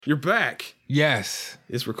You're back. Yes.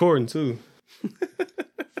 It's recording too.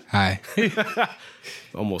 Hi.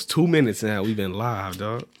 Almost 2 minutes now. We've been live,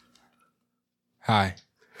 dog. Hi.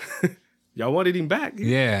 Y'all wanted him back?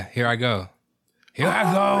 Yeah, here I go. Here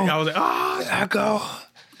I go. I was like, Here I go.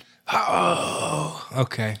 Oh.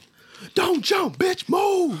 Okay. Don't jump, bitch.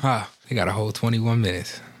 Move. They got a whole 21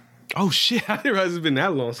 minutes. Oh, shit. I didn't realize it's been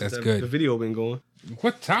that long since That's good. the video been going.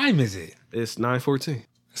 What time is it? It's 9:14.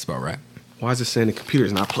 That's about right. Why is it saying the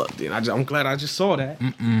computer's not plugged in? I'm glad I just saw that.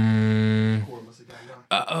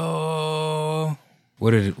 Uh-oh.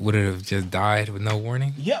 Would it have just died with no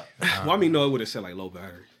warning? Yep. Well, I mean, no, it would have said like low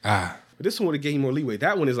battery. Ah. But this one would have gave you more leeway.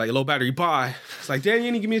 That one is like low battery, bye. It's like, damn, you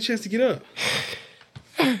didn't give me a chance to get up.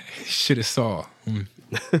 Should have saw.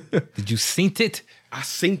 Did you synced it? I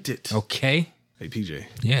synced it. Okay. Hey, PJ.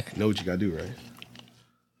 Yeah. You know what you got to do,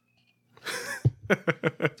 right?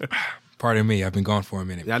 Pardon me, I've been gone for a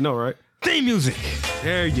minute. Yeah, I know, right? Theme music.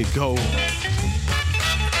 There you go.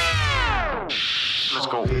 Let's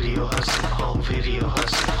go. Video hustle, home video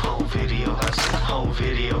hustle, home video hustle, home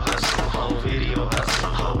video hustle, home video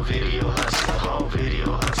hustle, home video hustle, home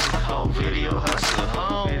video hustle, home video hustle,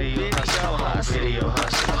 home video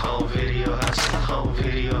hustle, home video hustle, home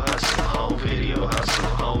video hustle, home video hustle,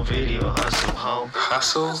 home video hustle, home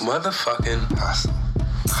hustle, motherfucking hustle,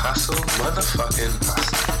 hustle, motherfucking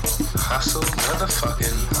hustle, hustle,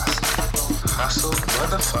 motherfucking hustle, hustle,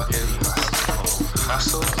 motherfucking hustle,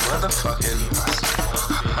 hustle, motherfucking hustle.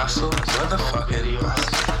 Hustle, motherfucking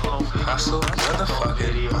hustle. Hustle,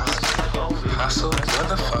 motherfucking hustle. Hustle,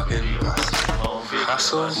 motherfucking hustle.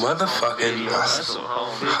 Hustle, motherfucking hustle.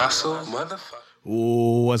 Hustle, motherfucking.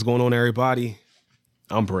 Ooh, what's going on, everybody?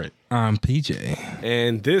 I'm Brent. I'm PJ.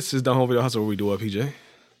 And this is the Home Video Hustle where we do what, PJ?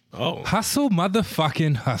 Oh. Hustle,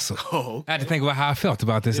 motherfucking hustle. Oh, okay. I had to think about how I felt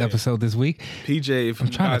about this episode this week. PJ, if you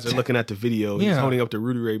guys are looking at the video, he's Yeah. holding up the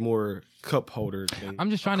Rudy Ray Moore cup holder thing. I'm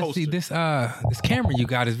just trying to see Coaster. this camera you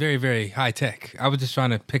got is very, very high tech. I was just trying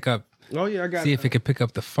to pick up, Oh, yeah, I got see if it could pick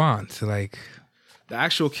up the font. Like, the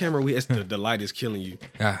actual camera. The light is killing you.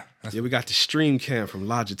 yeah. Yeah, we got the Stream Cam from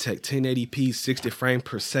Logitech, 1080p, 60 frames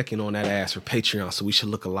per second on that ass for Patreon, so we should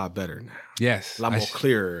look a lot better now. Yes. A lot more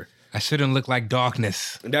clearer. I shouldn't look like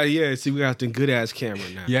darkness. Yeah, see, we got the good ass camera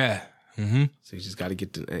now. Yeah. Mm-hmm. So you just got to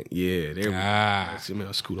get the, there we go. Ah. See,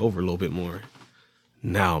 I'll scoot over a little bit more.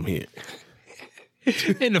 Now I'm here.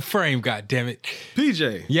 In the frame, goddammit.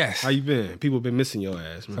 PJ. Yes. How you been? People been missing your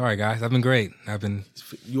ass, man. All right, guys. I've been great.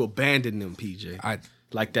 You abandoned them, PJ.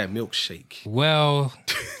 Like that milkshake. Well.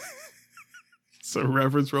 It's a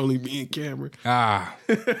reference for only me and Cameron.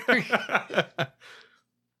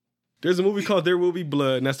 There's a movie called There Will Be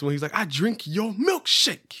Blood, and that's the one he's like, I drink your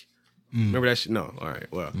milkshake. Remember that shit? No. All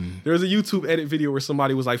right. Well, there was a YouTube edit video where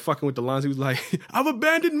somebody was like fucking with the lines. He was like, I've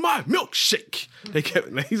abandoned my milkshake. They kept,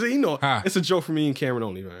 he said, it's a joke for me and Cameron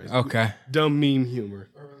only, right? It's Okay. Dumb meme humor.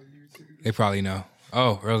 They probably know.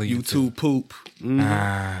 Oh, early YouTube poop.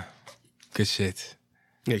 Good shit.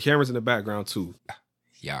 Yeah, Cameron's in the background too.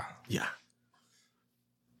 Yeah. Yeah.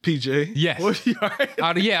 PJ? Yes. What, you all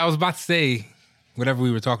right? Yeah, I was about to say whatever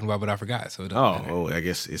we were talking about, but I forgot. So it doesn't matter. I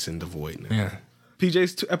guess it's in the void now. Yeah.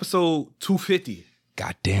 PJ's episode 250.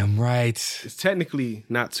 Goddamn right. It's technically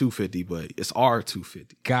not 250, but it's our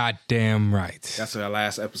 250. Goddamn right. That's our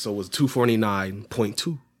last episode was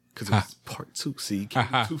 249.2 because it was part 2. See, you can't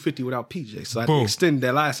do 250 without PJ, so I had to extend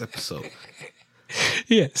that last episode.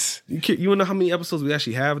 Yes. You want to know how many episodes we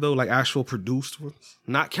actually have, though? Like actual produced ones?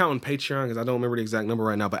 Not counting Patreon, because I don't remember the exact number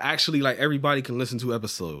right now, but actually, like, everybody can listen to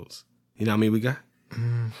episodes. You know how many we got?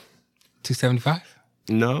 275?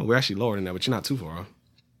 No, we're actually lower than that, but you're not too far off.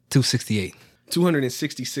 268.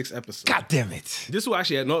 266 episodes. God damn it. This will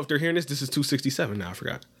actually, no, if they're hearing this is 267 now, I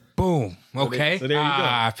forgot. Boom. Okay. So there you go.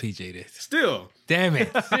 PJ did. Still. Damn it.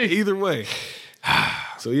 Either way.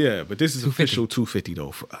 So yeah, but this is 250. official 250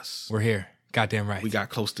 though for us. We're here. Goddamn right. We got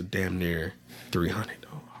close to damn near 300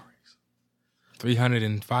 though.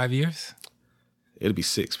 305 years? It'll be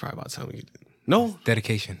 6 probably by the time we get there. No.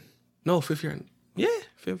 Dedication. No, 5th year. Yeah,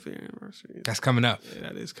 5th year anniversary. That's coming up. Yeah,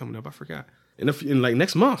 that is coming up. I forgot. In like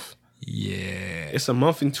next month. Yeah. It's a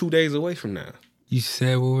month and 2 days away from now. You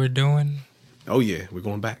said what we're doing? Oh yeah, we're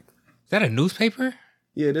going back. Is that a newspaper?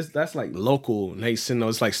 Yeah, that's like local. And they send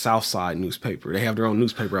those like Southside newspaper. They have their own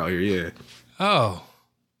newspaper out here, yeah. Oh.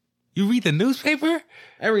 You read the newspaper?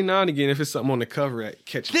 Every now and again, if it's something on the cover that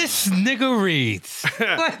catches This nigga reads.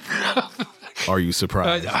 Are you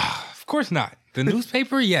surprised? Of course not. The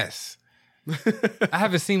newspaper? Yes. I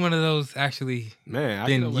haven't seen one of those actually. Man, I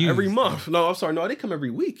been know, used. every month. No, I'm sorry. No, they come every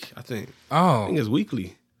week, I think. Oh. I think it's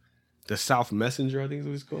weekly. The South Messenger, I think is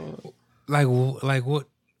what it's called. Like what?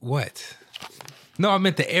 What? No, I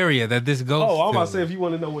meant the area that this goes Oh, I'm to. about to say, if you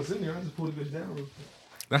want to know what's in there, I just pull the bitch down real quick.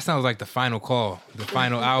 That sounds like the final call, the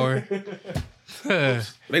final hour.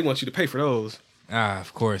 They want you to pay for those.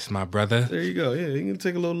 Of course, my brother. There you go. Yeah, you can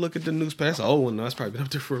take a little look at the newspaper. That's an old one. No, that's probably been up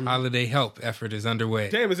there for a minute. Holiday help effort is underway.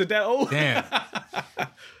 Damn, is it that old?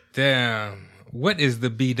 Damn. What is the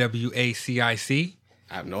BWACIC?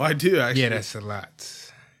 I have no idea, actually. Yeah, that's a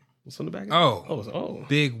lot. What's on the back? Oh,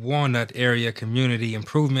 Big Walnut Area Community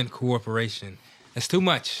Improvement Corporation. That's too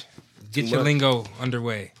much. Get your lingo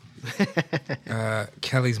underway.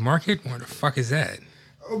 Kelly's Market? Where the fuck is that?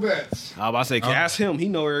 Oh, bets. I was about to say, ask him. He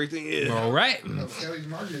know where everything is. All right. Kelly's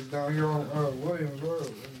Market is down here on Williams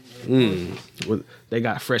Road. Well, they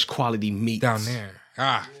got fresh quality meat. Down there.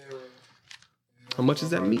 How much is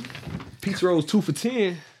that meat? Pizza rolls 2 for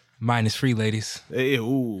 $10. Minus free, ladies. Hey,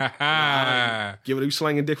 ooh. Give it, you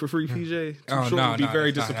slanging dick for free, PJ? Oh, Too no, be no,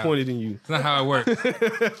 very that's not disappointed in you. That's not how it works.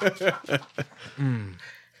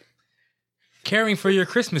 Caring for your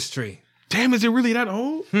Christmas tree. Damn, is it really that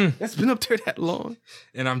old? That's been up there that long.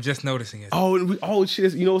 And I'm just noticing it. Oh, and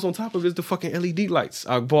shit. You know what's on top of it is the fucking LED lights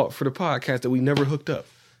I bought for the podcast that we never hooked up.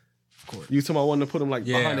 Of course. You told me I wanted to put them like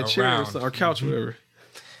behind the chair or couch or whatever.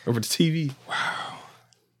 Over the TV. Wow.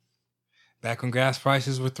 Back when gas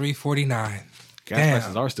prices were $3.49. Gas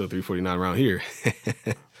prices are still $3.49 around here.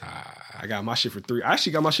 I got my shit for $3. I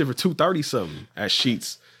actually got my shit for $2.30 something at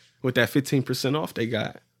Sheetz with that 15% off they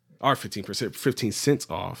got. Or 15%, 15 cents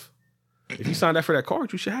off. If you signed up for that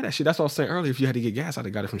card, you should have that shit. That's what I was saying earlier. If you had to get gas, I'd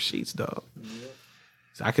have got it from Sheetz, dog. Yep.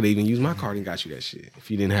 So I could even use my card and got you that shit if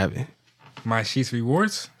you didn't have it. My Sheetz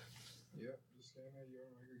rewards? Yep. Just scan that. You're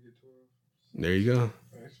going to get 12. There you go.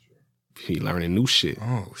 Extra. He learning new shit.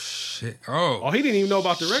 Oh, shit. Oh, he didn't even know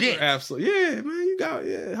about the regular shit. app. So yeah, man, you got,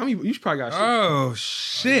 how many, you probably got shit. Oh,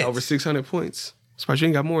 shit. Over 600 points. Surprised you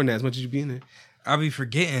ain't got more than that as much as you be in there. I'll be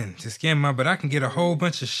forgetting to scan my, but I can get a whole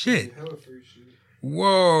bunch of shit. Hella free shit.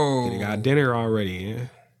 Whoa. They got dinner already, yeah.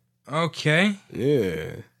 Okay.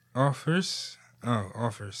 Yeah. Offers. Oh,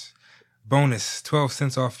 offers. Bonus, 12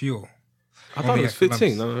 cents off fuel. I thought it was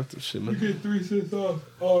 15. No, that's shit, man. You get 3 cents off.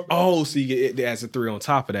 Oh, so you get it adds a 3 on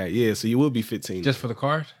top of that. Yeah, so you will be 15. Just for the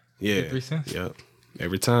card? Yeah. 3 cents? Yep.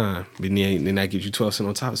 Every time. Then that gives you 12 cents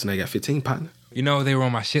on top, so now you got 15, partner. You know, they were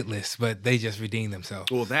on my shit list, but they just redeemed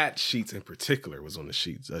themselves. Well, that Sheets in particular was on the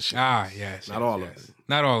Sheets. Yes. Not all of them.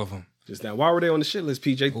 Not all of them. Just now. Why were they on the shit list,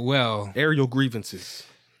 PJ? Well, air your grievances.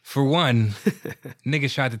 For one,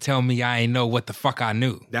 niggas tried to tell me I ain't know what the fuck I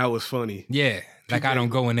knew. That was funny. Yeah. Like, I don't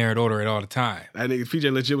go in there and order it all the time. That nigga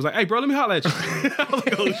PJ legit was like, hey, bro, let me holler at you. I was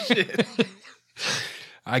like, oh, shit.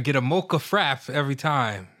 I get a mocha frap every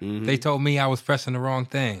time. Mm-hmm. They told me I was pressing the wrong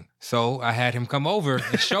thing. So I had him come over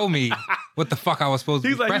and show me what the fuck I was supposed to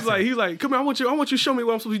be pressing. He's like, come here, I want you to show me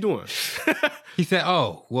what I'm supposed to be doing. He said,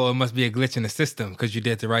 oh, well, it must be a glitch in the system because you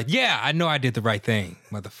did the right. Yeah, I know I did the right thing,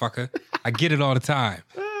 motherfucker. I get it all the time.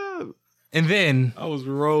 And then I was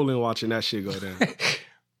rolling watching that shit go down.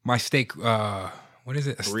 My steak, what is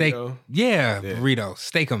it? A burrito? Steak. Yeah, burrito.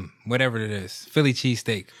 Steak-em, whatever it is. Philly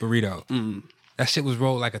cheesesteak burrito. Mm. That shit was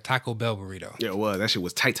rolled like a Taco Bell burrito. Yeah, it was. That shit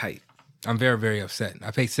was tight. I'm very, very upset.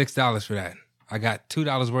 I paid $6 for that. I got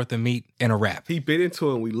 $2 worth of meat and a wrap. He bit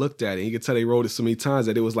into it and we looked at it. You could tell they rolled it so many times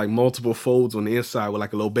that it was like multiple folds on the inside with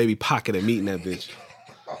like a little baby pocket of meat in that bitch.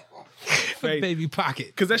 Baby pocket.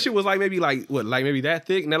 Because that shit was like maybe that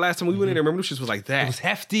thick. And that last time we went in there, remember, this shit was like that. It was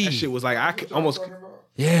hefty. That shit was like, I could almost...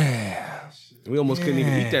 Yeah. We almost couldn't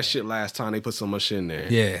even eat that shit last time they put so much shit in there.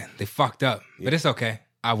 Yeah, they fucked up. Yeah. But it's okay.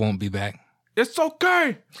 I won't be back. It's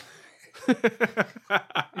okay.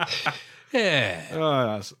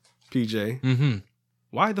 Yeah. PJ. Mm-hmm.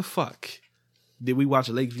 Why the fuck did we watch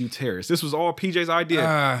Lakeview Terrace? This was all PJ's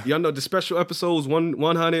idea. Y'all know the special episodes,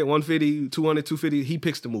 100, 150, 200, 250. He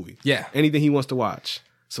picks the movie. Yeah. Anything he wants to watch.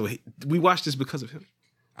 So we watched this because of him.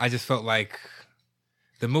 I just felt like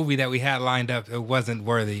the movie that we had lined up, it wasn't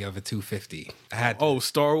worthy of a 250.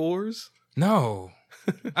 Star Wars? No.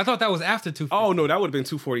 I thought that was after 250. Oh, no, that would have been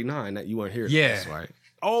 249 that you weren't here. Yeah. That's right.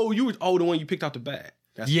 Oh, the one you picked out the bag.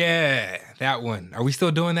 That one. Are we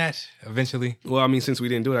still doing that eventually? Well, I mean, since we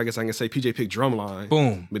didn't do it, I guess I can say PJ picked Drumline.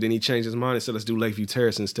 Boom. But then he changed his mind and said, let's do Lakeview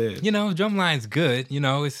Terrace instead. You know, Drumline's good. You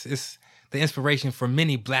know, it's the inspiration for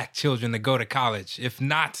many black children to go to college. If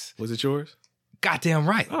not... Was it yours? Goddamn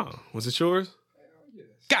right. Oh, was it yours?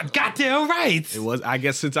 Goddamn right. It was. I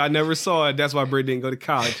guess since I never saw it, that's why Britt didn't go to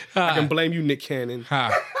college. I can blame you, Nick Cannon.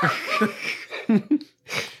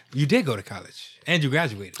 You did go to college. And you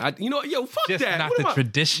graduated. Fuck just that. Not the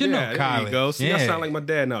traditional college. There you go. See, I sound like my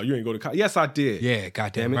dad now. You ain't go to college. Yes, I did. Yeah,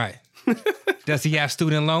 goddamn right. Does he have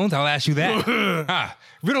student loans? I'll ask you that.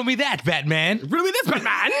 Riddle me that, Batman. Riddle me this,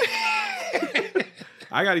 Batman.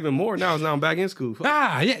 I got even more now. Now I'm back in school.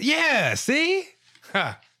 Yeah. See,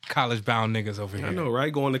 college bound niggas over here. I know,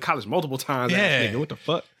 right? Going to college multiple times. Yeah. Nigga, what the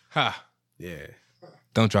fuck? Ha. Yeah.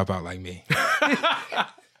 Don't drop out like me.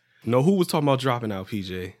 No, who was talking about dropping out,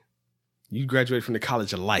 PJ? You graduated from the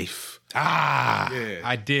college of life. Yeah.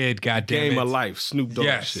 I did. Goddamn Game it. of life. Snoop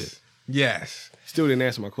Dogg shit. Yes. Still didn't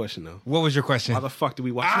answer my question though. What was your question? How the fuck did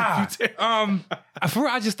we watch Lakeview Terrace?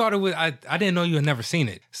 I just thought it was. I didn't know you had never seen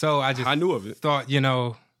it, so I knew of it. Thought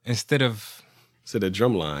instead of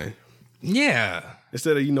drumline. Yeah.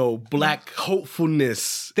 Instead of black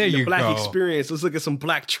hopefulness. There you black go. experience. Let's look at some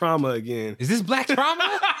black trauma again. Is this black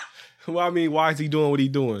trauma? Well, I mean, why is he doing what he's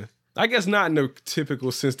doing? I guess not in the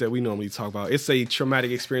typical sense that we normally talk about. It's a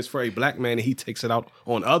traumatic experience for a black man, and he takes it out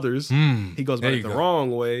on others. He goes about it the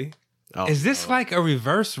wrong way. Oh, is this like a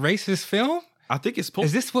reverse racist film? I think it's supposed.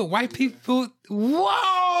 Is this what white people?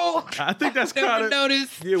 Whoa! I think that's kind of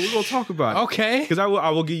noticed. Yeah, we're gonna talk about it. Okay, because I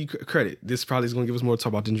will give you credit. This probably is gonna give us more to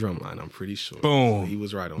talk about than Drumline. I'm pretty sure. Boom, he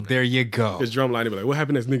was right on that. There you go. His Drumline, they be like, "What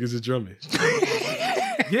happened as niggas is drumming?"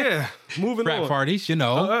 Yeah, moving Rap on. parties,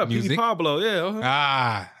 music. P. Pablo,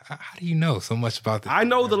 yeah. How do you know so much about this? I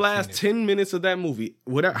know the last 10 minutes of that movie.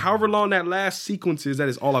 However long that last sequence is, that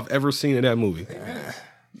is all I've ever seen in that movie.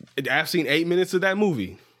 I've seen 8 minutes of that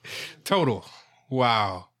movie. Total.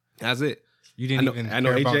 Wow. That's it. You didn't even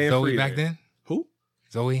care about Zoe back then? Who?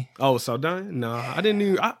 Zoe? Oh, Saldana? No, I didn't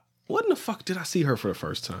even. What in the fuck did I see her for the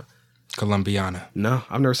first time? Colombiana. No,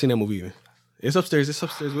 I've never seen that movie either. It's upstairs.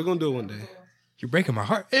 We're going to do it one day. You're breaking my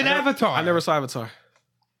heart. Avatar. I never saw Avatar.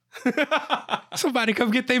 Somebody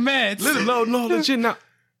come get their meds. No, legit. Now,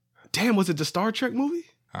 damn, was it the Star Trek movie?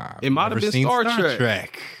 It might have been Star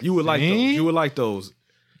Trek. You would like those. You would like those.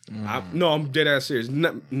 No, I'm dead ass serious.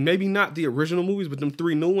 Maybe not the original movies, but them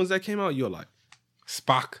 3 new ones that came out, you'll like.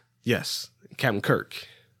 Spock. Yes. Captain Kirk.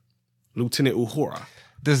 Lieutenant Uhura.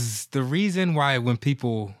 Does the reason why when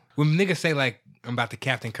niggas say like, I'm about to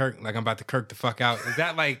Captain Kirk, like I'm about to Kirk the fuck out, is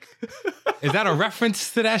that like, is that a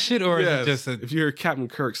reference to that shit, or is it just if you hear Captain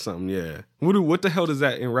Kirk something, yeah. What the hell is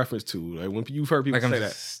that in reference to? Like when you've heard people say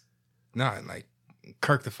that. No, like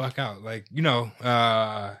Kirk the fuck out. Like,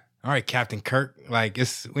 all right, Captain Kirk. Like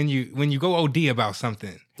it's when you go OD about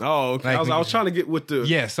something. Oh, okay. Like I was trying to get with the.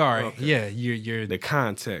 Yeah, sorry. Okay. Yeah, you're the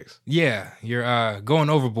context. Yeah, you're going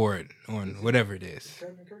overboard on whatever it is.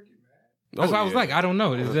 Captain Kirk, you mad? That's why I was like, I don't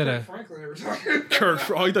know. Is that a Franklin ever talking? Kirk?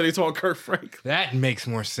 Oh, you thought they talking Kirk Franklin? That makes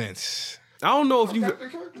more sense. I don't know if you.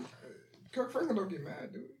 Kirk Franklin don't get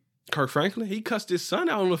mad, dude. Kirk Franklin? He cussed his son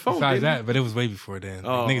out on the phone. Besides that, but it was way before then.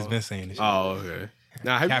 Like, niggas been saying this shit. Oh, okay.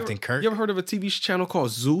 Now, Captain Kirk. You ever heard of a TV channel called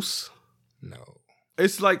Zeus? No.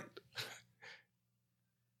 It's like,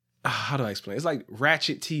 how do I explain? It's like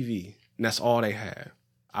Ratchet TV, and that's all they have.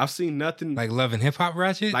 I've seen nothing like Love and Hip Hop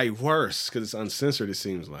Ratchet. Like worse because it's uncensored. It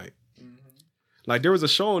seems like, like there was a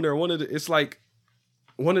show on there. It's like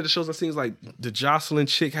one of the shows I seen is like the Jocelyn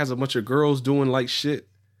chick has a bunch of girls doing like shit.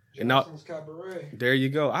 And now, Cabaret. There you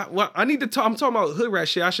go. I need to talk. I'm talking about hood rat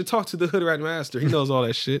shit. I should talk to the hood rat master. He knows all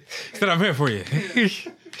that shit. He said I'm here for you.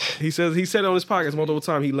 He said on his podcast multiple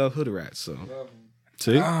times he loved hood rats. So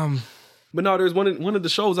see, but no, there's one of the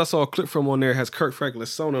shows I saw a clip from on there has Kirk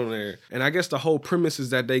Franklin's son on there, and I guess the whole premise is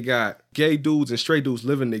that they got gay dudes and straight dudes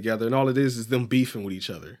living together, and all it is them beefing with each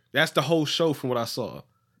other. That's the whole show from what I saw,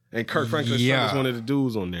 and Kirk Franklin's son is one of the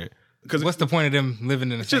dudes on there. Because what's the point of them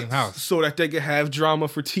living in the same house? So that they can have drama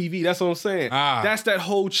for TV. That's what I'm saying. That's that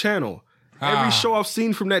whole channel. Every show I've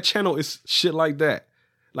seen from that channel is shit like that.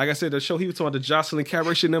 Like I said, the show he was talking about, the Jocelyn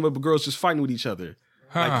Cabaret shit, number of girls just fighting with each other.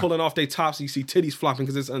 Like pulling off their tops, you see titties flopping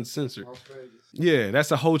because it's uncensored. Yeah, that's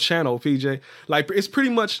the whole channel, PJ. Like it's pretty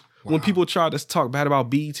much when people try to talk bad about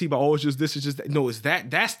BET, but it's just this is just that. No, it's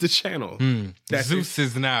that's the channel. That's Zeus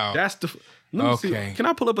is now. That's the. Okay. Can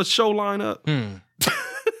I pull up a show lineup?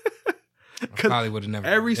 Probably would have never.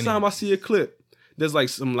 Every time I see a clip, there's like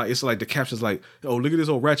some it's like the captions like, "Oh, look at this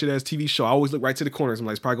old ratchet ass TV show." I always look right to the corners. I'm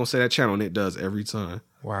like, it's probably gonna say that channel, and it does every time.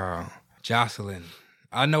 Wow, Jocelyn,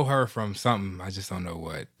 I know her from something. I just don't know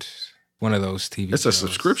what. One of those TV. It's shows. A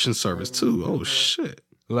subscription service too. Oh shit.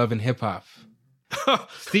 Love and Hip Hop.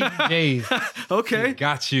 Steve J's. Okay,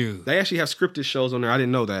 got you. They actually have scripted shows on there. I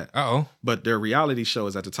didn't know that. Uh-oh. But their reality show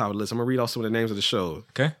is at the top of the list. I'm gonna read off some of the names of the shows.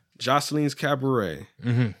 Okay. Jocelyn's Cabaret.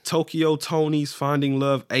 Tokyo Tony's Finding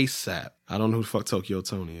Love ASAP. I don't know who the fuck Tokyo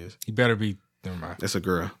Tony is. He better be. Never mind. That's a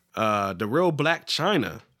girl. The Real Black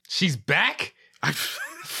China. She's back?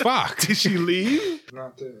 Fuck. Did she leave? That's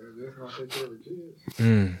not their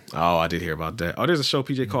kids. Oh, I did hear about that. Oh, there's a show,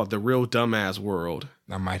 PJ, called The Real Dumbass World.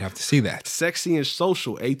 I might have to see that. Sexy and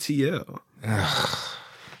Social, ATL.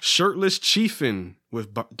 Shirtless Chiefin'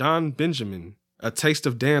 with Don Benjamin. A Taste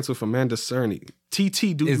of Dance with Amanda Cerny.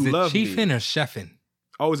 TT, Do Is You it Love Me? chiefin' or chefin'?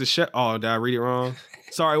 Oh, is it chef? Oh, did I read it wrong?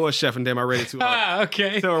 Sorry, it was chefing. Damn, I read it too hard. Ah,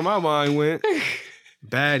 okay. That's where my mind went.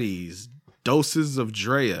 Baddies. Doses of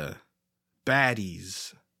Drea.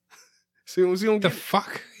 Baddies. See what The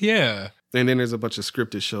fuck? Yeah. And then there's a bunch of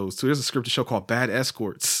scripted shows too. There's a scripted show called Bad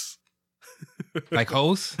Escorts. Like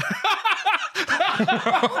hoes?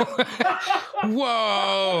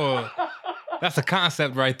 Whoa. That's a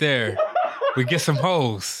concept right there. We get some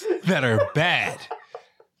hoes that are bad.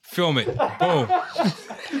 Film it. Boom.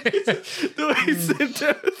 The way he said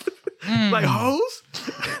that. Like hoes?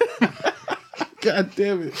 God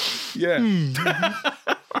damn it. Yeah.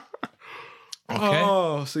 Okay.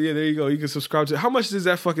 Oh, so yeah, there you go. You can subscribe to it. How much is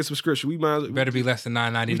that fucking subscription? We might Better be less than we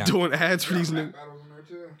 $9.99. doing ads for these niggas. Battles on there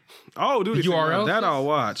too. Oh, dude, The URL? that I'll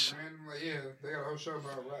watch. Random, like, yeah, they got a whole show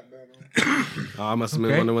about rap battle. Oh, I must have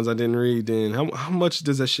been Okay. one of the ones I didn't read then. How much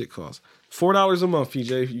does that shit cost? $4 a month,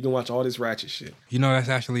 PJ. You can watch all this ratchet shit. You know, that's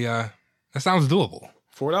actually, that sounds doable.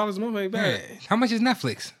 $4 a month ain't bad. Hey, how much is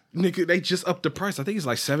Netflix? Nigga, they just upped the price. I think it's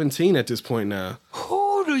like 17 at this point now.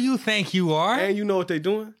 Who do you think you are? And you know what they're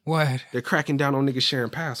doing? What? They're cracking down on niggas sharing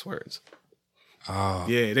passwords. Oh.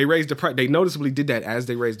 Yeah, they raised the price. They noticeably did that as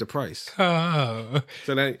they raised the price. Oh.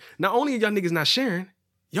 So that not only are y'all niggas not sharing,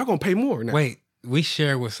 y'all gonna pay more now. Wait, we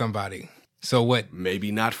share with somebody. So what?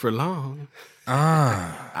 Maybe not for long.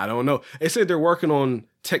 Ah. I don't know. They said they're working on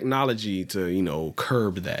technology to,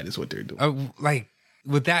 curb that is what they're doing. Like,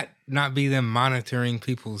 would that not be them monitoring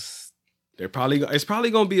people's... It's probably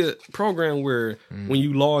gonna be a program where when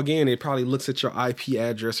you log in, it probably looks at your IP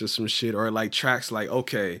address or some shit, or like tracks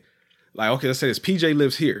okay, let's say this PJ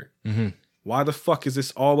lives here. Mm-hmm. Why the fuck is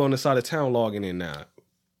this all on the side of town logging in now?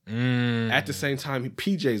 Mm. At the same time,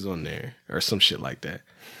 PJ's on there or some shit like that.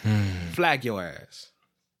 Flag your ass.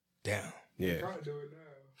 Damn. Yeah, Trying to do it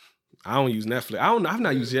now. I don't use Netflix. I've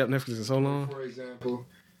not used Netflix in so long. For example,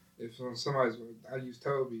 if somebody's, I use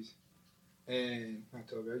Toby's, and not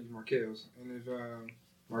Toby, I use Markel's, and if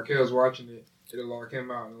Markel's watching it, it'll log him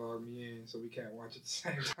out and log me in, so we can't watch at the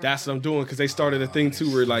same time. That's what I'm doing because they started a thing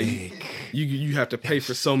too where like you have to pay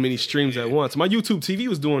for so many streams at once. My YouTube TV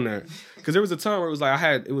was doing that because there was a time where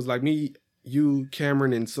it was like me, you,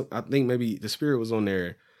 Cameron, and I think maybe the Spirit was on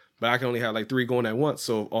there, but I can only have like 3 going at once.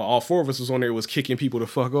 So all 4 of us was on there. It was kicking people the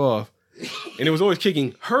fuck off, and it was always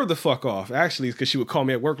kicking her the fuck off. Actually, because she would call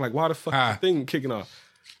me at work like, "Why the fuck is the thing kicking off?"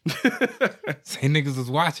 Say niggas was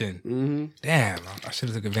watching. Mm-hmm. Damn, I should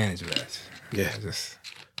have took advantage of that. Yeah.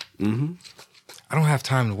 I don't have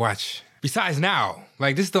time to watch. Besides now,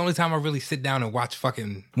 like this is the only time I really sit down and watch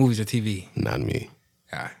fucking movies or TV. Not me.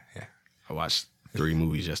 Yeah. I watched 3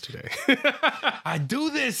 movies yesterday. I do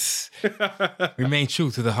this. Remain true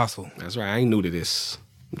to the hustle. That's right. I ain't new to this.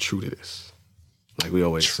 I'm true to this. Like we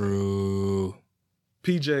always. True.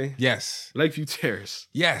 PJ. Yes. Lakeview Terrace.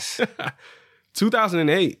 Yes.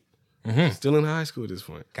 2008. Mm-hmm. Still in high school at this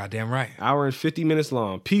point. Goddamn right. Hour and 50 minutes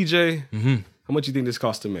long. PJ, Mm-hmm. how much you think this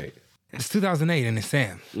cost to make? It's 2008 and it's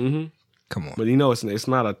Sam. Mm-hmm. Come on. But it's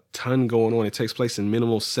not a ton going on. It takes place in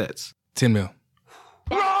minimal sets. 10 mil.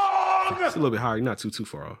 It's a little bit higher. You're not too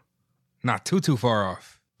far off. Not too far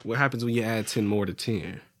off. What happens when you add 10 more to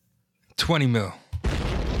 10? 20 mil.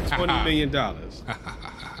 $20 million.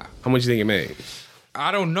 How much you think it made?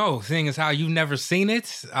 I don't know. Seeing as how you've never seen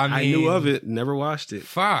it, I knew of it, never watched it.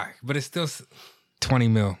 Fuck, but it's still 20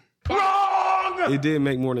 mil. It did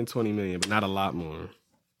make more than 20 million, but not a lot more.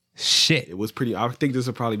 Shit. It was pretty. I think this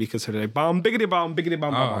would probably be considered a bomb, biggity bomb, biggity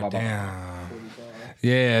bomb. Oh, damn.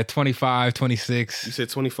 Yeah, 25, 26. You said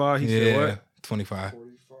 25. He said what? 25.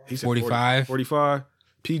 He said 45. 45.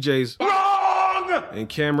 PJ's wrong. And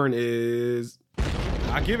Cameron is.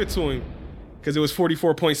 I give it to him because it was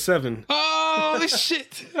 44.7. Oh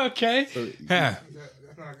shit. Okay. Yeah.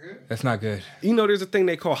 That's not good. That's not good. There's a thing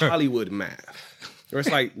they call Hollywood math, where it's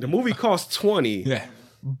like the movie costs 20. Yeah.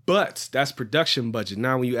 But that's production budget.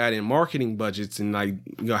 Now, when you add in marketing budgets and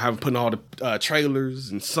putting all the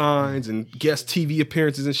trailers and signs and guest TV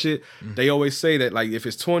appearances and shit, they always say that like if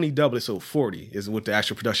it's 20, double it, so 40 is what the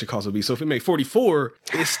actual production cost would be. So if it made 44,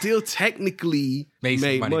 it still technically made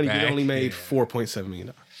money, but it only made $4.7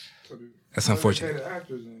 million. That's Pay unfortunate. the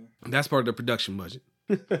actors in. That's part of the production budget.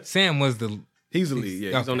 Sam was the... He's the lead,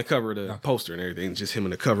 yeah. He's on the cover of the poster and everything. Just him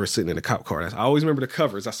in the cover sitting in the cop car. I always remember the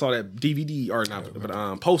covers. I saw that DVD or not, but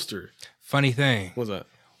poster. Funny thing. What's up?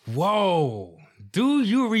 Whoa. Do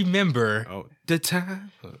you remember... Oh, the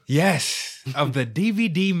time? Yes. Of the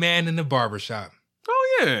DVD man in the barbershop.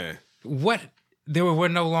 Oh, yeah. What? We're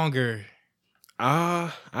no longer...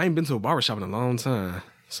 I ain't been to a barbershop in a long time,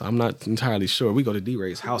 so I'm not entirely sure. We go to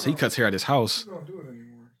D-Ray's house. He cuts hair at his house. You don't do it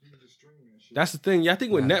anymore. You can just stream that That's the thing. Yeah, I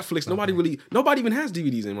think with Netflix, nobody even has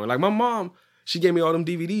DVDs anymore. Like my mom, she gave me all them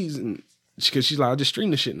DVDs and because she's like, I'll just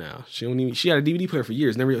stream the shit now. She had a DVD player for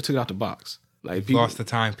years, never took it out the box. Like people, lost the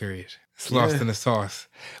time period. It's lost in the sauce.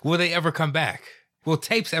 Will they ever come back? Will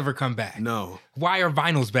tapes ever come back? No. Why are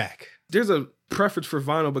vinyls back? There's a preference for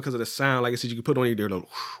vinyl because of the sound. Like I said, you can put on your little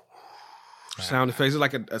sound effects. It's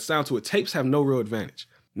like a sound to it. Tapes have no real advantage.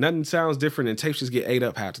 Nothing sounds different, and tapes just get ate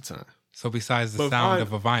up half the time. So besides the sound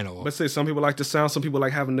of a vinyl. Let's say some people like the sound, some people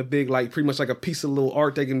like having the big, like pretty much like a piece of little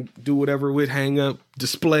art they can do whatever with, hang up,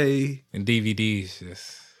 display. And DVDs,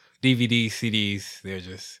 DVDs, CDs, they're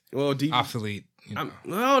just obsolete. You know.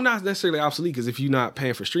 Well, not necessarily obsolete, because if you're not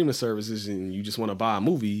paying for streaming services and you just want to buy a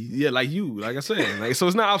movie, like I said, so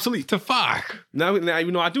it's not obsolete. To fuck. Now,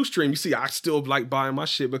 even though I do stream, you see, I still like buying my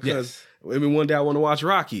shit because one day I want to watch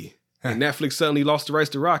Rocky. And Netflix suddenly lost the rights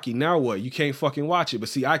to Rocky. Now what? You can't fucking watch it. But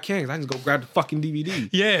see, I can. I just go grab the fucking DVD.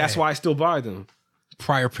 Yeah. That's why I still buy them.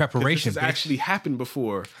 Prior preparation. This has actually happened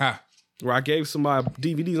before. Where I gave somebody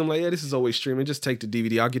DVDs. I'm like, this is always streaming. Just take the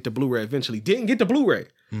DVD. I'll get the Blu-ray eventually. Didn't get the Blu-ray.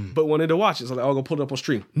 But wanted to watch it. So I'm like, I'll go pull it up on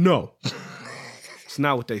stream. No. It's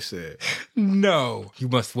not what they said. No. You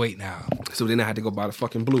must wait now. So then I had to go buy the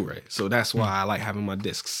fucking Blu-ray. So that's why I like having my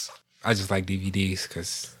discs. I just like DVDs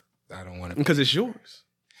because I don't want to. Because it's yours.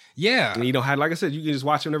 Yeah. And you don't have, like I said, you can just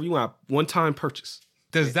watch it whenever you want. One-time purchase.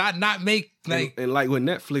 Does that not make, like... And like with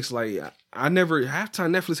Netflix, like, half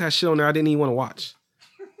time Netflix has shit on there I didn't even want to watch.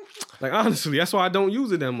 Like, honestly, that's why I don't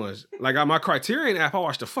use it that much. Like, my Criterion app, I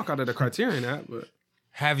watch the fuck out of the Criterion app, but...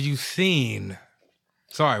 Have you seen...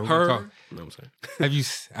 Sorry, her? No, I'm sorry. Have you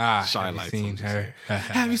seen her?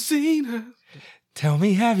 Have you seen her? Tell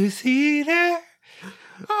me, have you seen her?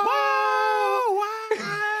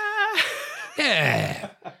 Yeah.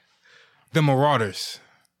 The Marauders.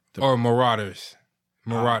 Marauders.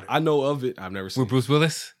 I know of it. I've never seen it. With Bruce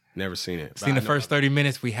Willis? Never seen it. Seen the first 30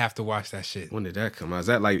 minutes? We have to watch that shit. When did that come out? Is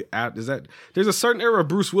that like, there's a certain era of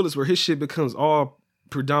Bruce Willis where his shit becomes all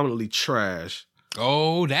predominantly trash.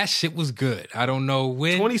 Oh, that shit was good. I don't know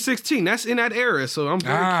when. 2016. That's in that era. So I'm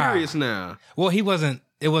very curious now. Well, it wasn't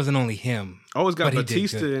only him. Oh, it's got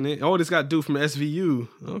Batista in it. Oh, it's got dude from SVU.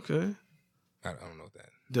 Okay. I don't know that.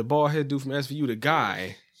 The bald head dude from SVU, the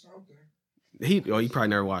guy. He probably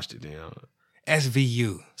never watched it then.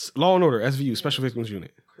 SVU. Law and Order, SVU, Special Victims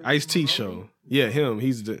Unit. Ice-T show. Yeah, him.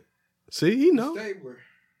 He's the... See, he know.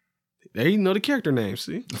 There you know the character name,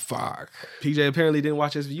 see? Fuck. PJ apparently didn't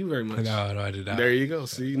watch SVU very much. No, I did not. There you go.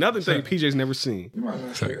 See? Another thing PJ's never seen. You might not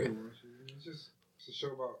watch it. It's a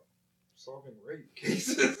show about solving rape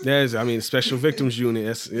cases. There's, Special Victims Unit.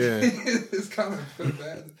 It's kind of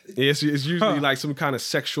bad. It's usually like some kind of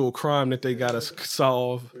sexual crime that they gotta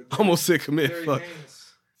solve. Almost said commit. Fuck.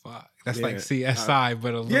 That's like CSI,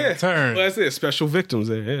 but a little turn. Well, that's it. Special Victims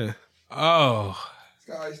there, yeah. Oh. It's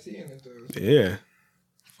got Ice-T in it, though. Yeah.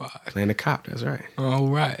 Fuck. Playing the cop, that's right. All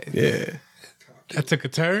right. Yeah. That took a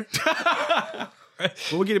turn. Well,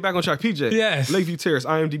 we'll get it back on track. PJ. Yes. Lakeview Terrace,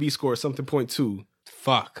 IMDb score, something .2.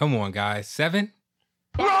 Fuck. Come on, guys. 7?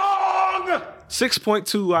 Wrong!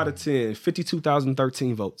 6.2 out of 10.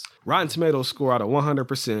 52,013 votes. Rotten Tomatoes score out of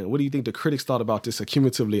 100%. What do you think the critics thought about this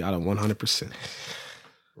accumulatively out of 100%?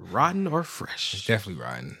 Rotten or fresh? It's definitely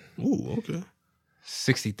rotten. Ooh, okay.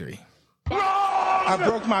 63. I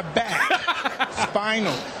broke my back.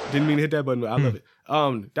 Spinal. Didn't mean to hit that button, but I love it.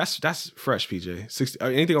 That's fresh, PJ. 60.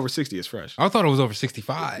 Anything over 60 is fresh. I thought it was over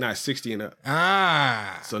 65. Nah, it's 60 and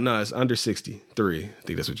up. So no, it's under 63. I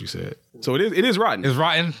think that's what you said. So it is rotten. It's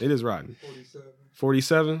rotten? It is rotten. 47.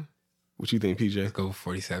 47? What you think, PJ? Let's go with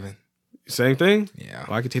 47. Same thing? Yeah.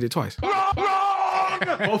 Oh, I could take it twice.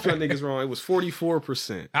 Both y'all niggas wrong. It was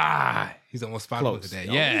 44%. He's almost spot on today.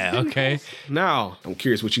 Yeah, okay. Now, I'm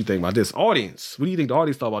curious what you think about this. Audience, what do you think the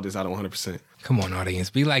audience thought about this out of 100%? Come on, audience.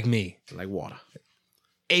 Be like me. Like water.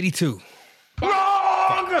 82.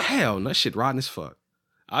 Wrong! Hell, that shit rotten as fuck.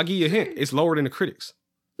 I'll give you a hint. It's lower than the critics.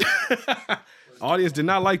 Audience did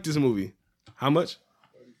not like this movie. How much?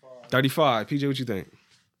 35. PJ, what you think?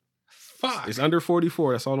 Fuck. It's under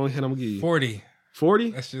 44. That's all the only hint I'm gonna give you. 40.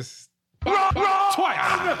 40? That's just...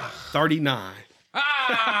 Twice. 39.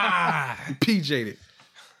 PJ'd it.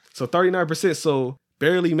 So 39%. So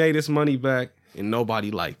barely made its money back and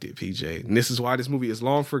nobody liked it, PJ. And this is why this movie is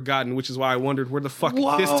long forgotten, which is why I wondered where the fuck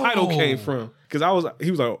this title came from. Because he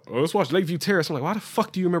was like, oh, let's watch Lakeview Terrace. I'm like, why the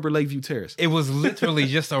fuck do you remember Lakeview Terrace? It was literally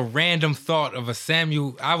just a random thought of a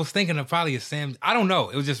Samuel. I was thinking of probably a Sam. I don't know.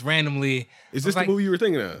 It was just randomly. Is this the movie you were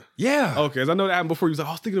thinking of? Yeah. Okay, because I know that happened before. You was like,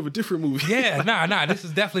 I was thinking of a different movie. Yeah, nah. This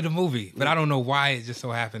is definitely the movie. But I don't know why it just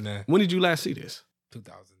so happened to. When did you last see this?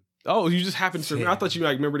 2000. Oh, you just happened to. Yeah. I thought you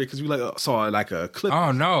like remembered it because you like saw like a clip.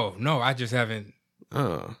 Oh no, I just haven't.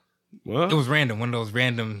 Well, It was random. One of those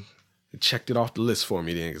random. checked it off the list for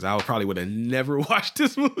me then because I probably would have never watched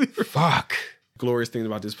this movie. Fuck. Glorious things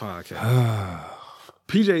about this podcast.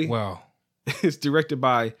 PJ Well, is directed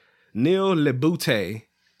by Neil LeBoute.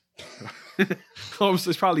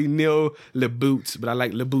 It's probably Neil LeBoute, but I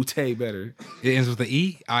like LeBoute better. it ends with the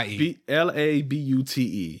E. I-E.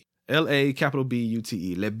 Labute. LA capital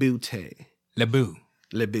B-U-T-E. LeBoute. Lebu.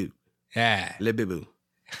 LeBoute. Yeah. LeBoute.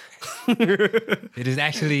 It is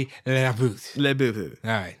actually Lebu. LeBoute. All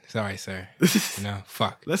right. Sorry, sir.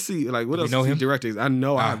 Fuck. Let's see, like, what You else know is he him? directed? I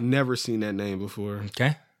know I've never seen that name before.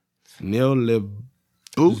 Okay. Neil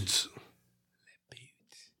LeBoute.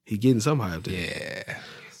 He getting somehow up there. Yeah.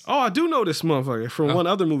 Oh, I do know this motherfucker from one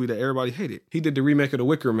other movie that everybody hated. He did the remake of The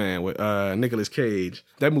Wicker Man with Nicolas Cage.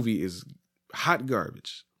 That movie is hot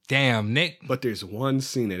garbage. Damn, Nick. But there's one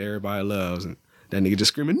scene that everybody loves, and that nigga just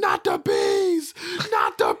screaming, "Not the bees!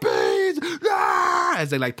 Not the bees!" Ah! As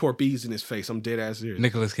they like pour bees in his face. I'm dead ass serious.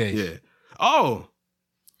 Nicolas Cage. Yeah. Oh,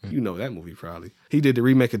 you know that movie probably. He did the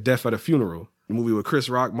remake of Death at a Funeral. The movie with Chris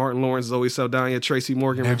Rock, Martin Lawrence, Zoe Saldana, Tracy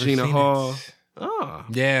Morgan, Never Regina seen Hall. it. Oh.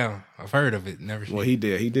 Yeah, I've heard of it. Never seen Well, it.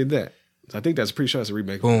 he did that. So I think that's pretty sure it's a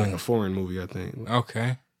remake of like a foreign movie, I think.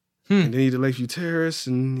 Okay. And then he did Lakeview Terrace,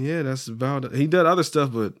 and yeah, that's about it. He did other stuff,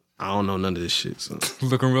 but I don't know none of this shit. So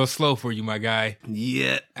Looking real slow for you, my guy.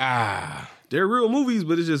 yeah, Ah. they're real movies,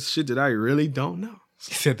 but it's just shit that I really don't know.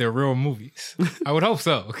 He said they're real movies. I would hope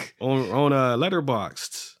so. On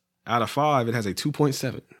Letterboxd, out of 5, it has a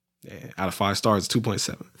 2.7. Yeah, out of 5 stars,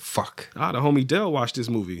 2.7. Fuck. The homie Dell watched this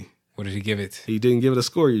movie. What did he give it? He didn't give it a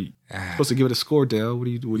score. You're Ah. supposed to give it a score, Dell. What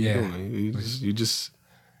are you Yeah. doing? You just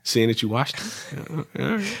saying that you watched it. Yeah,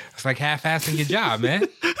 all right. It's like half-assing your job, man.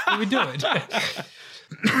 What we doing?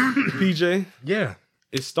 PJ, Yeah.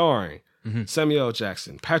 it's starring Samuel L.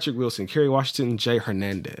 Jackson, Patrick Wilson, Kerry Washington, Jay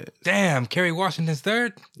Hernandez. Damn, Kerry Washington's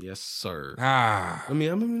third? Yes, sir. Ah.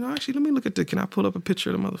 Actually, let me look at can I pull up a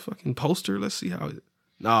picture of the motherfucking poster? Let's see how it.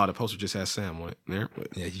 No, the poster just has Sam on it. There.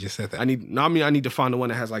 Yeah, you just said that. I need to find the one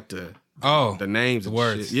that has like the names, the and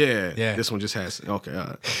words. Shit. Yeah. This one just has.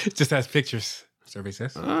 Okay. It just has pictures. Survey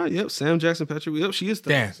says. Yep. Sam Jackson, Patrick. Yep. She is third.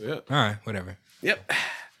 Damn. So, yep. All right, whatever. Yep.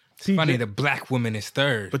 It's funny the black woman is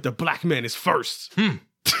third. But the black man is first.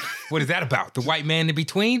 What is that about? The white man in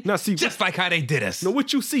between? Now, see, just like how they did us. No,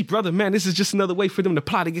 what you see, brother, man, this is just another way for them to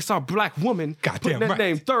plot against our black woman. Goddamn put that right.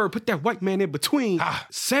 name third, put that white man in between,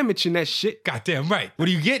 sandwiching that shit. Goddamn right. What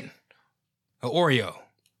do you get? An Oreo.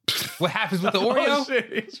 What happens with the Oreo? Oh, shit,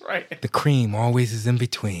 it's right. The cream always is in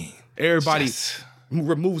between. Everybody Yes.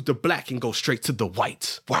 removes the black and goes straight to the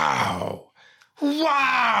white. Wow.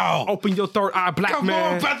 Wow. Open your third eye, black Come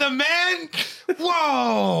man. on, brother man.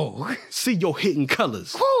 Whoa. See your hidden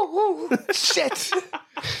colors. Woo, woo. Shit.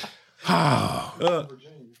 Oh.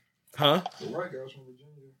 Virginia. Huh? The white guy's from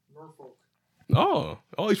Virginia, Norfolk.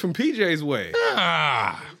 Oh, he's from PJ's way.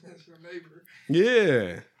 Ah. That's your neighbor.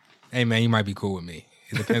 Yeah. Hey, man, you might be cool with me.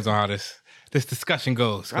 It depends on how this discussion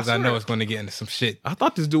goes, because I know it's going to get into some shit. I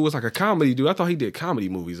thought this dude was like a comedy dude. I thought he did comedy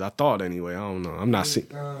movies. I thought anyway. I don't know. I'm not seeing.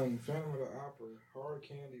 Phantom of the Opera, Hard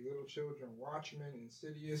Candy, Little Children, Watchmen,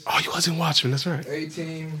 Insidious. Oh, you wasn't watching. That's right.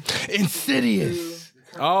 18. Insidious.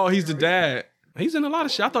 Oh, he's the dad. He's in a lot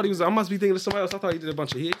of shit. I thought he was. I must be thinking of somebody else. I thought he did a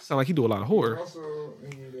bunch of hits. Sound like he do a lot of horror. Also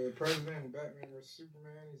in the President and Batman vs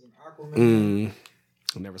Superman. He's in Aquaman.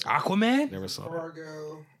 Never saw. Aquaman? Never saw.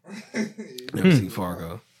 Fargo. Never seen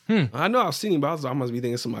Fargo. I know I've seen him, but I must be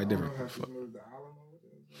thinking of somebody I different. don't know how to move the Alamo.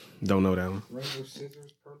 Don't know that one. Running with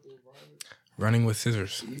Scissors, Purple Violet, Running with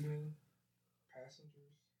Scissors. Evening,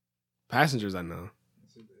 Passengers. Passengers, I know.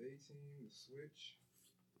 This is the 18, the Switch,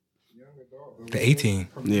 Young Adult. The 18.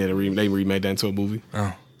 Yeah, they remade that into a movie.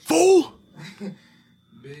 Oh. Fool!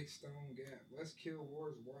 Big Stone Gap, Let's Kill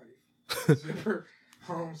Ward's Wife, Zipper,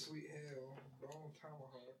 Home Sweet Hell, Bone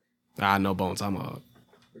Tomahawk, I know Bone Tomahawk.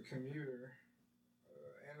 The Commuter,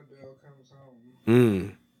 Annabelle Comes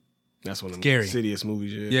Home. That's one of the Scary. Insidious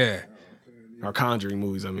movies. Yeah. Or Conjuring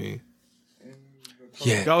movies, I mean. And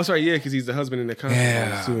Yeah. Oh, sorry, yeah, because he's the husband in the Conjuring Yeah.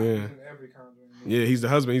 movies too, yeah. in every Conjuring movie. Yeah, he's the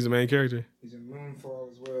husband. He's the main character. He's in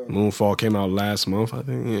Moonfall as well. Moonfall came out last month, I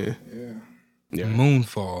think. Yeah. Yeah. Yeah.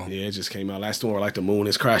 Moonfall. Yeah, it just came out last one where like the moon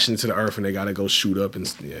is crashing into the earth and they gotta go shoot up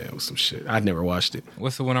and yeah, it was some shit. I'd never watched it.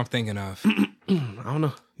 What's the one I'm thinking of? I don't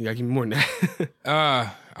know. You gotta give me more than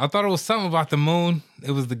that. I thought it was something about the moon.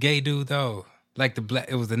 It was the gay dude though. Like the black.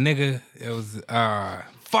 It was the nigga. It was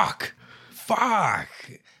fuck.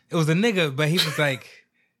 It was a nigga, but he was like,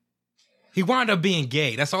 he wound up being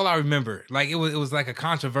gay. That's all I remember. Like it was like a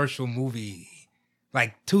controversial movie,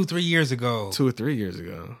 like 2-3 years ago. 2 or 3 years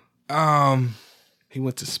ago. He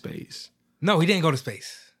went to space. No, he didn't go to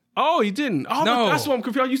space. Oh, he didn't. Oh, No. that's what I'm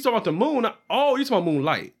confused. You talking about the moon? Oh, you talking about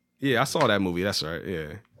Moonlight? Yeah, I saw that movie. That's right.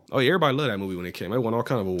 Yeah. Oh, yeah, everybody loved that movie when it came. It won all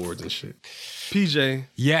kind of awards and shit. PJ,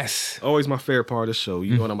 Yes. always my favorite part of the show.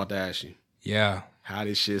 You know what I'm about to ask you? Yeah. How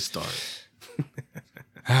did shit start?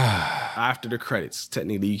 After the credits,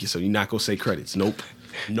 technically, so you're not gonna say credits. Nope.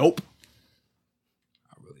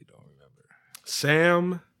 I really don't remember.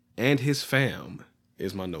 Sam and his fam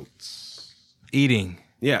is my notes. Eating.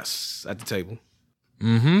 Yes, at the table.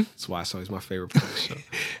 Mm-hmm. That's why I saw he's my favorite part of the show.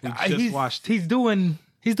 We just watched. He's doing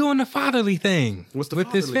the fatherly thing What's the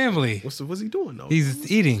with his fatherly family. thing? What's he doing though? He's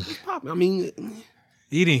eating I mean,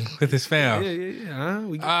 with his fam.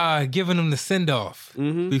 yeah. Huh? Giving him the send off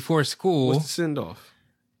before school. What's the send off?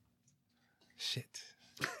 Shit.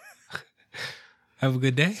 Have a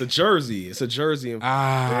good day. It's a jersey.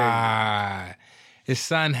 His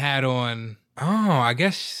son had on. Oh, I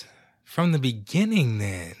guess from the beginning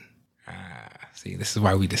then. See, this is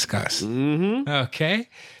why we discuss. Mm-hmm. Okay.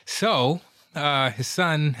 So, his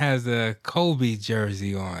son has a Kobe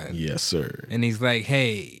jersey on. Yes, sir. And he's like,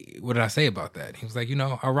 hey, what did I say about that? He was like,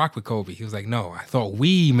 I rock with Kobe. He was like, no, I thought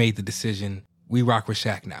we made the decision. We rock with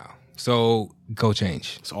Shaq now. So, go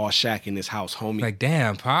change. It's all Shaq in this house, homie. Like,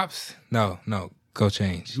 damn, Pops. No, go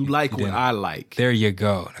change. You like what didn't. I like. There you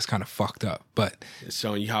go. That's kind of fucked up. But It's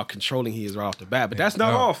showing you how controlling he is right off the bat. But that's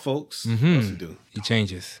not all, folks. Mm-hmm. What else he do? he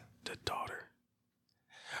changes. The daughter.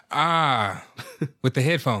 With the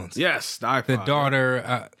headphones. Yes, the iPod. The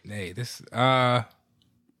daughter,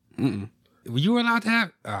 were you allowed to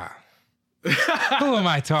have, who am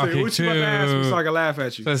I talking What you about to ask me so I to? can laugh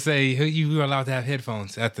at you? Let's say you were allowed to have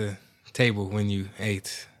headphones at the table when you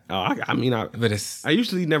ate. Oh, But it's, I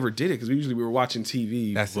usually never did it because we were watching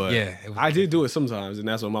TV. But it was- I did do it sometimes, and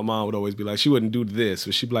that's when my mom would always be like, she wouldn't do this,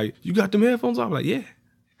 but she'd be like, "You got them headphones on?" I'm like, "Yeah,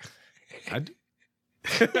 I do."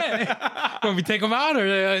 when we take them out or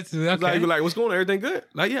it's okay. Like, you be like, "What's going on? Everything good?"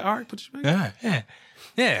 Like, "Yeah, all right, put your back."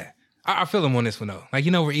 Yeah. I feel him on this one though. Like,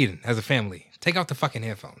 we're eating as a family. Take out the fucking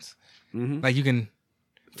headphones. Like, you can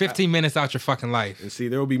 15 minutes out your fucking life. And see,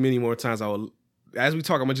 there will be many more times I will. As we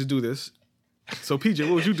talk, I'm gonna just do this. So, PJ,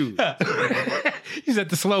 what would you do? He's at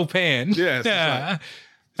the slow pan. Yes, Yeah.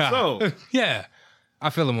 So, Yeah. I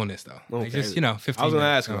feel him on this though. Like, okay. just, 15 I was gonna minutes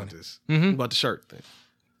ask on about it. this, Mm-hmm. about the shirt thing.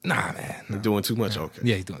 Nah, man. No. Doing too much. Okay.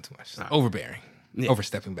 Yeah, he's doing too much. Overbearing.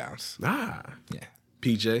 Overstepping bounds. Ah, Yeah.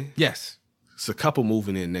 PJ, Yes. it's a couple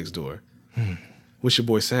moving in next door. What's your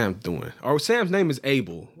boy Sam doing? Or Sam's name is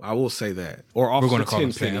Abel. I will say that. Or Officer gonna call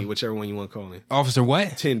him Tenpenny, Sam. whichever one you want to call him. Officer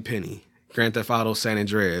what? Tenpenny. Grand Theft Auto San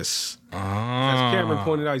Andreas. Oh. As Cameron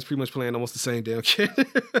pointed out, he's pretty much playing almost the same damn kid.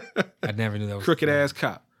 I never knew that was Crooked ass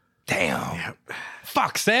cop. Damn.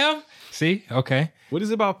 Fuck, Sam. See? Okay. What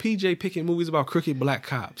is it about PJ picking movies about crooked black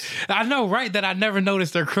cops? I know, right? That I never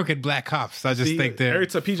noticed they're crooked black cops. I just See, think they're... every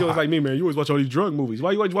time PJ was like, me, man, you always watch all these drug movies.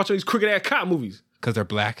 Why you always watch all these crooked ass cop movies? Because they're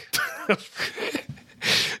black.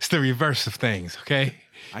 It's the reverse of things, okay?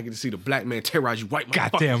 I get to see the black man terrorize you white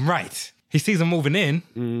motherfucker. Goddamn right. He sees them moving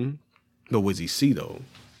in. But what does he see, though?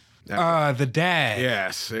 The dad.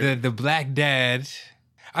 Yes. The black dad.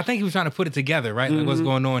 I think he was trying to put it together, right? Like, what's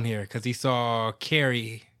going on here? Because he saw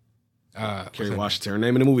Carrie. Kerry Washington. Her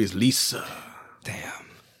name in the movie is Lisa. Damn.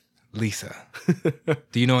 Lisa.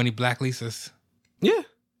 Do you know any black Lisas? Yeah.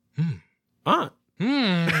 Aunt.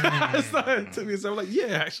 It took me a second. I'm like, yeah,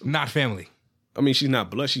 actually. Not family. I mean, she's not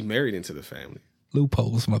blood. She's married into the family.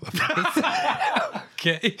 Loopholes, motherfuckers.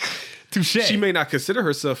 Okay. Touche. She may not consider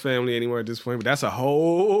herself family anymore at this point, but that's a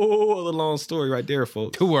whole other long story right there,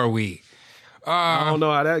 folks. Who are we? I don't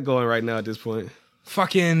know how that's going right now at this point.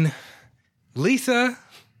 Fucking Lisa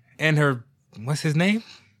and her, what's his name?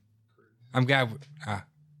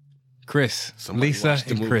 Chris. Somebody Lisa watched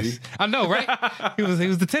the and Chris. movie. I know, right? he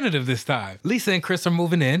was the tentative this time. Lisa and Chris are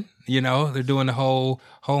moving in. They're doing the whole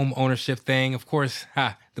home ownership thing. Of course,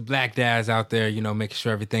 the black dad's out there, making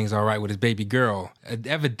sure everything's all right with his baby girl.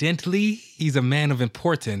 Evidently, he's a man of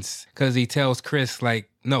importance because he tells Chris,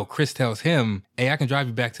 Chris tells him, hey, I can drive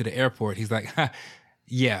you back to the airport. He's like,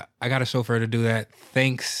 yeah, I got a chauffeur to do that.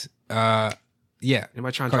 Thanks. Yeah. Am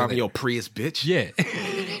I trying to drive in your Prius, bitch? Yeah.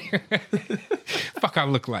 Fuck I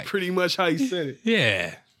look like. Pretty much how you said it.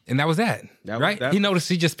 Yeah. And that was that, right? He noticed,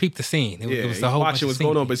 he just peeped the scene. It was he's the whole watching what's scene.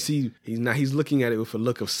 going on, but see, he's looking at it with a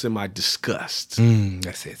look of semi-disgust.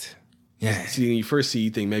 That's it. Yeah. See, when you first see, you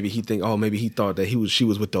think maybe he thought that she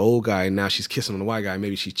was with the old guy and now she's kissing on the white guy.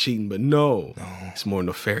 Maybe she's cheating, but no. It's more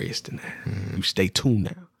nefarious than that. You stay tuned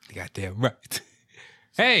now. You got that right.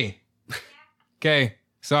 Hey. Okay.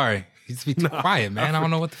 Sorry. He's be quiet, man. I don't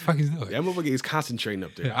know what the fuck he's doing. That motherfucker is concentrating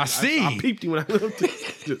up there. I see. I peeped him when I looked.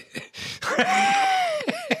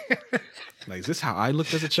 Like, is this how I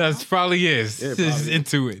looked as a child? That's probably is. Yeah, Just probably.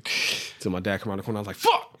 into it. Till my dad come around the corner, I was like,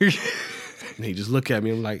 fuck! And he just looked at me.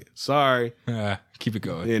 I'm like, sorry. Keep it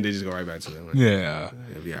going. And they just go right back to it. Like, Yeah.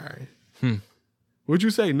 it'll be all right. What'd you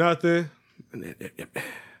say? Nothing. And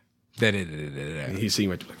he seen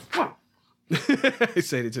right there, like, fuck! He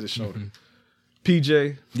said it to the shoulder.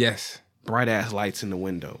 PJ, Yes. bright ass lights in the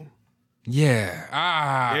window.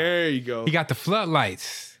 Yeah. There you go. He got the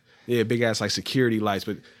floodlights. Yeah, big ass like security lights,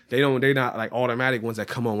 but they're not like automatic ones that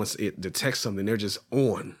come on once it detects something. They're just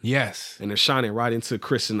on. Yes. And they're shining right into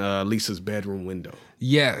Chris and Lisa's bedroom window.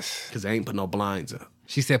 Yes. Because they ain't put no blinds up.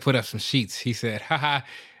 She said, put up some sheets. He said, haha,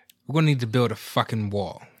 we're going to need to build a fucking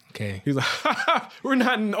wall. Okay. He's like, we're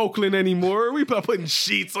not in Oakland anymore. We putting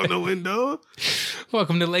sheets on the window.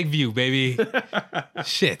 Welcome to Lakeview, baby.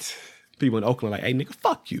 Shit. People in Oakland are like, hey, nigga,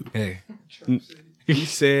 fuck you. Hey. He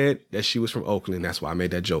said that she was from Oakland. That's why I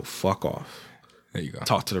made that joke. Fuck off. There you go.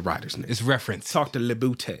 Talk to the writers, nigga. It's reference. Talk to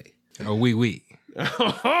Lebute. Oh, oui.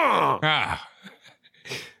 Ah.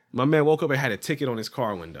 My man woke up and had a ticket on his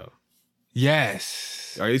car window.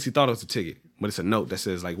 Yes. Or at least he thought it was a ticket. But it's a note that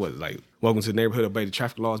says, like, what? Like, welcome to the neighborhood, obey the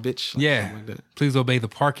traffic laws, bitch? Like, Yeah. something like that. Please obey the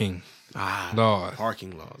parking laws.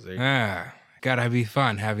 Parking laws. There you go. Gotta be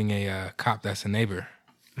fun having a cop that's a neighbor.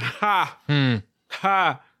 Ha!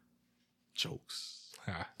 Ha! Jokes.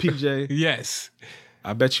 PJ, Yes.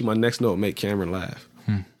 I bet you my next note make Cameron laugh.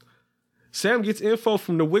 Sam gets info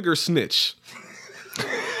from the Wigger snitch.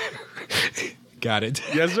 Got it.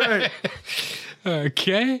 That's right.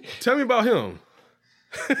 Okay. Tell me about him.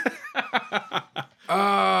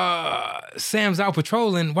 Sam's out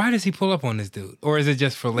patrolling. Why does he pull up on this dude? Or is it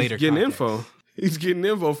just for later Getting context? info. He's getting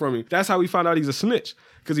info from him. That's how we found out he's a snitch.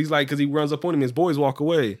 Because he runs up on him, his boys walk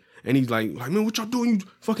away. And he's like, man, what y'all doing? You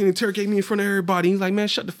fucking interrogate me in front of everybody. He's like, man,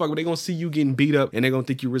 shut the fuck up. They gonna see you getting beat up and they gonna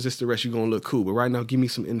think you resist arrest. You gonna look cool. But right now, give me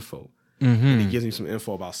some info. And he gives me some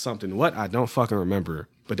info about something. What? I don't fucking remember.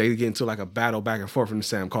 But they get into like a battle back and forth and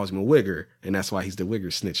Sam calls him a wigger. And that's why he's the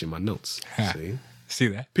wigger snitch in my notes. See? See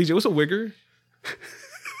that? PJ, what's a wigger?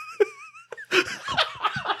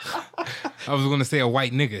 I was going to say a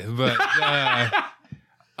white nigga, but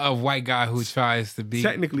a white guy who tries to be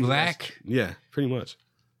Technically black. Yeah, pretty much.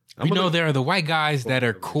 There are the white guys that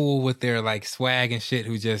are cool with their like swag and shit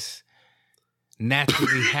who just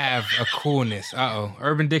naturally have a coolness. Uh-oh.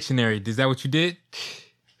 Urban Dictionary. Is that what you did?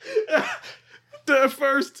 The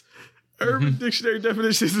first Urban Dictionary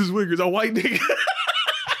definition is wiggers. A white nigga.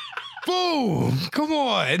 Boom! Come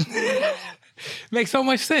on. Makes so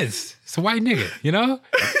much sense. It's a white nigga, you know?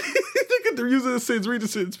 Look at the using the sentence. Read the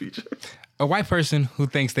sentence feature. A white person who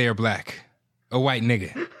thinks they are black. A white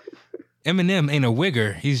nigga. Eminem ain't a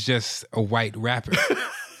wigger. He's just a white rapper.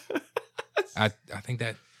 I think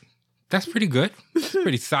that's pretty good.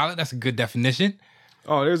 Pretty solid. That's a good definition.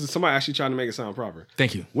 Oh, there's somebody actually trying to make it sound proper.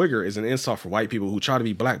 Thank you. Wigger is an insult for white people who try to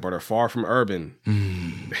be black but are far from urban.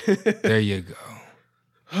 There you go.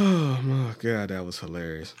 Oh my God, that was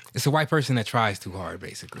hilarious. It's a white person that tries too hard,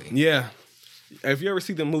 basically. Yeah. If you ever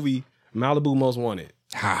see the movie Malibu Most Wanted,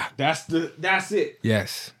 that's it.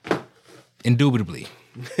 Yes. Indubitably.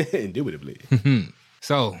 Indubitably.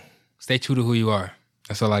 So, stay true to who you are.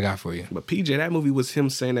 That's all I got for you. But PJ, that movie was him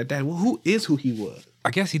saying that. Well, who is who he was?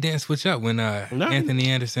 I guess he didn't switch up when Anthony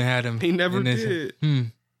Anderson had him. He never in this. did.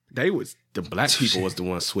 The black people was the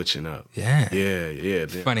ones switching up. Yeah. Yeah.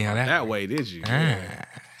 Funny how that way, did you? Yeah.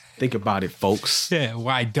 Think about it, folks. Yeah,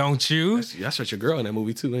 why don't you? That's such a girl in that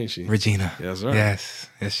movie too, ain't she? Regina. That's right. Yes,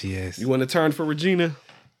 she is. You want to turn for Regina?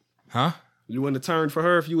 Huh? You want to turn for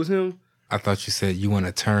her if you was him? I thought you said you want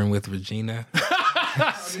to turn with Regina.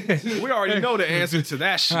 We already know the answer to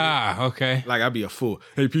that shit. Okay. Like, I'd be a fool.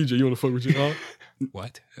 Hey, PJ, you want to fuck Regina?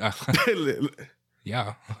 What?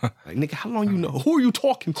 Yeah. Like, nigga, how long you know? Who are you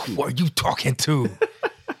talking to? Who are you talking to?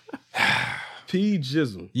 P.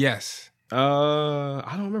 Jizzle. Yes.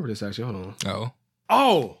 I don't remember this actually. Hold on.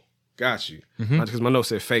 Oh, got you. Because my note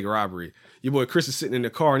said fake robbery. Your boy Chris is sitting in the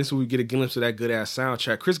car, and this is where we get a glimpse of that good ass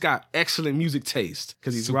soundtrack. Chris got excellent music taste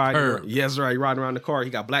because he's riding. Yes, right. Riding around the car. He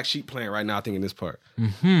got Black Sheep playing right now. I think in this part.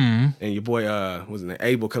 And your boy,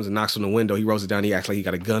 Abel comes and knocks on the window. He rolls it down. He acts like he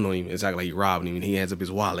got a gun on him. It's acting like he robbed him, and he hands up his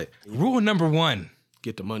wallet. Rule number 1: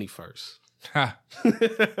 get the money first. Ha.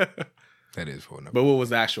 That is rule number. But what was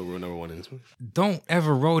the actual rule number 1 in this one? Don't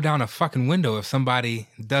ever roll down a fucking window if somebody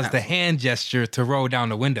does the hand gesture to roll down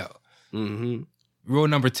the window. Rule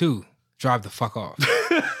number 2: drive the fuck off.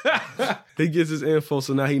 He gets his info,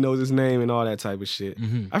 so now he knows his name and all that type of shit.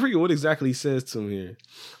 I forget what exactly he says to him here.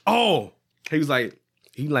 Oh, he was like,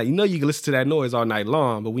 He like, you know, you can listen to that noise all night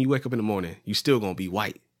long, but when you wake up in the morning, you still gonna be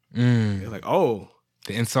white. It's like, oh,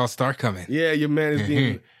 the insults start coming. yeah, your man is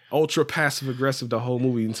being ultra passive aggressive the whole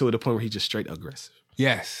movie until the point where he's just straight aggressive.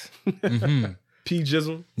 Yes. P.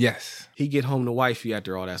 Jizzle, Yes. he get home to wifey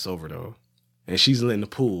after all that's over though, and she's in the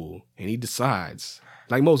pool, and he decides,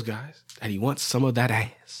 like most guys, that he wants some of that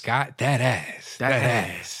ass. Got that ass. That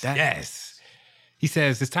ass. Yes. He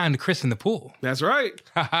says it's time to christen the pool. That's right.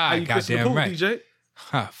 How you christen the Goddamn pool, right. DJ?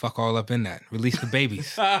 Fuck all up in that. Release the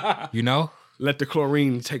babies. You know? Let the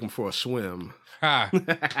chlorine take him for a swim.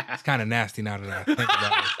 It's kind of nasty now that I think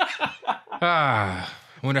about it. I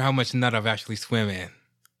wonder how much nut I've actually swim in.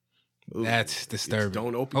 Ooh, That's disturbing.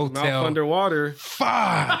 don't open your mouth underwater.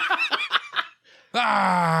 Fuck. Hey,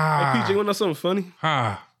 PJ, you want to know something funny?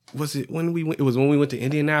 Was it when we went? It was when we went to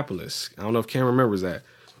Indianapolis. I don't know if Cam remembers that.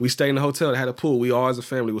 We stayed in the hotel that had a pool. We all as a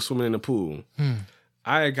family were swimming in the pool.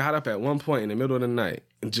 I got up at one point in the middle of the night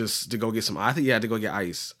and just to go get some. I think you had to go get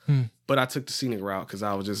ice, but I took the scenic route because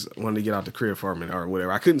I was just wanted to get out the crib for a minute or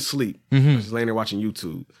whatever. I couldn't sleep. I was just laying there watching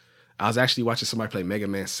YouTube. I was actually watching somebody play Mega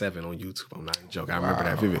Man 7 on YouTube. I'm not even joking. I remember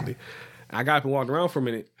that vividly. I got up and walked around for a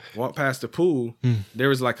minute, walked past the pool. There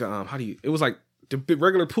was like a, it was like the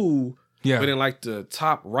regular pool, but in like the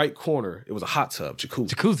top right corner, it was a hot tub,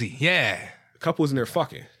 jacuzzi. Yeah. The couple was in there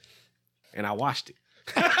fucking, and I watched it.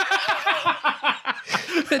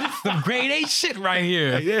 That's some grade A shit right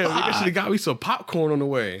here. Yeah, we actually got me some popcorn on the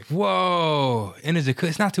way. Whoa. In the jacuzzi.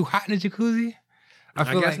 It's not too hot in the jacuzzi?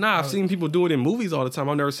 I guess not. I've seen people do it in movies all the time.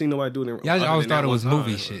 I've never seen nobody do it in Yeah, I always thought it was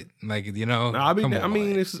movie shit. Like, you know. Nah, I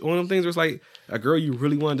mean, it's one of them things where it's like a girl you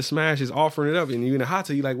really wanted to smash is offering it up, and you in a hot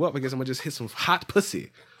tub, you like, well, I guess I'm gonna just hit some hot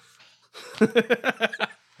pussy.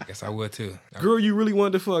 I guess I would too. Girl you really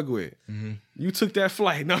wanted to fuck with. You took that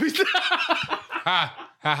flight. No,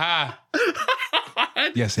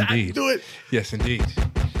 Yes, indeed. do it. Yes, indeed.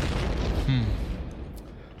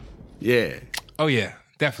 Yeah. Oh, yeah.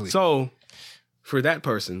 Definitely. So, for that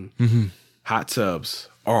person, hot tubs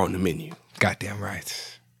are on the menu. Goddamn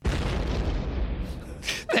right. The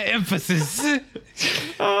emphasis.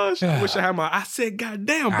 I wish I had my I said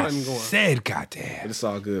goddamn button going. I said goddamn. But it's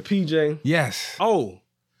all good. PJ. Yes. Oh,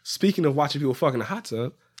 speaking of watching people fuck in the hot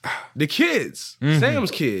tub, the kids, Sam's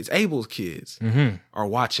kids, Abel's kids, are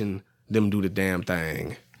watching them do the damn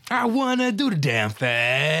thing. I wanna do the damn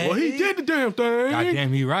thing. Well, he did the damn thing.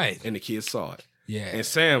 Goddamn, he right. And the kids saw it. Yeah. And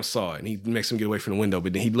Sam saw it, and he makes him get away from the window.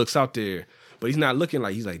 But then he looks out there, but he's not looking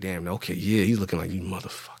like, he's like, damn, okay, yeah. He's looking like, you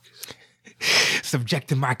motherfuckers.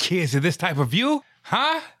 Subjecting my kids to this type of view?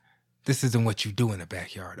 Huh? This isn't what you do in the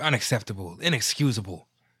backyard. Unacceptable. Inexcusable.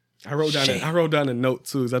 I wrote down a note,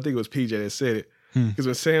 too, because I think it was PJ that said it. Because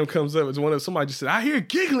when Sam comes up, it's somebody just said, I hear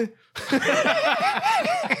giggling.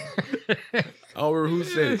 I don't remember who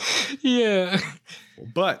said it. Yeah.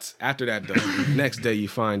 But after that, though, next day you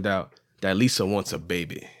find out that Lisa wants a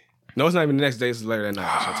baby. No, it's not even the next day. It's later that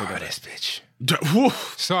night. So take that this bitch.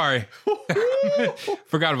 Woof. Sorry.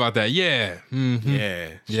 Forgot about that. Yeah. Mm-hmm. Yeah.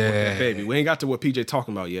 She want that baby. We ain't got to what PJ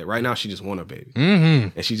talking about yet. Right now, she just want a baby.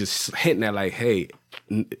 And she just hinting at like, hey,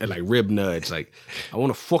 like rib nudge. Like, I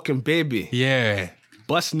want a fucking baby. Yeah.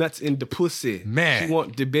 Bust nuts in the pussy. Man. She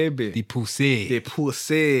want the baby. The pussy. The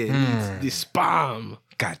pussy. The sperm.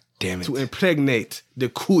 God damn it. To impregnate the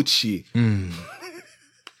coochie.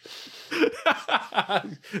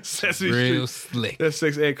 Sesame Real Street. slick. That's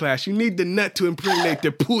 6 ed class. You need the nut to impregnate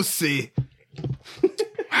the pussy.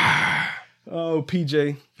 Oh,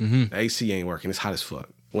 PJ. The AC ain't working. It's hot as fuck.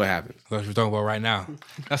 What happened? That's what we're talking about right now.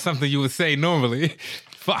 That's something you would say normally.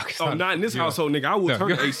 Fuck. Oh, not in this household, nigga. I will turn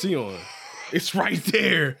the AC on. It's right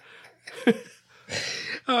there.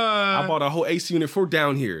 I bought a whole AC unit for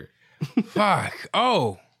down here. Fuck.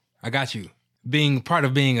 Oh, I got you. Being part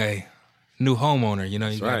of being a new homeowner, you know,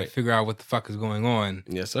 you gotta figure out what the fuck is going on.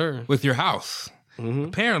 Yes, sir. With your house.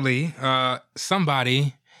 Apparently,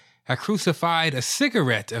 somebody had crucified a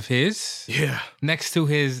cigarette of his next to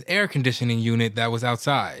his air conditioning unit that was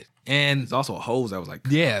outside. And there's also a hose that was like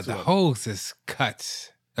cut. Yeah, the hose is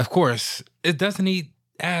cut. Of course, it doesn't he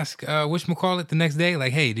ask whatchamacallit the next day,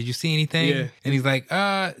 like, hey, did you see anything? Yeah. And he's like,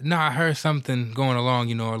 no, I heard something going along,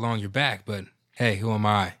 you know, along your back, but hey, who am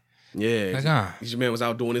I? Yeah. Like, Your man was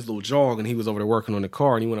out doing his little jog and he was over there working on the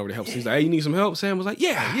car and he went over to help. So he's like, hey, you need some help? Sam was like,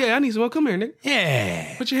 yeah, I need some help. Come here, nigga.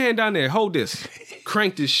 Yeah. Put your hand down there. Hold this.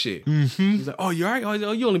 Crank this shit. He's like, oh, you all right?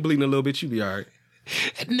 Oh, you only bleeding a little bit. You be all right.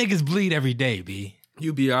 Niggas bleed every day, B.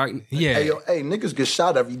 You be all right. Yeah. Hey, niggas get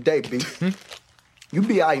shot every day, B. You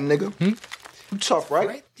be all right, nigga. You tough,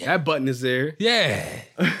 right? That button is there. Yeah.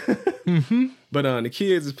 But the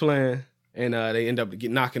kids is playing and they end up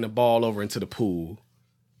knocking the ball over into the pool.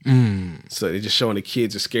 So they're just showing the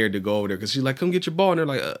kids are scared to go over there because she's like, come get your ball. And they're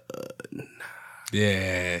like,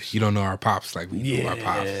 Yeah, you don't know our pops like we know our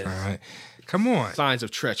pops. All right. Come on. signs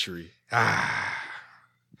of treachery.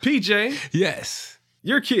 PJ, Yes.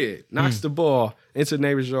 your kid knocks the ball into the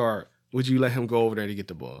neighbor's yard. Would you let him go over there to get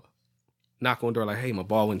the ball? Knock on the door like, hey, my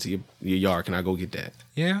ball went to your yard. Can I go get that?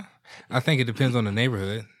 Yeah. I think it depends on the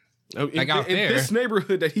neighborhood. Like out in there. this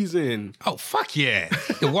neighborhood that he's in. Oh, fuck yeah.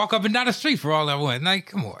 You can walk up and down the street for all I want. Like,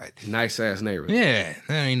 come on. Nice ass neighborhood. Yeah.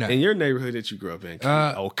 That ain't nothing. In your neighborhood that you grew up in.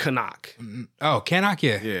 Canuck. Oh, Canuck?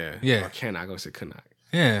 Yeah. Yeah. Yeah. Or Canuck. I'm going to say Canuck.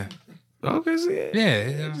 Yeah. Okay, so yeah. Yeah.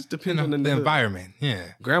 It just depends on the environment. Yeah.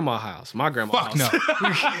 Grandma house. My grandma Fuck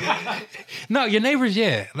house. No. No, your neighbors,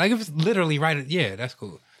 yeah. Like if it's literally right, yeah, that's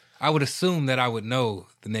cool. I would assume that I would know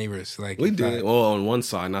the neighbors. Like We did. Well, on one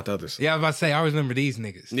side, not the other side. Yeah, I was about to say, I remember these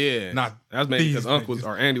niggas. Yeah. Not that was maybe these because Uncle niggas.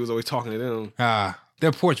 or Andy was always talking to them.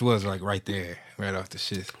 Their porch was like right there, right off the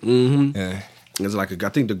shit. Mm-hmm. Yeah. It's like, I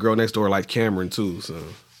think the girl next door liked Cameron too, so.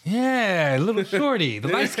 Yeah, little shorty. The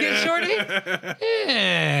light-skinned shorty?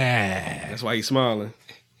 Yeah. That's why he's smiling.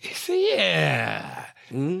 He said, yeah.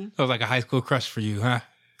 That was like a high school crush for you, huh?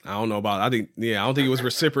 I don't know about it. I don't think it was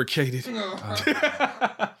reciprocated.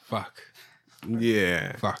 Fuck.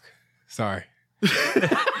 Yeah. Fuck. Sorry.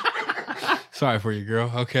 Sorry for you,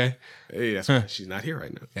 girl. Okay. Hey, that's why she's not here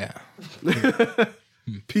right now. Yeah.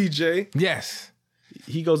 PJ, Yes.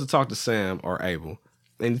 he goes to talk to Sam or Abel,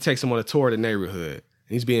 and he takes him on a tour of the neighborhood.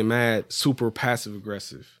 And he's being mad, super passive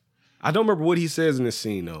aggressive. I don't remember what he says in this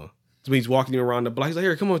scene though. So he's walking around the block. He's like,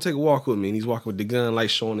 "Here, come on, take a walk with me." And he's walking with the gun light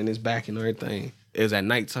showing in his back and everything. It was at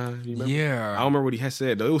nighttime. You remember? Yeah. I don't remember what he had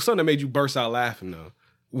said though. It was something that made you burst out laughing though.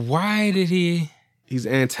 Why did he? He's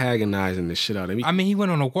antagonizing the shit out of him. I mean, he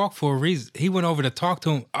went on a walk for a reason. He went over to talk to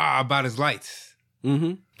him about his lights.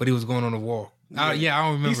 Mm-hmm. But he was going on a walk. I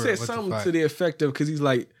don't remember. He said something to the effect of, because he's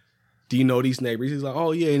like, do you know these neighbors? He's like,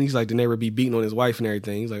 oh yeah. And he's like, the neighbor be beating on his wife and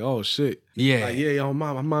everything. He's like, oh shit. Yeah. Like, yeah, I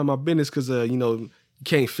mind my business because, you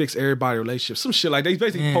can't fix everybody's relationship. Some shit like that. He's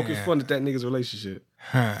basically poking fun at that nigga's relationship.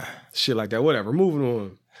 Shit like that. Whatever. Moving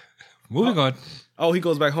on. Moving on. Oh, he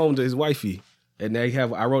goes back home to his wifey. And they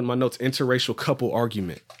have, I wrote in my notes, interracial couple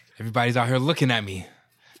argument. Everybody's out here looking at me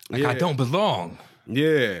like I don't belong.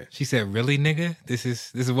 Yeah. She said, "Really, nigga? This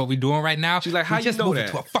is what we doing right now?" She's like, how we you just know moved that?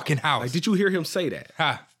 into a fucking house. Like, did you hear him say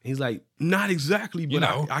that? He's like, not exactly, but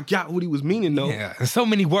I got what he was meaning though. Yeah. So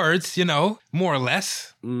many words, more or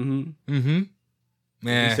less. Mm-hmm. Mm-hmm.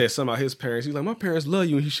 Man. He said something about his parents. He's like, my parents love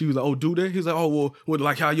you. And she was like, oh, do they? He's like, oh, well,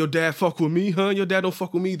 like how your dad fuck with me, huh? Your dad don't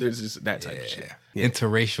fuck with me. There's just that type of shit. Yeah.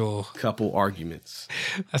 Interracial couple arguments.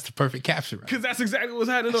 That's the perfect caption. Right? Because that's exactly what's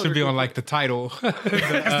happening. Should be on like the title. That's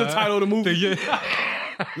the title of the movie.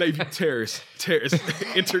 Lakeview Terrace.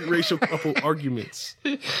 Interracial couple arguments.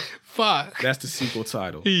 Fuck. That's the sequel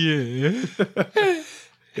title. Yeah.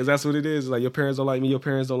 Because that's what it is. Like, your parents don't like me. Your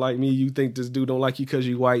parents don't like me. You think this dude don't like you because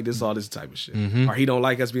you white. This all this type of shit. Mm-hmm. Or he don't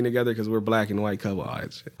like us being together because we're black and white couple. All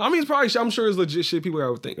that shit. I mean, it's probably, I'm sure it's legit shit people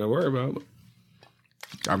would think or worry about.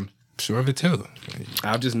 I'm sure of it too.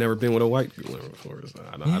 I've just never been with a white girl before. So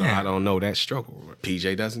I don't know that struggle.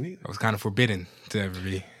 PJ doesn't either. It was kind of forbidden to ever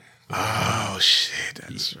be. Oh, shit.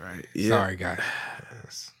 That's right. Yeah. Sorry, guy.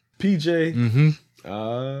 PJ,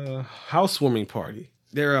 Mm-hmm. housewarming party.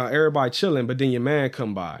 They're everybody chilling, but then your man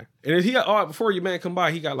come by. And he before your man come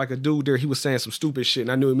by, he got like a dude there. He was saying some stupid shit,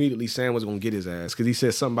 and I knew immediately Sam was gonna get his ass because he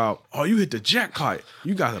said something about, "Oh, you hit the jackpot.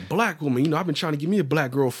 You got a black woman. I've been trying to get me a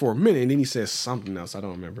black girl for a minute." And then he says something else. I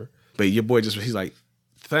don't remember. But your boy he's like,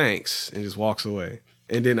 "Thanks," and just walks away.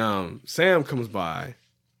 And then Sam comes by,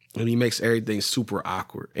 and he makes everything super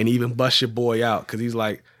awkward, and he even busts your boy out because he's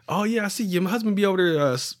like, "Oh yeah, I see your husband be over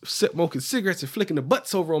there smoking cigarettes and flicking the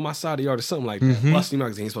butts over on my side of the yard or something like that." Busting him out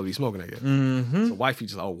because he ain't supposed to be smoking, I guess. So wifey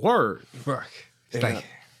just, "Oh, word." Fuck.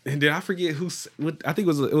 And then I forget I think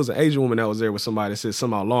it was an Asian woman that was there with somebody that said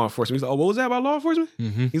something about law enforcement. He's like, "Oh, what was that about law enforcement?"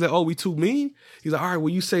 He's like, "Oh, we too mean?" He's like, "All right, well,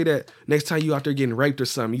 you say that next time you out there getting raped or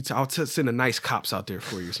something, I'll send the nice cops out there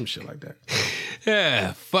for you," some shit like that.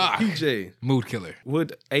 Yeah, fuck. PJ. Mood killer.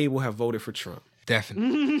 Would Abel have voted for Trump?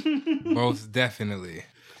 Definitely. Most definitely.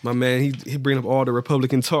 My man, he bring up all the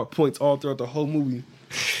Republican talk points all throughout the whole movie.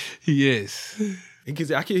 He is. He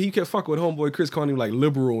kept fucking with homeboy Chris, calling him like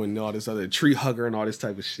liberal and all this other tree hugger and all this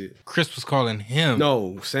type of shit. Chris was calling him.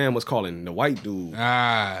 No, Sam was calling the white dude. So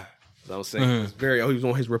I'm saying he was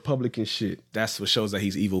on his Republican shit. That's what shows that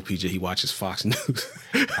he's evil, PJ. He watches Fox News.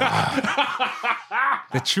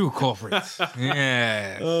 The true culprits.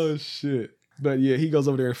 Yeah. Oh shit. But yeah, he goes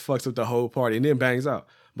over there and fucks up the whole party and then bangs out.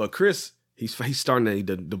 But Chris, he's starting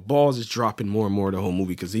to, the balls is dropping more and more the whole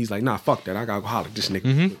movie because he's like, nah, fuck that. I gotta go holler at this nigga.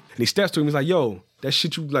 And he steps to him. He's like, yo, that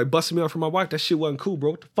shit you like busting me out for my wife, that shit wasn't cool,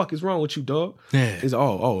 bro. What the fuck is wrong with you, dog? Yeah. He's like,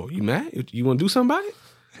 oh, you mad? You want to do something about it?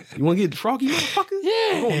 You want to get froggy, motherfucker?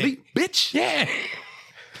 Yeah. You gonna leap, bitch? Yeah.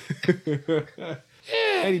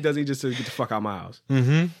 And he does. He just says, get the fuck out of my house.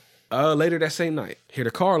 Mm-hmm. Later that same night, hear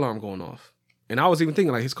the car alarm going off. And I was even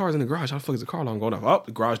thinking, like, his car's in the garage. How the fuck is the car alarm going off? Oh,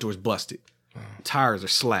 the garage door's busted. Tires are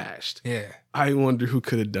slashed. Yeah. I wonder who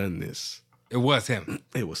could have done this. It was him.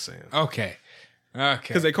 It was Sam. Okay.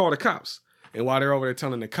 Because they called the cops. And while they're over there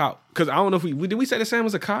telling the cop, because I don't know if did we say that Sam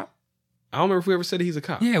was a cop? I don't remember if we ever said that he's a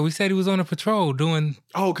cop. Yeah, we said he was on a patrol doing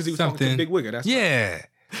because he was talking to Big Wigger. That's yeah.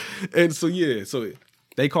 right. And so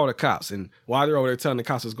they call the cops. And while they're over there telling the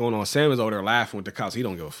cops what's going on, Sam is over there laughing with the cops. He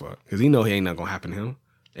don't give a fuck because he know he ain't nothing gonna happen to him.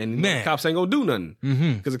 And the cops ain't gonna do nothing.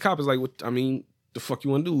 Because the cop is like, the fuck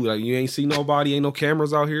you want to do? Like, you ain't see nobody, ain't no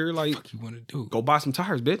cameras out here. Like, What you want to do? Go buy some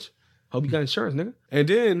tires, bitch. Hope you got insurance, nigga. And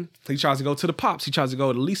then he tries to go to the pops. He tries to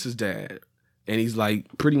go to Lisa's dad. And he's like,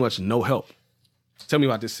 pretty much no help. Tell me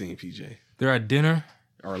about this scene, PJ. They're at dinner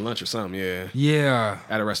or lunch or something. Yeah. Yeah.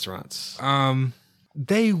 At a restaurant.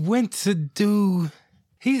 They went to do.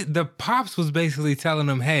 The pops was basically telling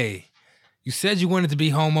them, hey, you said you wanted to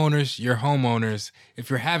be homeowners. You're homeowners. If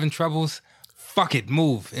you're having troubles, fuck it,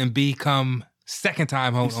 move and become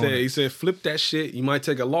second-time homeowners. He said, flip that shit. You might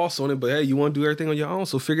take a loss on it, but hey, you want to do everything on your own,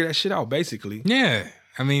 so figure that shit out, basically. Yeah.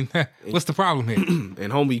 I mean, what's the problem here?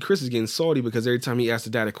 And homie Chris is getting salty because every time he asks the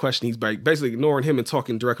dad a question, he's basically ignoring him and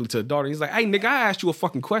talking directly to the daughter. He's like, hey, nigga, I asked you a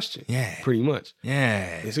fucking question. Yeah. Pretty much.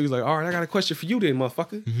 Yeah. And so he's like, all right, I got a question for you then,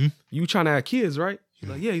 motherfucker. You trying to have kids, right? He's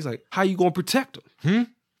like, yeah. He's like, how you going to protect them?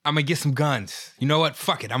 I'm going to get some guns. You know what?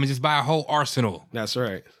 Fuck it. I'm going to just buy a whole arsenal. That's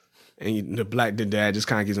right. And the dad just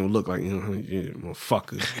kind of gives him a look like,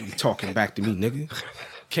 motherfucker, you talking back to me, nigga.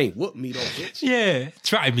 Can't whoop me though, bitch. Yeah.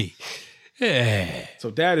 Try me. Yeah. So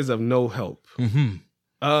dad is of no help.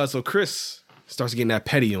 So Chris starts getting that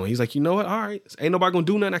petty on. He's like, you know what? All right. Ain't nobody gonna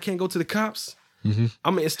do nothing. I can't go to the cops. I'm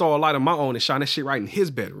gonna install a light of my own and shine that shit right in his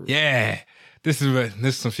bedroom. Yeah. This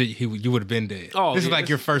is some shit you would have been dead. Oh, this is like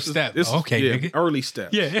your first step. Okay, nigga. Early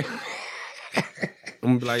step. Yeah.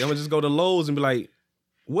 I'm gonna just go to Lowe's and be like,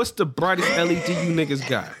 what's the brightest LED you niggas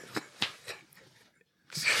got?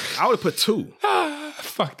 I would have put 2.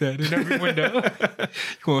 Fuck that in every window.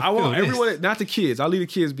 I want everyone, not the kids. I'll leave the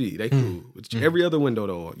kids be. They cool. Every other window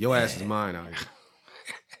though, your ass is mine out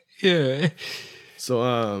here. Yeah.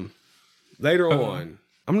 So later on,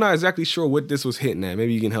 I'm not exactly sure what this was hitting at.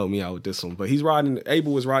 Maybe you can help me out with this one. But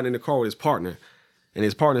Abel was riding in the car with his partner, and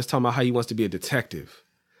his partner's talking about how he wants to be a detective.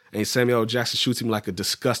 And Samuel L. Jackson shoots him like a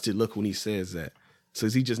disgusted look when he says that. So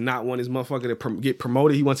does he just not want his motherfucker to get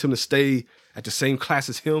promoted? He wants him to stay at the same class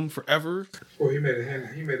as him forever? Well, he made a hint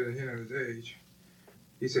at his age.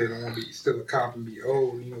 He said, I want to be still a cop and be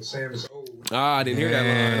old. You know, Sam is old. I didn't hear that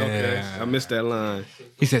line. Okay. I missed that line.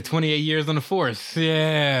 He said 28 years on the force.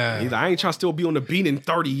 Yeah. He's like, I ain't trying to still be on the beat in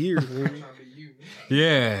 30 years.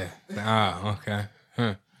 Yeah. Okay.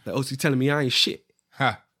 Huh. The OC telling me I ain't shit.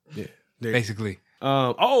 Huh. Yeah. Basically.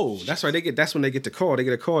 That's right. That's when they get the call. They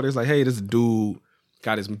get a call. There's like, hey, this dude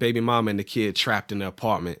got his baby mama and the kid trapped in the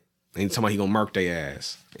apartment. And he's talking about he gonna murk their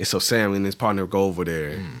ass. And so Sam and his partner go over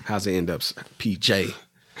there. How's it end up? PJ.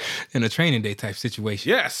 In a training day type situation.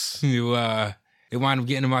 Yes. They wind up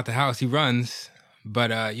getting him out the house. He runs, but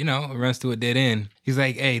runs to a dead end. He's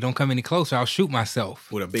like, hey, don't come any closer. I'll shoot myself.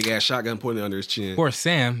 With a big ass shotgun pointing under his chin. Poor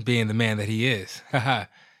Sam, being the man that he is.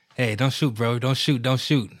 Hey, don't shoot, bro. Don't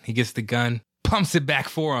shoot. He gets the gun. Pumps it back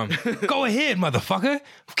for him. Go ahead, motherfucker.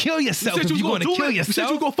 Kill yourself if you want to kill yourself. You said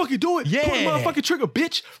you gonna fucking do it. Yeah. Pull the motherfucking trigger,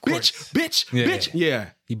 bitch. Bitch.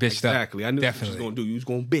 Yeah. He bitched exactly. up. I knew Definitely. what you was gonna do. You was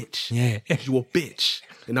gonna bitch. Yeah. You a bitch.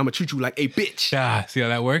 And I'm gonna treat you like a bitch. See how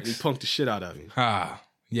that works? And he punked the shit out of him.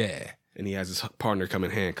 Yeah. And he has his partner come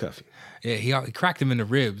and handcuff him. Yeah, he cracked him in the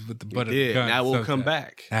ribs with the butt of the gun. Now we'll come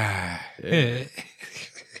back. Yeah.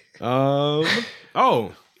 While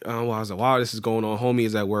this is going on, homie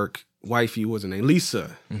is at work. Wifey, what's her name?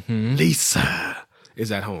 Lisa. Lisa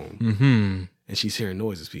is at home. And she's hearing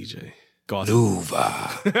noises, PJ.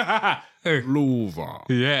 Louva. Louva.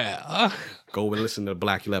 Yeah. Go and listen to the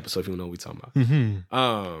Blacula episode if you don't know what we're talking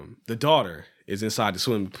about. The daughter is inside the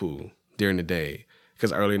swimming pool during the day.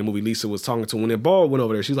 Because earlier in the movie, Lisa was talking to when their ball went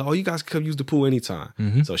over there. She's like, oh, you guys can come use the pool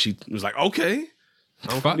anytime. So she was like, okay.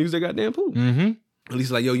 I don't use their goddamn pool.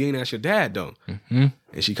 Lisa's like, yo, you ain't asked your dad, though. And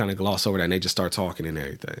she kind of glossed over that, and they just start talking and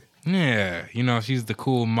everything. Yeah. She's the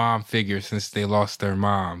cool mom figure since they lost their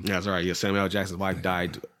mom. That's right. Yeah, Samuel L. Jackson's wife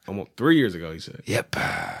died almost 3 years ago, he said. Yep.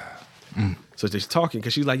 So they're talking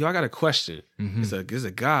because she's like, yo, I got a question. It's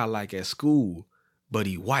a guy like at school, but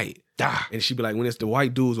he white. And she'd be like, when it's the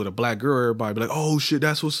white dudes or the black girl, everybody be like, oh shit,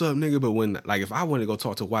 that's what's up, nigga. But when, like, if I want to go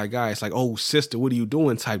talk to a white guy, it's like, oh, sister, what are you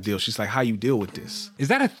doing type deal. She's like, how you deal with this? Is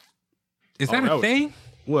that a thing?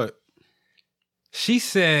 What? She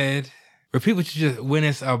said, when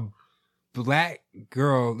it's a black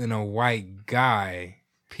girl and a white guy,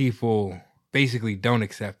 people basically don't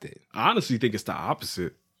accept it. I honestly think it's the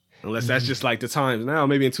opposite. Unless that's just like the times now.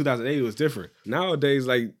 Maybe in 2008 it was different. Nowadays,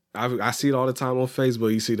 like, I see it all the time on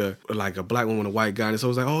Facebook. You see a black woman, a white guy, and it's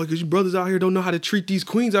always like, oh, because you brothers out here don't know how to treat these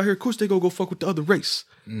queens out here. Of course they go fuck with the other race.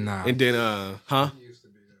 Nah. And then, It used to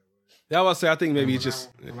be that way. Yeah, I was say I think maybe it's just.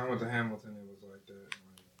 When I went to Hamilton, it was like that.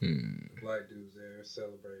 Like, black dudes there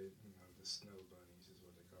celebrate, the snow bunnies is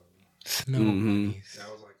what they call them. Snow bunnies.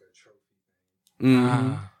 That was like a trophy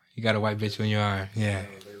thing. You got a white bitch on your arm. Yeah.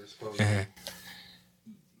 They were supposed to.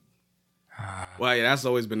 Well, yeah, that's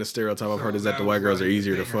always been the stereotype I've heard is that the white girls are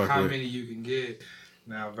easier to fuck how with. many you can get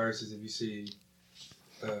now versus if you see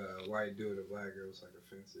a white dude or a black girl, it's like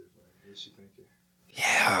offensive. Like, what's she thinking?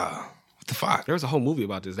 Yeah. What the fuck? There was a whole movie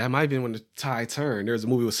about this. That might have been when the tide turned. There was a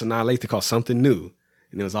movie with Sanaa Lathan called Something New.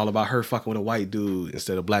 And it was all about her fucking with a white dude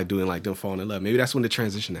instead of black dude and like them falling in love. Maybe that's when the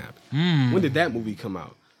transition happened. When did that movie come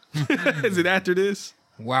out? Is it after this?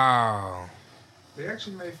 Wow. They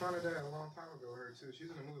actually made fun of that a long time ago, her too. She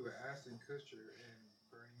was in a movie with Ashton Kutcher and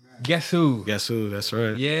Bernie Mac. Guess who? Guess who? That's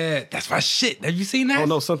right. Yeah, that's my shit. Have you seen that? Oh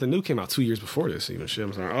no, Something New came out 2 years before this. Even shit.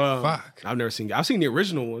 I'm sorry. Fuck. I've seen the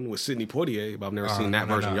original one with Sidney Poitier, but I've never seen that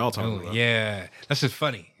version y'all talking about. Yeah, that's just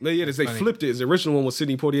funny. But yeah, they flipped it. It's the original one was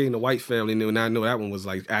Sidney Poitier and the white family, and then I know that one was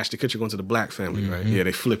like Ashton Kutcher going to the black family, right? Yeah,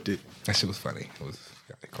 they flipped it. That shit was funny. It was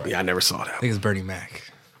quite. Yeah, I never saw that. I think it's Bernie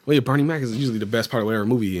Mac. Well, yeah, Bernie Mac is usually the best part of whatever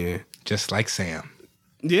movie you're in. Just like Sam.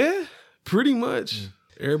 Yeah, pretty much.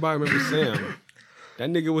 Everybody remembers Sam. That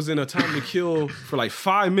nigga was in A Time to Kill for like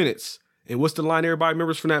 5 minutes. And what's the line everybody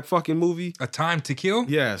remembers from that fucking movie? A Time to Kill?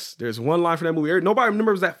 Yes, there's one line from that movie. Nobody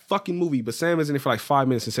remembers that fucking movie, but Sam is in it for like 5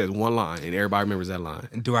 minutes and says one line, and everybody remembers that line.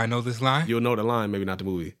 And do I know this line? You'll know the line, maybe not the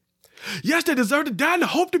movie. Yes, they deserve to die and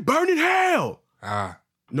hope to burn in hell.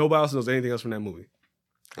 Nobody else knows anything else from that movie.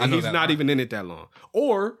 And he's not even in it that long.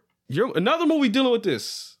 Or another movie dealing with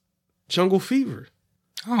this, Jungle Fever.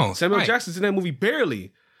 Oh, Samuel Jackson's in that movie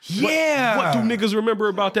barely. Yeah. What do niggas remember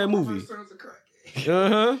about that movie?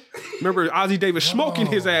 Remember Ozzie Davis smoking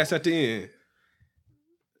his ass at the end.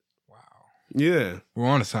 Wow. Yeah. We're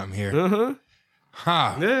on to something here.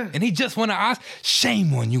 Yeah. And he just won an Oscar.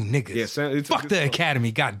 Shame on you niggas. Yeah, fuck the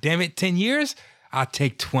Academy. God damn it. 10 years? I'll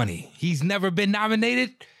take 20. He's never been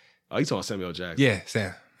nominated? Oh, you talking Samuel Jackson. Yeah,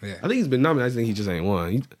 Sam. Yeah. I think he's been nominated. I think he just ain't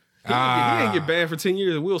won. He didn't get banned for 10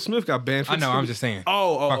 years. Will Smith got banned for 10 years. I know, I'm just saying.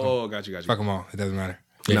 Got you. Fuck them all. It doesn't matter.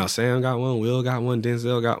 Yeah. No, Sam got one. Will got one.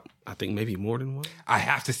 Denzel got, I think, maybe more than one. I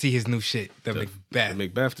have to see his new shit. The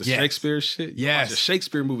Macbeth. The Shakespeare shit. Yes. Watch the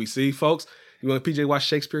Shakespeare movie. See, folks, you want PJ watch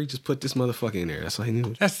Shakespeare? You just put this motherfucker in there. That's all he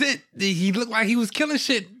knew. That's it. He looked like he was killing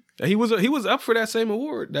shit. He was up for that same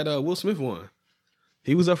award that Will Smith won.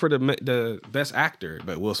 He was up for the best actor,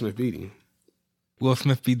 but Will Smith beat him. Will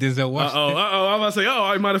Smith beat Denzel Washington. I'm about to say,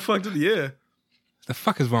 I might have fucked it. Yeah. The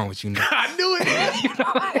fuck is wrong with you, nigga? I knew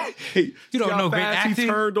it. You don't know great acting. He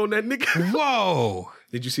turned on that nigga. Whoa.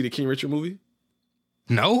 Did you see the King Richard movie?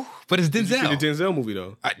 No, but it's Denzel. Did you see the Denzel movie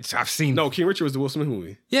though? I've seen. No, King Richard was the Will Smith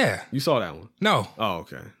movie. Yeah. You saw that one? No. Oh,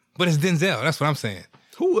 okay. But it's Denzel. That's what I'm saying.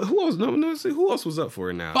 Who else? No, who else was up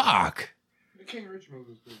for it now? Fuck. The King Richard movie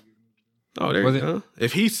was pretty good. Oh, there you go.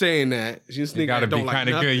 If he's saying that, you just think gotta don't be like kind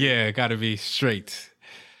of good. Yeah, it gotta be straight.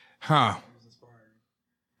 Huh.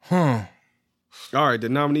 All right, the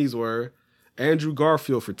nominees were Andrew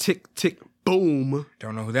Garfield for Tick, Tick, Boom.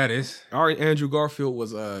 Don't know who that is. All right, Andrew Garfield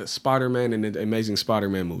was Spider-Man in the Amazing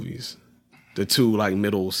Spider-Man movies. The two like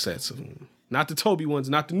middle sets of them. Not the Toby ones,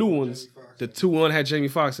 not the new ones. The one had Jamie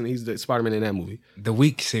Foxx and he's the Spider-Man in that movie. The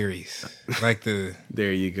weak series. Like the...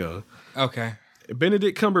 There you go. Okay.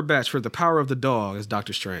 Benedict Cumberbatch for The Power of the Dog as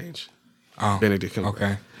Doctor Strange. Oh, Benedict Cumberbatch.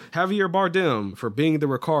 Okay. Javier Bardem for Being the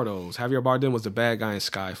Ricardos. Javier Bardem was the bad guy in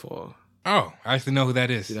Skyfall. Oh, I actually know who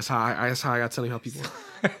that is. Yeah, that's how I got telling how people.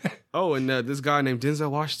 Oh, and this guy named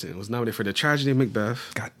Denzel Washington was nominated for The Tragedy of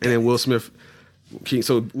Macbeth. God damn. And then Will Smith.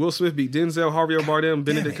 So Will Smith beat Denzel, Javier Bardem,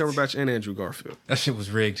 Benedict Cumberbatch, and Andrew Garfield. That shit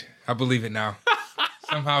was rigged. I believe it now.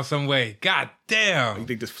 Somehow, some way. God damn. You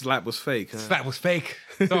think the slap was fake? Huh? Slap was fake.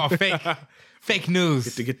 It's all fake. Fake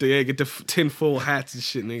news. Get the 10 full hats and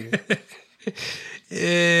shit, nigga.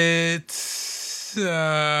 It's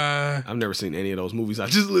I've never seen any of those movies I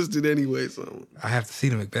just listed anyway. So I have to see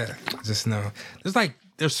the Macbeth. I just know.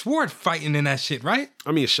 There's sword fighting in that shit, right?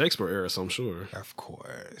 I mean, it's Shakespeare era, so I'm sure. Of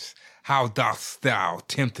course. How dost thou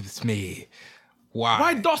temptest me?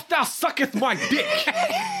 Why dost thou sucketh my dick?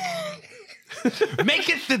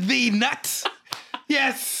 Maketh thee nuts?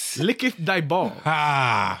 Yes. Licketh thy ball.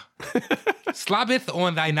 Slobbeth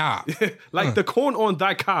on thy knob. Like the corn on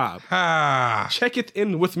thy cob. Check it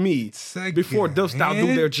in with me before dost thou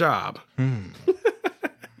do their job.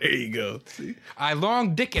 There you go. See? I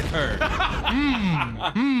long dicketh her.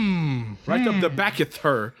 Right up the backeth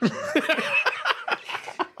her.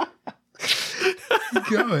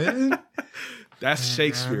 Go ahead. That's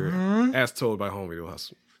Shakespeare, as told by Home Video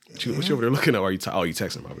Hustle. What you over there looking at? Are you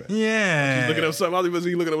texting my bad? Yeah. She's looking up something. I was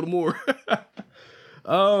looking up more.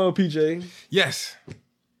 Oh, PJ. Yes.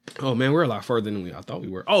 Oh man, we're a lot further than I thought we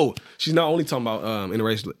were. Oh, she's not only talking about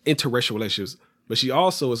interracial relationships, but she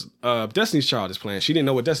also is Destiny's Child is playing. She didn't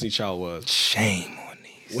know what Destiny's Child was. Shame on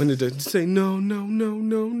these. When did they say no?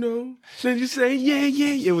 Then you say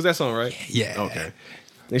yeah. It was that song, right? Yeah. Okay.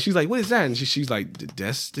 And she's like, what is that? And she's like,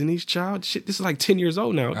 Destiny's Child? Shit, this is like 10 years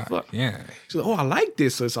old now. Fuck. Yeah. She's like, oh, I like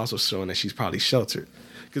this. So it's also showing that she's probably sheltered.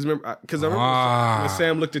 Because I remember when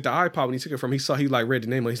Sam looked at the iPod when he took it from, he like read the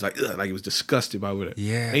name, and he's like, ugh, like he was disgusted by it.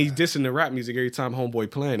 Yeah. And he's dissing the rap music every time Homeboy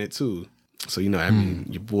playing it too. So, I mean,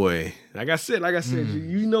 your boy, like I said,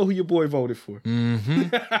 you know who your boy voted for.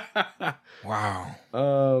 Wow.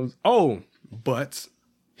 But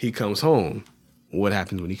he comes home. What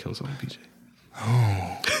happens when he comes home, PJ?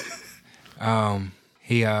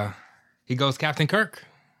 He goes Captain Kirk.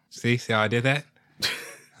 See how I did that?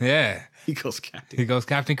 Yeah. He goes Captain. He goes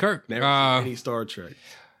Captain Kirk. Never seen any Star Trek.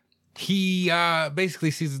 He basically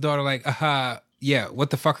sees his daughter like, yeah, what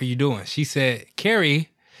the fuck are you doing? She said, Carrie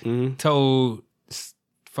told,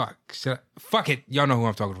 fuck it. Y'all know who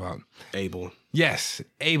I'm talking about. Abel. Yes,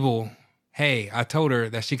 Abel. Hey, I told her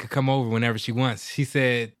that she could come over whenever she wants. She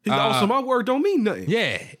said, he's like, so my word don't mean nothing.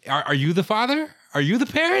 Yeah. Are you the father? Are you the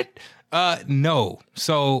parent? No.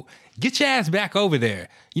 So get your ass back over there.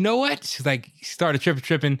 You know what? She's like, she started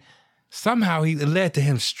tripping. Somehow it led to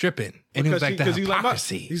him stripping. And it was like the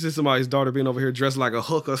hypocrisy. He said somebody's daughter being over here dressed like a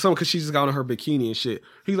hooker or something because she just got on her bikini and shit.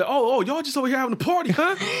 He's like, oh, y'all just over here having a party,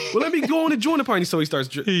 huh? Well, let me go on and join the party. So he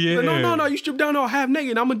starts yeah. Like, no, you strip down all half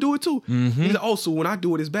naked. I'm going to do it too. He's like, oh, so when I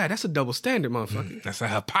do it, it's bad. That's a double standard, motherfucker. That's a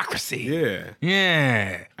hypocrisy. Yeah.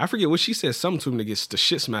 Yeah. I forget what she said. Something to him to get the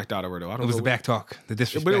shit smacked out of her, though. I don't know. It was the back talk, the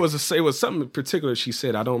disrespect. But it was something particular she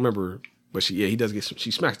said. I don't remember. But he does get she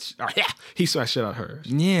smacked. He smacked shit out of her.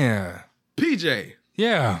 Yeah. PJ.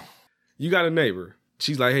 Yeah. You got a neighbor.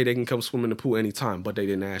 She's like, hey, they can come swim in the pool anytime, but they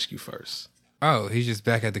didn't ask you first. Oh, he's just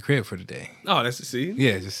back at the crib for the day. Oh, that's see?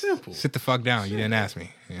 Yeah, just simple. Sit the fuck down. You didn't ask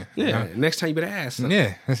me. Yeah. Next time you better ask. Something.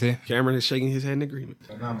 Yeah, that's it. Cameron is shaking his head in agreement.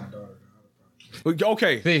 So not my daughter.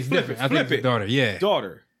 Okay. See, it's different. I think it's daughter. Yeah.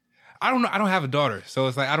 Daughter. I don't know. I don't have a daughter, so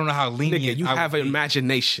it's like I don't know how lenient. Nigga, you have an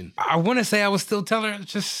imagination. I want to say I would still tell her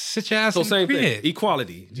just sit your ass in the same crib. Thing.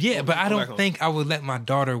 Equality. Yeah, but I don't think I would let my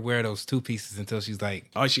daughter wear those two pieces until she's like.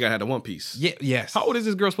 Oh, she got to have the one piece. Yeah. Yes. How old is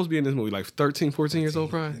this girl supposed to be in this movie? Like 13, 14 years old,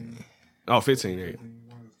 probably. Oh, 15. There.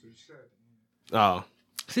 Oh.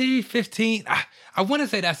 See, 15. I want to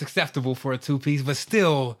say that's acceptable for a two piece, but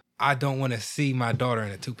still, I don't want to see my daughter in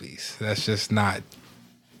a two piece. That's just not.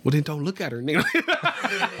 Well, then don't look at her, nigga.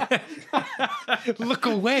 Look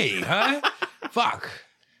away, huh? Fuck.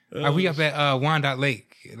 Are we up at Wyandotte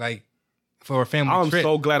Lake, like, for a family trip? I'm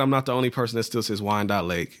so glad I'm not the only person that still says Wyandotte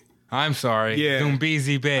Lake. I'm sorry. Yeah.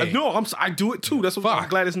 Zumbizi Bay. No, I do it too. That's what I'm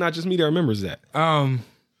glad it's not just me that remembers that.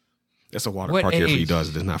 That's a water park here for you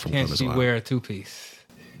does. It's not from Can she wear a two-piece?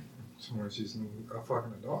 Somewhere she's a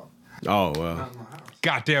fucking adult. Oh, well. Not in my house.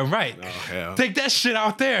 Goddamn right. Oh, hell. Take that shit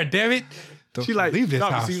out there, damn it. Don't she like, leave this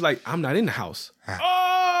house. She's like, I'm not in the house.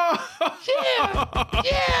 Oh!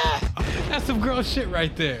 Yeah. That's some girl shit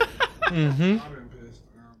right there. Mm-hmm. I've been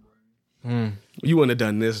pissed. You wouldn't have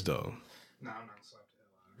done this, though. Nah, I'm not slapped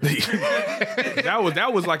the hell out of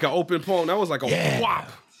that was like an open poem. That was like a whop.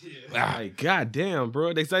 Yeah. Like, goddamn,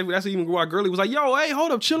 bro. That's even why Girly was like, yo, hey,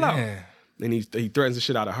 hold up, chill out. And he threatens the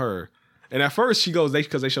shit out of her. And at first she goes,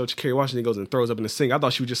 because they showed Kerry Washington goes and throws up in the sink. I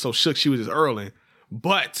thought she was just so shook she was just earling.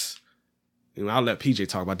 But I'll let PJ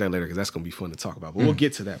talk about that later because that's gonna be fun to talk about. But we'll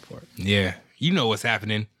get to that part. Yeah. You know what's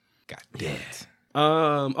happening. God damn it.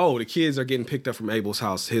 The kids are getting picked up from Abel's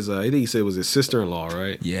house. I think he said it was his sister-in-law,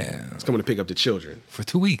 right? Yeah. It's coming to pick up the children. For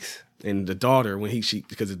 2 weeks. And the daughter,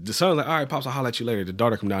 because the son's like, all right, Pops, I'll holler at you later. The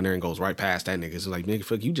daughter come down there and goes right past that nigga. It's like, nigga,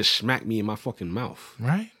 fuck, you just smacked me in my fucking mouth.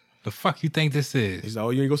 Right? The fuck you think this is? He's like, oh,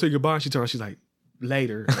 you ain't gonna say goodbye? And she turns, she's like,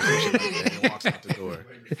 later. Or some shit like that, and walks out the door.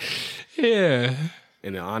 Yeah.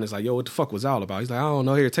 And then Anna's like, yo, what the fuck was that all about? He's like, I don't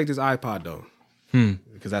know. Here, take this iPod, though.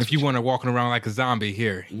 Because that's If you want to walking around like a zombie,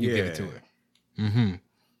 here, you give it to her. Mm-hmm.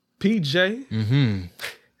 PJ, Mm-hmm.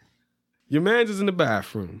 your man's is in the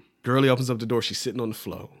bathroom. Girlie opens up the door. She's sitting on the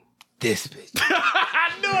floor. This bitch.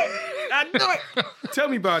 I knew it. Tell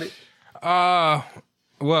me about it.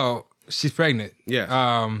 Well, she's pregnant.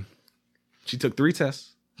 Yeah. She took 3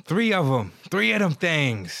 tests. 3 of them. 3 of them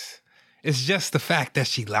things. It's just the fact that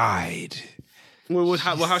she lied. Well,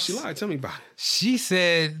 how she lied? Tell me about it. She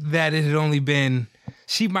said that it had only been,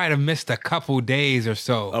 she might have missed a couple days or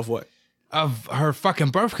so. Of what? Of her fucking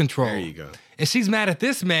birth control. There you go. And she's mad at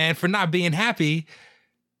this man for not being happy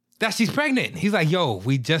that she's pregnant. He's like, yo,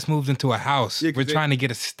 we just moved into a house. Yeah, We're trying to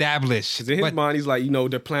get established. Because in his mind, he's like,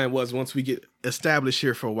 the plan was once we get established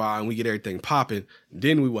here for a while and we get everything popping,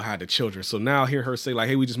 then we will have the children. So now hear her say like,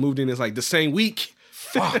 hey, we just moved in. It's like the same week.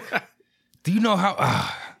 Fuck. Do you know how...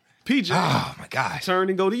 PJ, oh my God. turn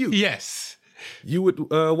and go to you. Yes. You with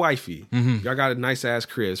wifey. Y'all got a nice ass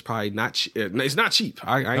crib. It's probably not it's not cheap.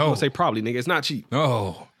 I ain't gonna say probably, nigga. It's not cheap.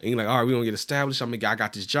 Oh. And you're like, all right, we're gonna get established. I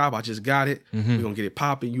got this job. I just got it. We're gonna get it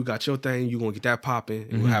popping. You got your thing. You're gonna get that popping.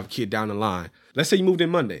 And we'll have a kid down the line. Let's say you moved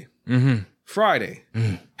in Monday. Friday.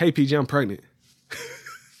 Hey, PJ, I'm pregnant.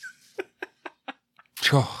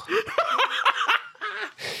 Oh.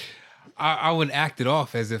 I would act it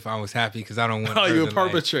off as if I was happy because I don't want Oh, her you to,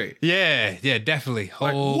 perpetrate. Yeah, definitely.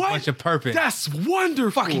 Whole what? bunch of purpose. That's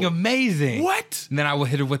wonderful. fucking amazing. What? And then I would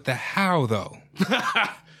hit her with the how, though.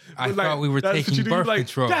 I thought we were that's what taking you do. birth You're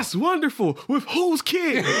control. That's wonderful. With whose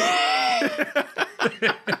kid?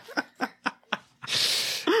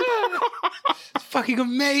 fucking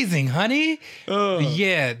amazing, honey.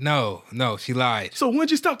 Yeah, no, she lied. So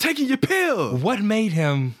when'd you stop taking your pill? What made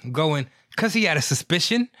him going? Because he had a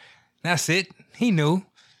suspicion. That's it. He knew.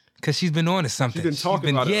 Because she's been on to something. She's been talking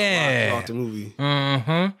about it a lot throughout the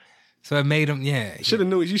movie. So it made him, Should have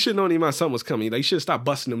knew. You should have known about something was coming. Like, you should have stopped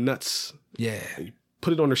busting them nuts. Yeah.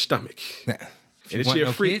 Put it on her stomach. If And if want she a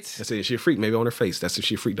no freak, kids? that's it. If she a freak, maybe on her face. That's if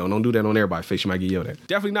she a freak. Don't do that on everybody's face. She might get yelled at.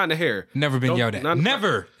 Definitely not in the hair. Never been yelled at.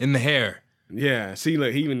 Never in the hair. Yeah. See,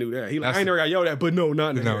 look, he even knew that. He like, That's I ain't never got yelled at, but no, not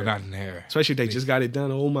in the hair. No, not in the hair. Especially if they just got it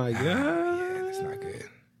done. Oh my God. Yeah, that's not good.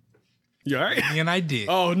 You all right? And I did.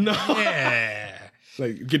 Oh no. Yeah.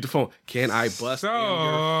 Like, get the phone. Can I bust in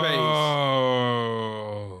your face?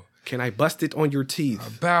 So, Can I bust it on your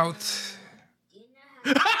teeth? about...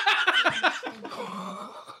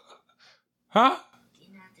 Huh?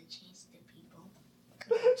 You know how to change the people.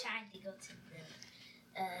 I'm trying to go to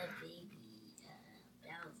the baby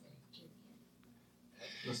Bowser Jr.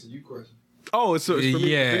 That's a you question. Oh, it's for me.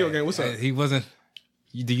 Yeah. Video game. What's up? He wasn't...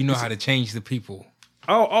 Do you know how to change the people?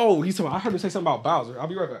 Oh, he's talking. I heard him say something about Bowser. I'll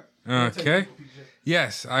be right back. Okay.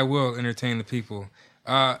 Yes, I will entertain the people.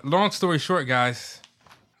 Long story short, guys.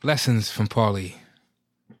 Lessons from Paulie.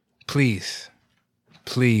 Please,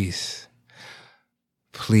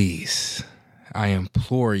 I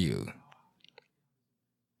implore you.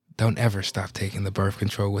 Don't ever stop taking the birth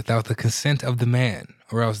control without the consent of the man,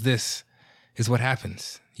 or else this is what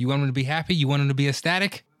happens. You want him to be happy? You want him to be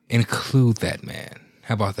ecstatic? Include that man.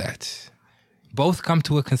 How about that? Both come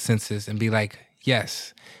to a consensus and be like,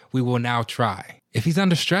 yes, we will now try. If he's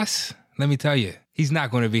under stress, let me tell you, he's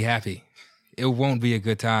not going to be happy. It won't be a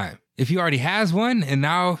good time. If he already has one and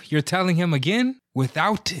now you're telling him again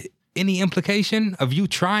without any implication of you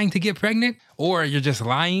trying to get pregnant, or you're just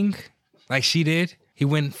lying like she did, he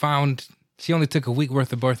went and found, she only took a week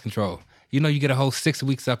worth of birth control. You know, you get a whole 6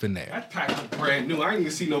 weeks up in there. That pack was brand new. I didn't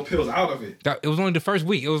even see no pills out of it. It was only the first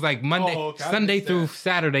week. It was like Monday, Oh, okay. I Sunday missed through that.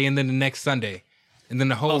 Saturday, and then the next Sunday. And then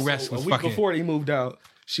the whole Also, rest was a week fucking... before they moved out,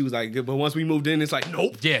 she was like, but once we moved in, it's like,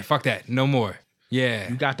 nope. Yeah, fuck that. No more. Yeah,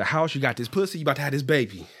 You got the house, you got this pussy, you about to have this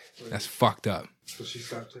baby. that's fucked up. So she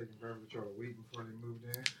stopped taking birth control a week before they moved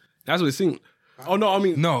in. That's what it seemed. Oh, no, I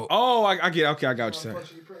mean. No. Oh, I get it. Okay, I got what Why you're the saying. fuck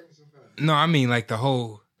she pregnant so fast? No, I mean like the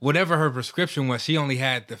whole... Whatever her prescription was, she only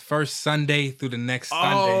had the first Sunday through the next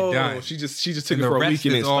Sunday done. She just took And it the for a rest week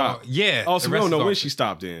and is then all- stopped. yeah, Oh, so the we rest don't know is when all- she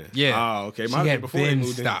stopped then. Yeah. Oh, okay. She Might have had been before they been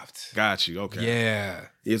moved stopped. in. Got you. Okay. Yeah.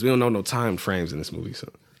 Yes, we don't know no time frames in this movie.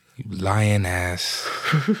 So You lying ass.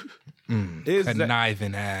 Is that,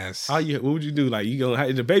 Conniving ass. what would you do? Like,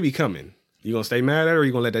 is the baby coming? You gonna stay mad at her or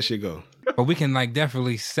you gonna let that shit go? But we can like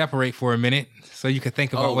definitely separate for a minute so you can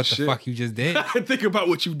think about Oh, what shit. the fuck you just did. Think about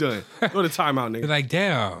what you've done. Go to timeout, You're nigga. like,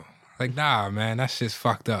 damn. Like, nah, man, that's just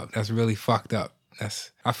fucked up. That's really fucked up.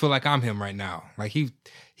 I feel like I'm him right now. Like he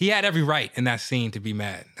had every right in that scene to be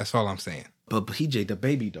mad. That's all I'm saying. But PJ, the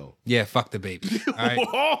baby though. Yeah, fuck the baby. All right.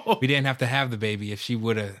 Whoa. We didn't have to have the baby if she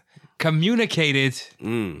would have communicated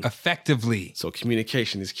effectively. So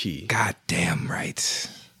communication is key. Goddamn right.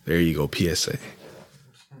 There you go, PSA.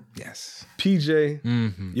 Yes.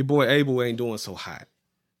 PJ, your boy Abel ain't doing so hot.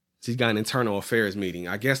 He's got an internal affairs meeting.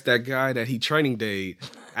 I guess that guy that he training day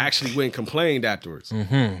actually went and complained afterwards.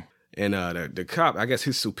 And the cop, I guess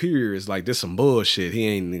his superior is like, this some bullshit. He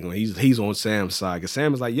ain't, he's on Sam's side. Because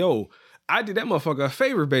Sam is like, yo, I did that motherfucker a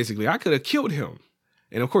favor, basically. I could have killed him.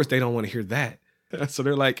 And of course, they don't want to hear that. So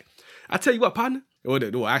they're like, I tell you what, partner.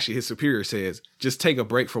 Well, actually, his superior says, just take a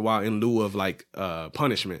break for a while in lieu of like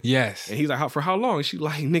punishment. Yes. And he's like, for how long? And she's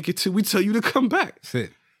like, nigga, till we tell you to come back. That's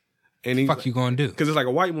it. And he's fuck like, you gonna do? Because it's like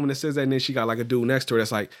a white woman that says that, and then she got like a dude next to her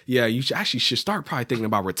that's like, yeah, you should start probably thinking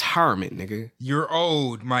about retirement, nigga. You're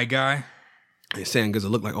old, my guy. And Sam gives a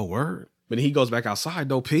look like, oh, word. But then he goes back outside,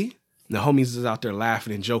 though, P. And the homies is out there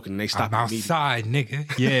laughing and joking, and they stop I'm outside,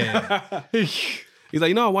 nigga. Yeah. He's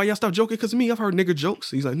like, no, why y'all stop joking? Because of me, I've heard nigga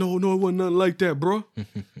jokes. He's like, no, it wasn't nothing like that, bro.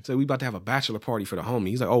 So we about to have a bachelor party for the homie.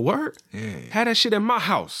 He's like, oh, word? Yeah. Had that shit at my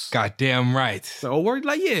house. Goddamn right. So, oh, word?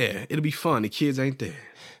 Like, yeah, it'll be fun. The kids ain't there.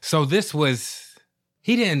 So this was,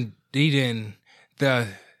 the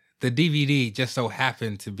DVD just so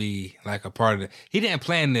happened to be like a part of it. He didn't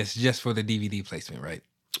plan this just for the DVD placement, right?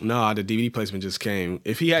 No, the DVD placement just came.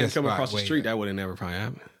 If he hadn't come across the street, that would have never probably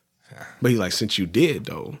happened. Yeah. But he's like, since you did,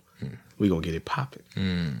 though, we gonna get it popping.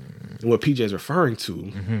 And what PJ's referring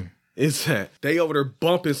to is that they over there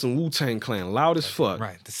bumping some Wu-Tang Clan loud as fuck.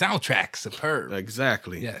 Right. The soundtrack, superb.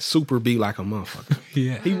 Exactly. Yeah. Super be like a motherfucker.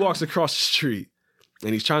 Yeah. He walks across the street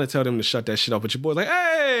and he's trying to tell them to shut that shit up. But your boy's like,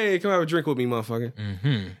 hey, come have a drink with me, motherfucker.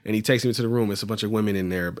 And he takes him into the room. It's a bunch of women in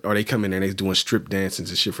there. Or they come in there and they doing strip dances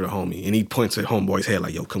and shit for the homie. And he points at homeboy's head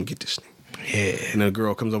like, yo, come get this thing. Yeah. And the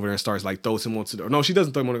girl comes over there and starts like throws him onto the... No, she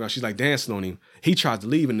doesn't throw him on the ground. She's like dancing on him. He tries to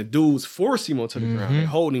leave and the dudes force him onto the ground. They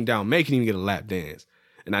hold him down, making him get a lap dance.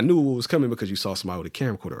 And I knew what was coming because you saw somebody with a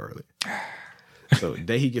camcorder earlier. So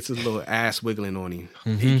then he gets his little ass wiggling on him.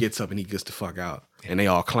 He gets up and he gets the fuck out. And they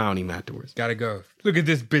all clown him afterwards. Gotta go. Look at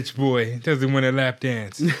this bitch boy. Doesn't want a lap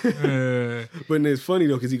dance. But it's funny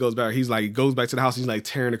though, because he goes back. He's like, goes back to the house. He's like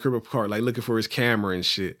tearing the crib apart, like looking for his camera and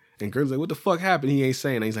shit. And girl's like, what the fuck happened? He ain't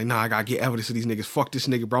saying that. He's like, nah, I gotta get evidence of these niggas. Fuck this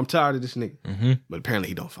nigga, bro. I'm tired of this nigga. But apparently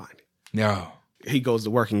he don't find it. No. He goes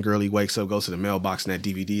to work and girl, he wakes up, goes to the mailbox and that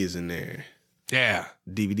DVD is in there. Yeah.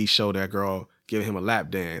 DVD show that girl giving him a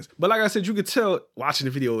lap dance. But like I said, you could tell watching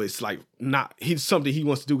the video, it's like he's something he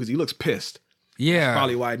wants to do because he looks pissed. Yeah. That's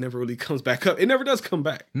probably why it never really comes back up. It never does come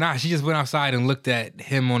back. Nah, she just went outside and looked at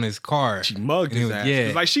him on his car. She mugged his ass.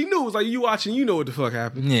 Yeah. Like she knew. It was like, you watching, you know what the fuck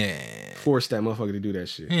happened. Yeah. Forced that motherfucker to do that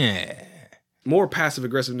shit. Yeah. More passive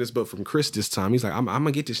aggressiveness, but from Chris this time. He's like, I'm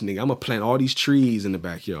gonna get this nigga. I'm gonna plant all these trees in the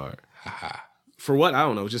backyard. For what? I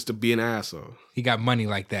don't know. Just to be an asshole. He got money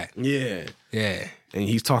like that. Yeah. Yeah. And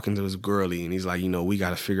he's talking to his girlie, and he's like, we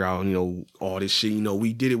got to figure out, all this shit.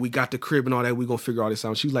 We did it. We got the crib and all that. We gonna figure all this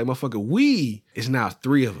out. She's like, motherfucker, we is now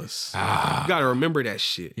 3 of us. You got to remember that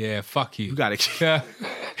shit. Yeah, fuck you. You got to.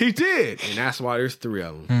 He did. And that's why there's 3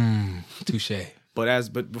 of them. Touche.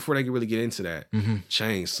 But before they can really get into that,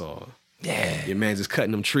 chainsaw. Yeah. Your man's just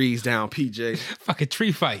cutting them trees down, PJ. Fucking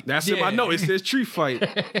tree fight. That's it. I know. It says tree fight.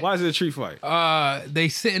 Why is it a tree fight? They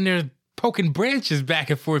sitting there poking branches back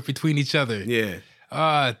and forth between each other. Yeah.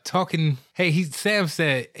 Talking. Hey, Sam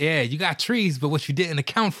said, yeah, you got trees, but what you didn't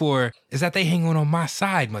account for is that they hang on my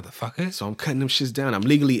side, motherfucker. So I'm cutting them shits down. I'm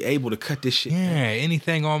legally able to cut this shit down.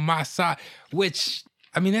 Anything on my side. Which,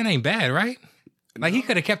 I mean, that ain't bad, right? Like, he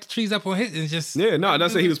could have kept the trees up on his and just... Yeah, no,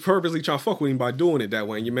 that's it. He was purposely trying to fuck with him by doing it that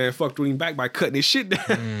way. And your man fucked with him back by cutting his shit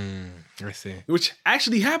down. I see. Which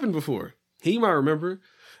actually happened before. He might remember.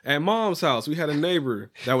 At Mom's house, we had a neighbor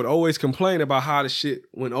that would always complain about how the shit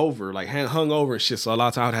went over, like hung over and shit. So a lot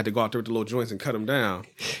of times I had to go out there with the little joints and cut them down.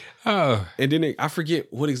 Oh. And then I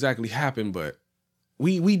forget what exactly happened, but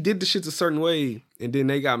we did the shits a certain way, and then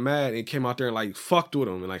they got mad and came out there and like fucked with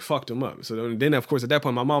them and like fucked them up. So then of course at that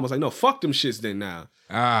point my mom was like, no, fuck them shits then now.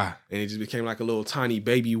 And it just became like a little tiny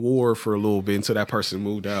baby war for a little bit until that person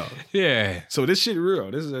moved out. Yeah. So this shit real.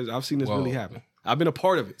 I've seen this really happen. I've been a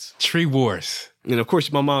part of it. Tree wars. And of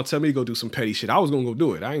course my mom tell me to go do some petty shit. I was gonna go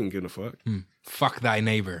do it. I ain't giving a fuck. Fuck thy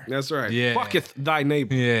neighbor. That's right. Yeah. Fucketh thy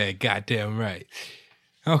neighbor. Yeah, goddamn right.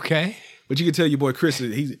 Okay. But you can tell your boy Chris,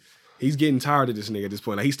 he's getting tired of this nigga at this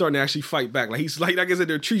point. Like he's starting to actually fight back. Like he's like I said,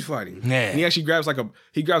 they're tree fighting. Yeah. And he actually grabs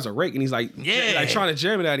a rake and he's like, like trying to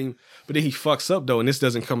jam it at him. But then he fucks up though, and this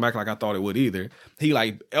doesn't come back like I thought it would either. He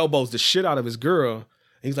like elbows the shit out of his girl.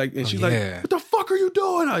 He's like, and she's like, what the fuck are you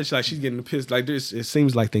doing? She's getting pissed. Like this, it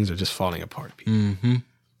seems like things are just falling apart.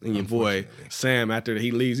 And your boy, Sam, after he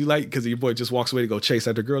leaves, he like, because your boy just walks away to go chase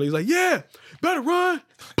after the girl. He's like, yeah, better run,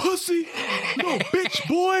 pussy, you little bitch,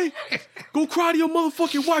 boy. Go cry to your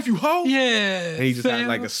motherfucking wife, you hoe. Yeah. And he just had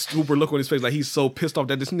like a super look on his face, like he's so pissed off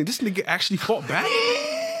that this nigga actually fought back.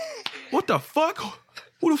 What the fuck?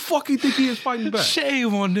 Who the fuck you think he is fighting back?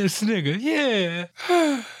 Shame on this nigga,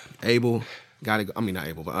 yeah. Abel, gotta go, I mean not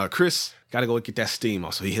Abel, but Chris, gotta go get that steam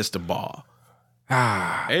off, so he hits the bar.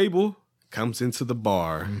 Abel comes into the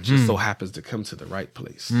bar, just so happens to come to the right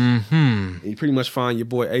place. And you pretty much find your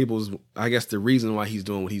boy Abel's, I guess, the reason why he's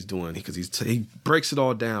doing what he's doing, because he breaks it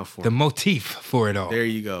all down for him. The motif for it all. There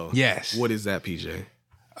you go. Yes. What is that, PJ?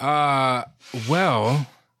 Well,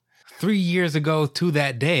 3 years ago to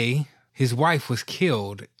that day, his wife was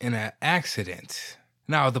killed in an accident.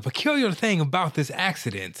 Now, the peculiar thing about this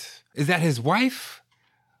accident is that his wife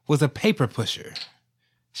was a paper pusher.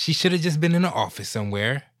 She should have just been in an office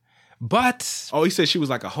somewhere. But... Oh, he said she was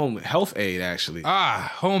like a home health aide, actually.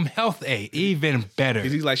 Home health aide. Even better.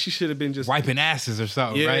 He's like, she should have been just... wiping asses or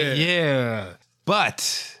something, right? Yeah.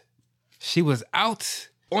 But she was out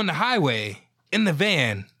on the highway in the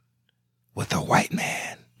van with a white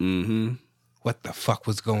man. Mm-hmm. What the fuck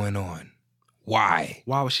was going on? Why?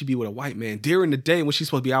 Why would she be with a white man during the day when she's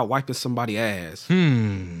supposed to be out wiping somebody's ass?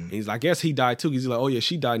 And he's like, I guess he died too. He's like, oh yeah,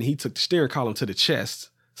 she died. And he took the steering column to the chest.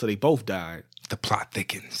 So they both died. The plot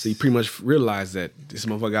thickens. So he pretty much realized that this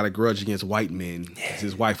motherfucker got a grudge against white men. Yeah.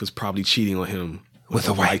 His wife was probably cheating on him with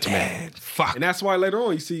a white man. Fuck. And that's why later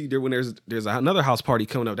on you see when there's another house party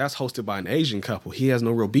coming up that's hosted by an Asian couple. He has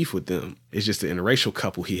no real beef with them. It's just the interracial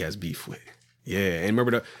couple he has beef with. Yeah, and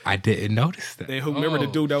remember I didn't notice that. Remember the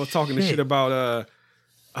dude that was talking the shit about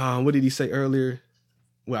what did he say earlier?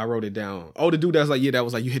 Well, I wrote it down. Oh, the dude that was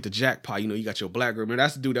like, you hit the jackpot. You know, you got your black girl. Man,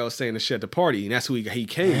 that's the dude that was saying the shit at the party, and that's who he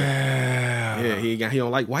came at. Yeah, he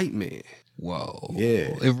don't like white men. Whoa.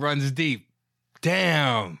 Yeah. It runs deep.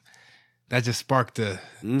 Damn. That just sparked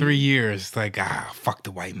 3 years. Like, fuck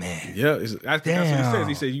the white man. Yeah, that's what he says.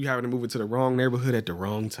 He said you having to move into the wrong neighborhood at the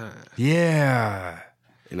wrong time. Yeah.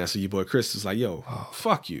 And that's what your boy Chris is like, yo,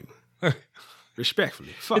 fuck you.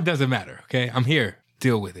 Respectfully. Fuck. It doesn't matter, okay? I'm here.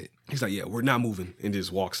 Deal with it. He's like, yeah, we're not moving. And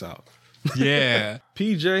just walks out. Yeah.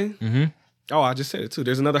 PJ. Mm-hmm. Oh, I just said it too.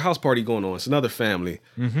 There's another house party going on. It's another family.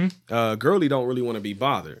 Mm-hmm. Girlie don't really want to be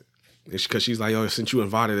bothered. It's because she's like, oh, since you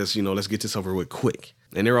invited us, let's get this over with quick.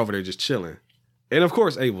 And they're over there just chilling. And of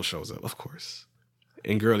course, Abel shows up, of course.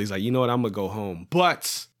 And Girlie's like, you know what? I'm going to go home.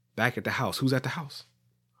 But back at the house, who's at the house?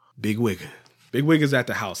 Big Wigger. Big Wig is at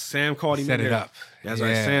the house. Sam called him. Set it up. That's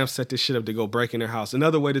right. Sam set this shit up to go break in their house.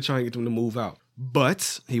 Another way to try and get them to move out.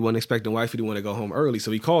 But he wasn't expecting wifey to want to go home early.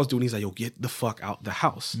 So he calls dude and he's like, yo, get the fuck out the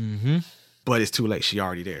house. Mm-hmm. But it's too late. She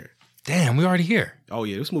already there. Damn, we already here. Oh,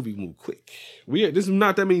 yeah. This movie moved quick. This is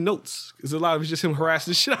not that many notes. It's a lot of it's just him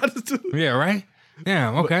harassing the shit out of the dude. Yeah, right?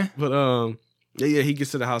 Yeah, okay. But he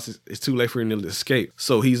gets to the house. It's too late for him to escape.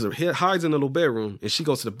 So he hides in the little bedroom and she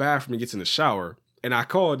goes to the bathroom and gets in the shower. And I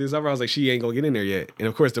called this. I was like, she ain't gonna get in there yet. And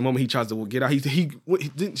of course, the moment he tries to get out, he should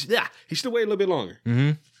wait a little bit longer.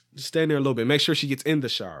 Mm-hmm. Just stand there a little bit. Make sure she gets in the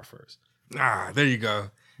shower first. There you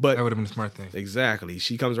go. But that would have been a smart thing. Exactly.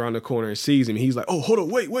 She comes around the corner and sees him. And he's like, oh, hold on,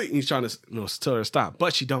 wait. And he's trying to tell her to stop,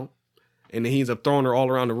 but she don't. And then he ends up throwing her all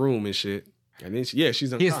around the room and shit. And then she's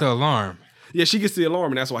unconscious. He gets the alarm. Yeah, she gets the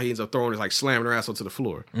alarm, and that's why he ends up throwing her, like slamming her ass onto the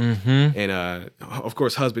floor. Mm-hmm. And of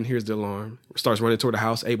course, husband hears the alarm, starts running toward the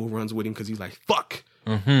house. Abel runs with him because he's like, fuck.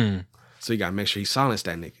 Mm-hmm. So you gotta make sure he silenced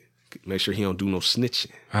that nigga. Make sure he don't do no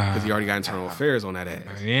snitching because he already got internal affairs on that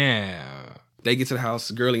ass. Yeah. They get to the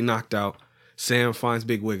house. Girlie knocked out. Sam finds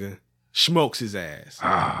Big Wigger, smokes his ass,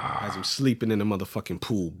 has him sleeping in the motherfucking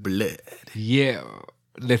pool, blood. Yeah,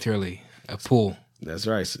 literally a pool. That's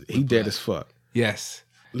right. So he dead as fuck. Yes.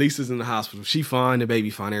 Lisa's in the hospital. She fine. The baby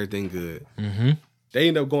fine. Everything good. Mm-hmm. They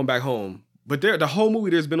end up going back home. But the whole movie,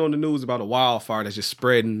 there's been on the news about a wildfire that's just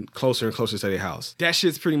spreading closer and closer to their house. That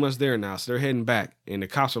shit's pretty much there now. So they're heading back. And the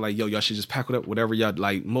cops are like, yo, y'all should just pack it up, whatever y'all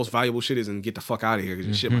like most valuable shit is, and get the fuck out of here because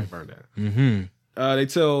your shit might burn down. Mm-hmm. They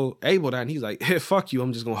tell Abel that, and he's like, hey, fuck you.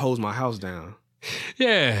 I'm just going to hose my house down.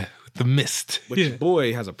 Yeah, with the mist. But your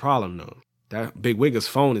boy has a problem, though. That Big Wigger's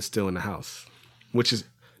phone is still in the house, which is...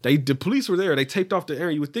 The police were there. They taped off the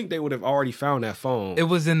area. You would think they would have already found that phone. It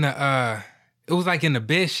was in the, it was like in the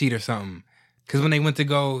bed sheet or something. Because when they went to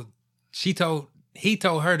go, he told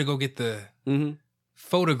her to go get the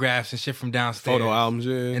photographs and shit from downstairs. Photo albums,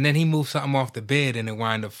 yeah. And then he moved something off the bed and it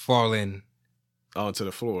wound up falling. Onto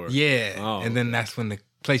the floor. Yeah. Oh. And then that's when they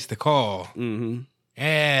placed the call. Mm-hmm.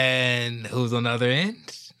 And who's on the other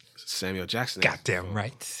end? Samuel Jackson. Goddamn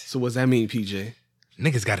right. So what's that mean, PJ?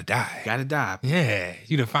 Niggas gotta die. Gotta die. Yeah.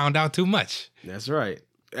 You done found out too much. That's right.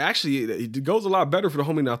 Actually, it goes a lot better for the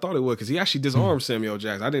homie than I thought it would because he actually disarmed Samuel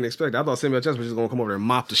Jackson. I didn't expect that. I thought Samuel Jackson was just going to come over there and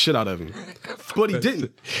mop the shit out of him. But he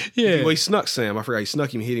didn't. Yeah. Well, he snuck Sam. I forgot he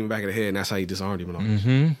snuck him, hit him in the back of the head, and that's how he disarmed him and all that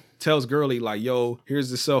shit. Tells Gurley, like, yo,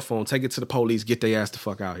 here's the cell phone. Take it to the police. Get their ass the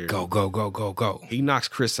fuck out here. Go. He knocks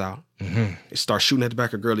Chris out. And starts shooting at the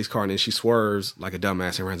back of Gurley's car, and then she swerves like a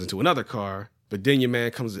dumbass and runs into another car. But then your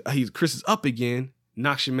man comes, Chris is up again,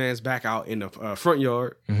 knocks your man's back out in the front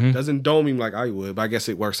yard. Doesn't dome him like I would, but I guess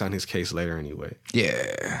it works on his case later anyway.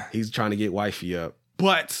 Yeah. He's trying to get wifey up.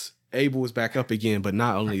 But Abel is back up again, but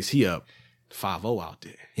not only is he up, 5-0 out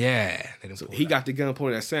there. Yeah. So he got the gun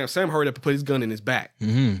pointed at Sam. Sam hurried up and put his gun in his back.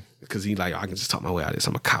 Because he like, I can just talk my way out of this.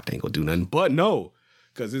 I'm a cop. They ain't gonna do nothing. But no.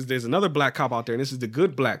 Because there's another black cop out there, and this is the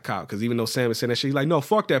good black cop. Because even though Sam is saying that shit, he's like, no,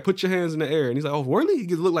 fuck that. Put your hands in the air. And he's like, oh, really? He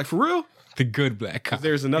gets look like for real? The good black cop.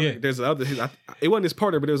 There's another, it wasn't his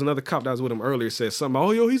partner, but there was another cop that was with him earlier said something about,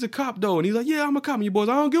 oh, yo, he's a cop though. And he's like, yeah, I'm a cop. And you boys,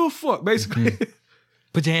 I don't give a fuck, basically.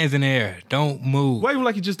 Put your hands in the air. Don't move. Wave him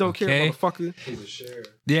like you just don't care, motherfucker. He's a sheriff.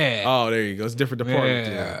 Yeah. Oh, there you go. It's a different department.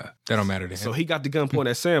 Yeah. That don't matter to him. So he got the gun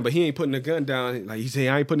pointed at Sam, but he ain't putting the gun down. Like he said,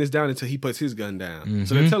 I ain't putting this down until he puts his gun down.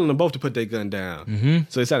 So they're telling them both to put their gun down.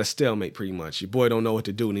 So it's at a stalemate pretty much. Your boy don't know what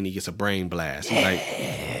to do, and then he gets a brain blast. He's like,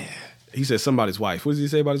 he said something about his wife. What does he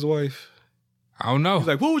say about his wife? I don't know. He's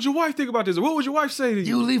like, what would your wife think about this? Or what would your wife say to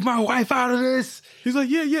you? You leave my wife out of this. He's like,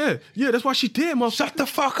 yeah, that's why she dead, motherfucker. Shut the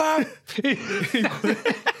fuck up.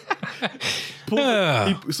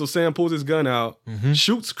 So Sam pulls his gun out,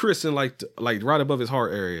 shoots Chris in like right above his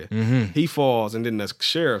heart area. He falls, and then the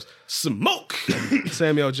sheriffs smoke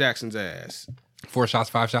Samuel Jackson's ass. 4 shots,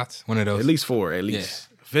 5 shots? One of those? At least 4, at least.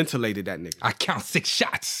 Yeah. Ventilated that nigga. I count 6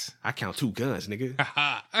 shots. I count 2 guns, nigga.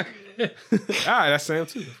 All right, that's Sam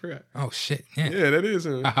too. I forgot. Oh, shit. Yeah, that is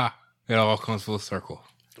him. It all comes full circle.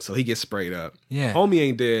 So he gets sprayed up. Yeah. Homie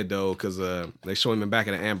ain't dead, though, because they show him in back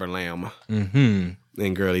of the Amber Lamb.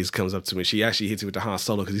 And Girlies comes up to me. She actually hits me with the Han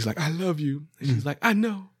Solo because he's like, I love you. And she's like, I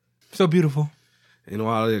know. So beautiful. And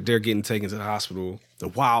while they're getting taken to the hospital, the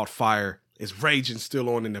wildfire is raging still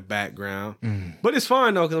on in the background. But it's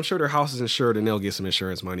fine, though, because I'm sure their house is insured and they'll get some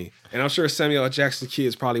insurance money. And I'm sure Samuel L. Jackson's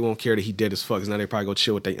kids probably won't care that he dead as fuck because now they probably go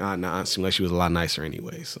chill with their aunt. And the aunt seemed like she was a lot nicer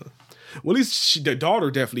anyway. So, well, at least the daughter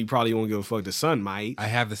definitely probably won't give a fuck. The son might. I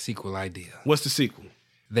have the sequel idea. What's the sequel?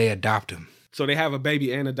 They adopt him. So they have a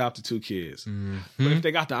baby and adopted 2 kids. But if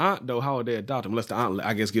they got the aunt, though, how would they adopt him? Unless the aunt,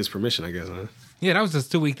 I guess, gives permission, I guess, huh? Yeah, that was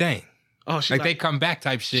just a 2-week thing. Oh, she's like they come back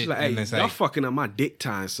type shit. She's like, hey, y'all fucking up my dick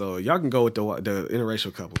time, so y'all can go with the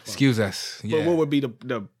interracial couple. Excuse us. Yeah. But what would be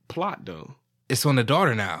the plot, though? It's on the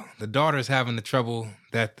daughter now. The daughter's having the trouble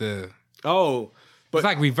that the... Oh, but... It's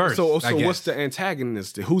like reverse, So what's the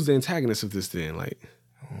antagonist? Who's the antagonist of this then? Like...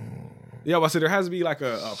 Yeah, but I said there has to be like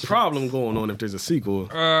a problem going on if there's a sequel.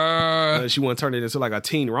 She want to turn it into like a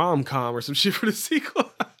teen rom-com or some shit for the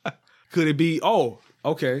sequel. Could it be, oh,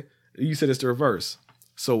 okay. You said it's the reverse.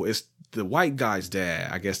 So it's the white guy's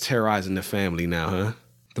dad, I guess, terrorizing the family now, huh?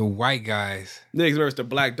 The white guys. Next verse, the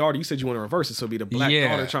black daughter. You said you want to reverse it, so it'd be the black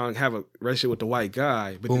daughter trying to have a relationship with the white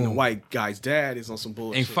guy, but then the white guy's dad is on some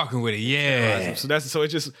bullshit. Ain't fucking with it, yeah. So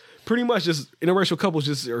it's just pretty much just interracial couples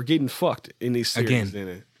just are getting fucked in these series.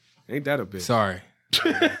 Again. Ain't that a bitch? Sorry.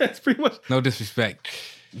 That's pretty much. No disrespect.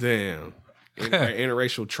 Damn.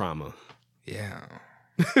 Interracial trauma. Yeah.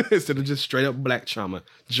 Instead of just straight up black trauma.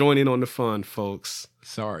 Join in on the fun, folks.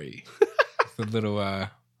 Sorry. It's a little,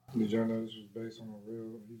 Did y'all know this was based on a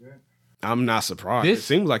real event? I'm not surprised. It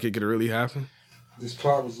seems like it could really happen. This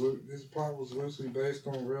plot was loosely based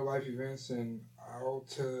on real life events in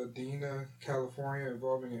Altadena, California,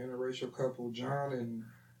 involving an interracial couple, John and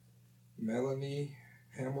Melanie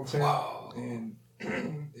Hamilton, and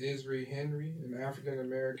Isri Henry, an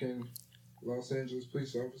African-American Los Angeles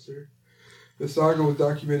police officer. The saga was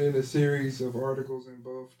documented in a series of articles in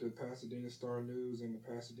both the Pasadena Star News and the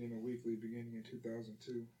Pasadena Weekly beginning in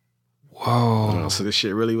 2002. Whoa. So this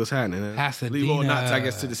shit really was happening. Huh? Pasadena. Well, not I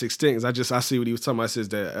guess to this extent. I see what he was talking about. It says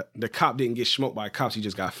that the cop didn't get smoked by cops. He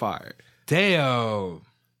just got fired. Damn.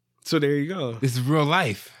 So there you go. This is real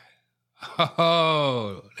life.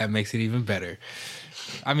 Oh, that makes it even better.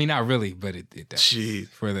 I mean, not really, but it does. Jeez.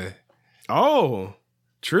 For the... Oh,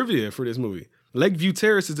 trivia for this movie. Lakeview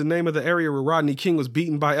Terrace is the name of the area where Rodney King was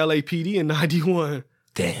beaten by LAPD in 91.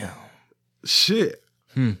 Damn. Shit.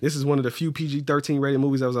 This is one of the few PG-13 rated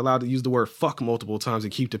movies that was allowed to use the word fuck multiple times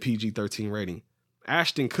and keep the PG-13 rating.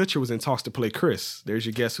 Ashton Kutcher was in talks to play Chris. There's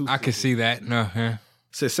your guess who. I could see that. No, yeah.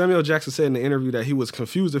 Said Samuel Jackson said in the interview that he was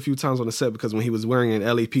confused a few times on the set because when he was wearing an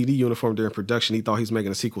LAPD uniform during production, he thought he was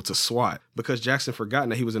making a sequel to SWAT because Jackson forgotten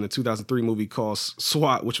that he was in a 2003 movie called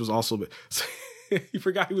SWAT, which was also... He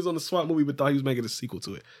forgot he was on the SWAT movie, but thought he was making a sequel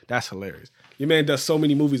to it. That's hilarious. Your man does so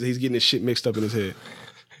many movies that he's getting his shit mixed up in his head.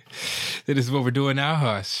 This is what we're doing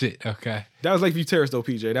now? Oh, shit. Okay. That was Lakeview Terrace, though,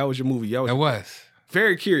 PJ. That was your movie. That was.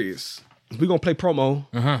 Very curious. We're going to play promo.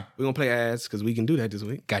 Uh-huh. We're going to play ads because we can do that this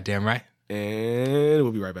week. Goddamn right. And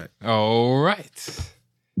we'll be right back. All right.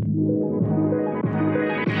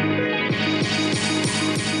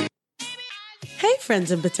 Hey friends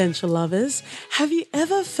and potential lovers, have you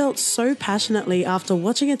ever felt so passionately after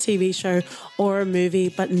watching a TV show or a movie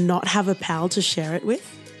but not have a pal to share it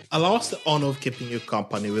with? Allow us the honor of keeping you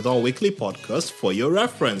company with our weekly podcast For Your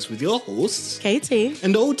Reference with your hosts, KT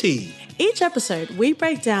and OT. Each episode, we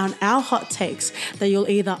break down our hot takes that you'll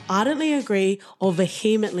either ardently agree or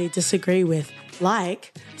vehemently disagree with,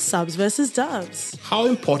 like subs versus dubs. How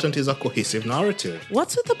important is a cohesive narrative?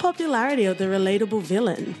 What's with the popularity of the relatable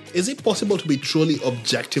villain? Is it possible to be truly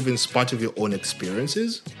objective in spite of your own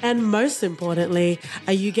experiences? And most importantly,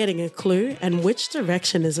 are you getting a clue and which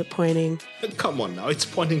direction is it pointing? Come on now, it's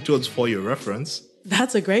pointing towards For Your Reference.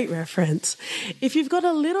 That's a great reference. If you've got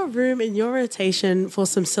a little room in your rotation for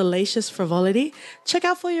some salacious frivolity, check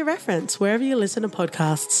out For Your Reference wherever you listen to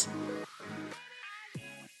podcasts.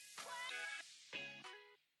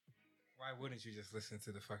 Why wouldn't you just listen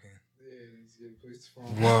to the fucking... Yeah, he's getting police phone.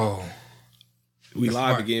 Whoa. We That's live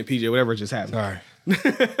smart. again, PJ. Whatever just happened. Sorry.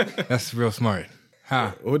 That's real smart.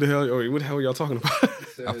 Huh. What the hell are y'all talking about?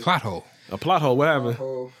 A plot hole. A plot hole. What happened?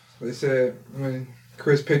 They said when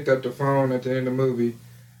Chris picked up the phone at the end of the movie,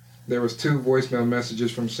 there was 2 voicemail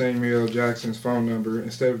messages from Samuel Jackson's phone number.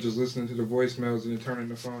 Instead of just listening to the voicemails and then turning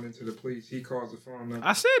the phone into the police, he calls the phone number.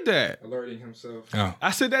 I said that. Alerting himself. Oh.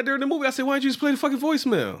 I said that during the movie. I said, why didn't you just play the fucking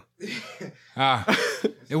voicemail?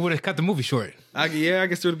 It would have cut the movie short. I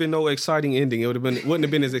guess there would have been no exciting ending. It wouldn't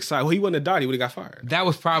have been as exciting. Well, he wouldn't have died. He would have got fired. That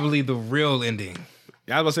was probably the real ending.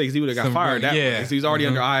 I was going to say, because he would have got Some fired. real- yeah. Because he was already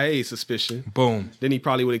under IA suspicion. Boom. Then he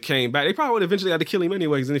probably would have came back. They probably would have eventually had to kill him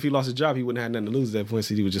anyway, because then if he lost his job, he wouldn't have nothing to lose at that point,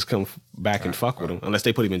 so he would just come back and fuck with him, unless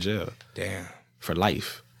they put him in jail. Damn. For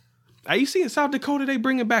life. Hey, you see in South Dakota, they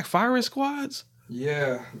bringing back firing squads?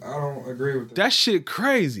 Yeah, I don't agree with that. That shit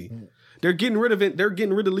crazy. They're getting rid of it. They're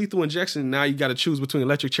getting rid of lethal injection. Now you got to choose between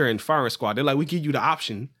electric chair and firing squad. They're like, we give you the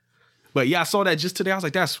option. But yeah, I saw that just today. I was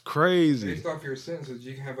like, that's crazy. Based off your sentences,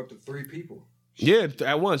 you can have up to 3 people. Yeah,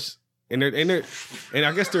 at once. And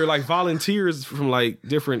I guess they're like volunteers from like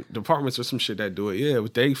different departments or some shit that do it. Yeah,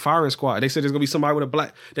 but they firing squad. They said there's gonna be somebody with a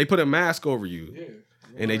black. They put a mask over you. Yeah.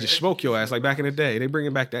 And they just smoke your ass like back in the day. They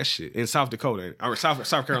bringing back that shit in South Dakota or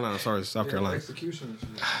South Carolina. Sorry, South Carolina. Execution.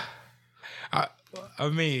 I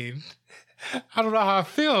mean, I don't know how I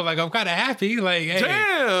feel. Like, I'm kind of happy. Like, hey,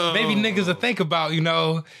 Damn. maybe niggas will think about, you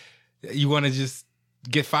want to just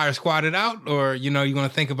get fire squatted out, or, you want to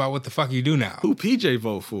think about what the fuck you do now. Who PJ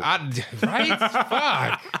vote for? Right?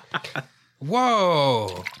 Fuck.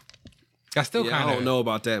 Whoa. I still kind of... I don't know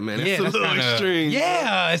about that, man. That's a little kinda, extreme.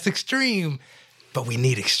 Yeah, it's extreme. But we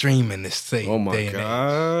need extreme in this thing. Oh, my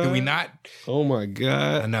God. Do we not? Oh, my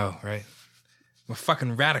God. I know, right? We're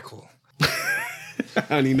fucking radical. I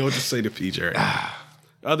don't even know what to say to PJ right now.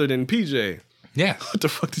 Other than PJ. Yeah. What the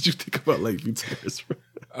fuck did you think about Lakeview Terrace?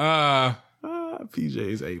 PJ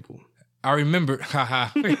is able. I remember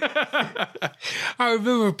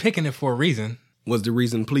picking it for a reason. Was the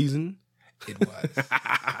reason pleasing? It was.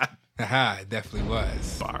 It definitely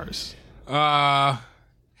was. Bars.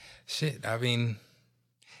 Shit. I mean,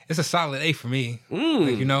 it's a solid A for me.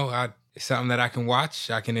 Like, it's something that I can watch.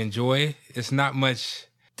 I can enjoy. It's not much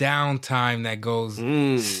downtime that goes.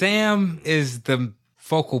 Sam is the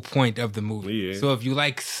focal point of the movie. Yeah. So if you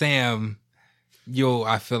like Sam,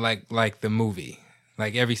 I feel like the movie.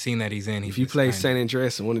 Like every scene that he's in. If you play San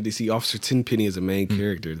Andreas and wanted to see Officer Tenpenny as a main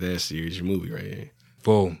character, that's your movie right here.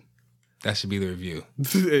 Boom. That should be the review.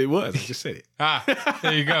 It was. I just said it.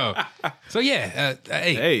 There you go. So yeah,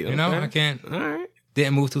 hey, okay. I can't. All right.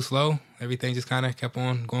 Didn't move too slow. Everything just kind of kept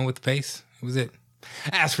on going with the pace. That was it.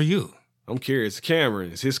 As for you, I'm curious.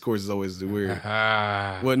 Cameron's his scores is always weird.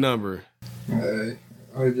 What number? Hey,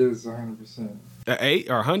 all I get is 100%. 8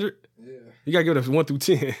 or 100? Yeah. You gotta give it a 1 through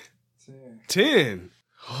 10. 10.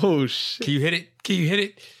 Oh shit. Can you hit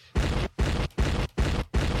it?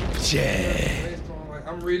 Yeah. Based on,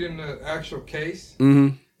 I'm reading the actual case,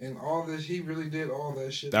 Mm-hmm. and all this, he really did all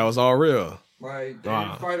that shit. That was all real. Like, they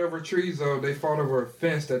didn't fight over trees, though. They fought over a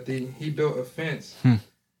fence he built a fence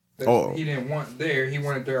that he didn't want there. He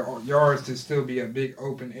wanted their yards to still be a big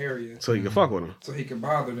open area. So you can fuck with him. So he could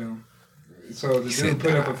bother them. So the dude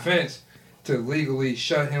put up a fence to legally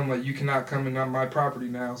shut him, like, you cannot come in on my property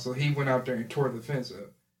now. So he went out there and tore the fence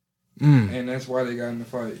up. And that's why they got in the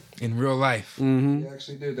fight. In real life. He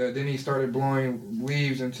actually did that. Then he started blowing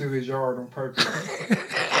leaves into his yard on purpose.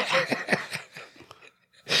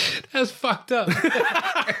 That's fucked up.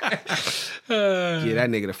 Yeah, that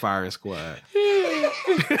nigga the firing squad.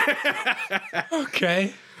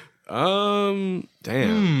 Okay. Damn.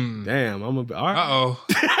 I'm a. All right.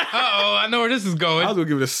 I know where this is going. I was gonna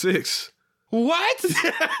give it a 6. What?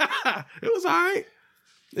 It was all right.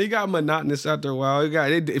 It got monotonous after a while.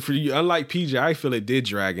 For you, unlike PJ, I feel it did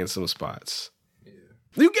drag in some spots. Yeah.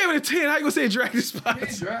 You gave it a 10. How you gonna say it dragged in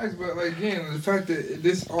spots? It drags, but like again, the fact that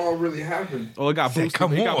this all really happened. Oh, it got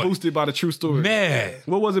boosted. It got boosted by the true story. Man.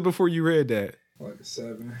 What was it before you read that? Like a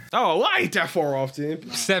 7. Oh, well, I ain't that far off, then.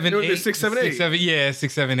 7, 8. 6, 7, 8. 6, 7, yeah,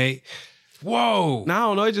 6, 7, 8. Whoa. No, I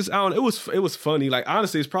don't know. I don't know. It was funny. Like,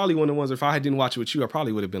 honestly, it's probably one of the ones, if I didn't watch it with you, I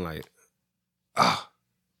probably would have been like,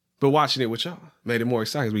 But watching it with y'all made it more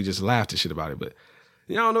exciting because we just laughed and shit about it. But,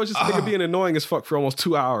 I don't know. It's just nigga being annoying as fuck for almost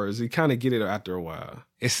 2 hours. You kind of get it after a while.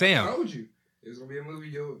 It's Sam. I told you. It's going to be a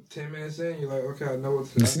movie, 10 minutes in, you're like, okay, I know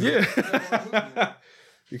what's happening. Yeah.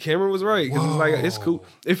 The camera was right. Because it's like, it's cool.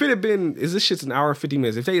 If it had been, this shit's an hour and 50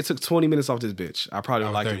 minutes. If they had took 20 minutes off this bitch, I probably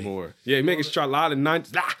would like it more. Yeah, make it solid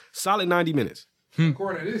 90 minutes.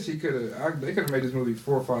 According to this, they could have made this movie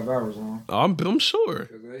 4 or 5 hours long. I'm sure.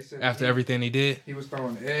 They said After everything he did? He was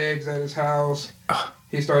throwing eggs at his house.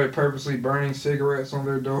 He started purposely burning cigarettes on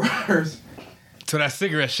their doors. So that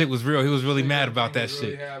cigarette shit was real. He was really mad about that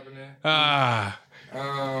really shit. Happening.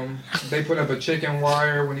 They put up a chicken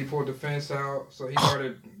wire when he pulled the fence out. So he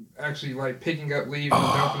started actually like picking up leaves and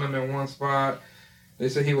dumping them in one spot. They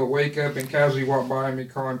said he would wake up and casually walk by me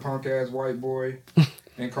calling punk ass white boy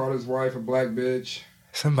and called his wife a black bitch.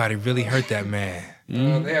 Somebody really hurt that man.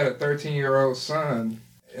 They had a 13-year-old son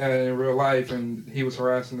in real life, and he was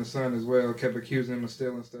harassing the son as well. Kept accusing him of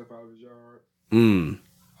stealing stuff out of his yard.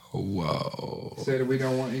 Whoa. Said that we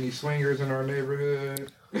don't want any swingers in our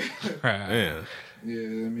neighborhood. Man. Yeah,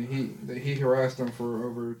 I mean, he harassed them for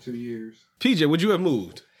over 2 years. PJ, would you have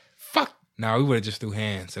moved? Fuck. No, we would have just threw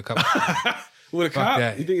hands. A couple. With a cop?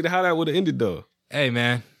 That. You think how that would have ended, though? Hey,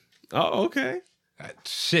 man. Oh, okay.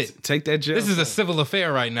 Shit. Take that jail. This is a civil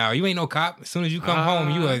affair right now. You ain't no cop. As soon as you come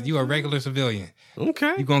home, you a regular civilian.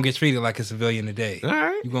 Okay. You gonna get treated like a civilian today. All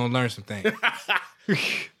right. You gonna learn some things.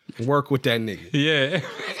 Work with that nigga. Yeah.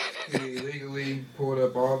 He illegally pulled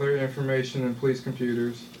up all their information in police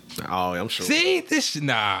computers. Oh, I'm sure. See?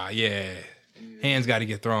 Yeah. Hands got to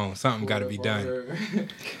get thrown. Something got to be done.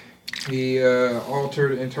 He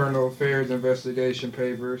altered internal affairs investigation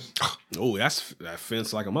papers. Oh, that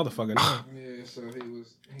fence like a motherfucker now. Yeah, so he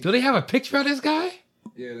was... Do they have a picture of this guy?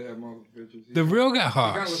 Yeah, they have multiple pictures. The real guy? He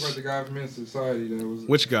kind of looks like the guy from Men's Society that was...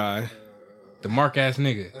 Which guy? The mark ass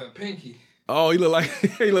nigga. Pinky. Oh, he look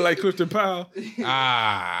like Clifton Powell.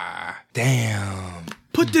 Damn.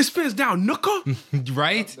 Put this fence down, nooker.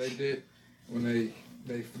 Right? They did when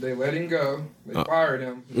they let him go. They fired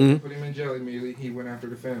him. Put him in jail immediately. He went after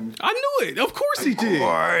the family. I knew it. Of course he did. Of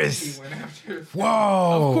course. He went after the family.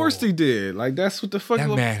 Whoa. Of course he did. Like that's what the fuck. That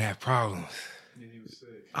man had problems. Yeah, he was sick.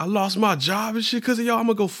 I lost my job and shit because of y'all. I'm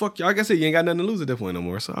gonna go fuck y'all. Like I said, you ain't got nothing to lose at that point no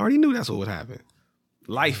more. So I already knew that's what would happen.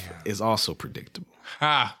 Life is also predictable.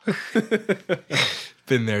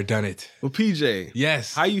 Been there, done it. Well, PJ.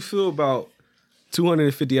 Yes. How you feel about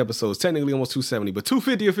 250 episodes? Technically almost 270, but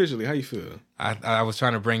 250 officially. How you feel? I was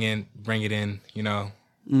trying to bring it in,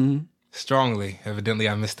 strongly. Evidently,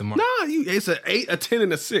 I missed the mark. Nah, it's an 8, a 10,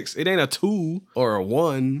 and a 6. It ain't a 2 or a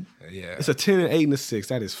 1. Yeah. It's a 10, an 8, and a 6.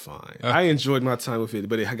 That is fine. I enjoyed my time with it,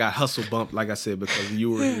 but it got hustle bumped, like I said, because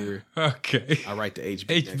you were here. Okay. I write the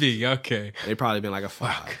HB. HB, okay. They probably been like a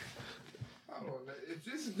 5.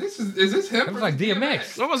 Is this him? It was like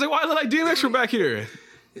DMX. I was like, why look like DMX from back here?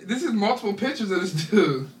 This is multiple pictures of this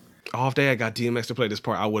dude. Oh, if they had got DMX to play this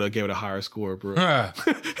part, I would have gave it a higher score, bro. Huh.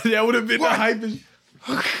 That would have been the hype.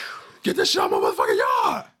 Get this shit out of my motherfucking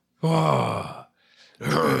yard. Whoa.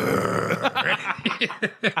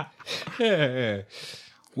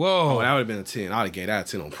 Whoa. Oh, that would have been a 10. I would have gave that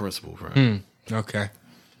a 10 on principle, bro. Okay.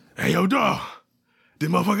 Hey, yo, dog. This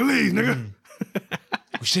motherfucker leave, nigga.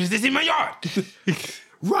 What shit is this in my yard?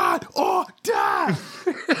 Ride or die.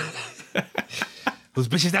 Those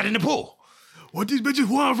bitches out in the pool. What these bitches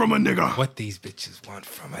want from a nigga? What these bitches want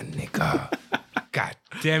from a nigga. God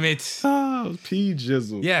damn it. Oh, P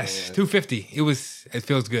Jizzle. Yes, man. 250. It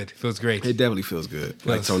feels good. It feels great. It definitely feels good.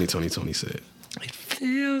 Like Tony said. It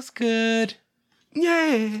feels good.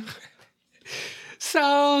 Yeah.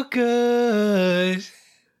 So good.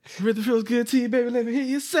 It really feels good to you, baby. Let me hear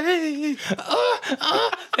you say.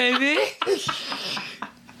 Baby.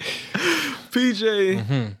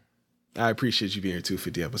 PJ. I appreciate you being here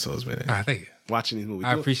 250 episodes, man. Thank you. Watching these movies.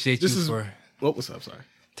 I appreciate you for what's up? Sorry.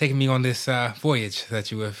 taking me on this voyage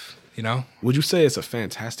that you have, Would you say it's a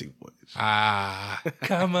fantastic voyage?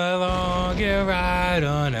 Come along and ride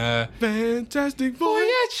on a fantastic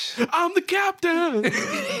voyage. I'm the captain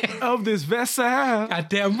of this vessel.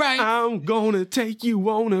 Goddamn right. I'm gonna take you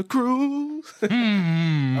on a cruise.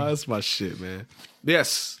 That's my shit, man.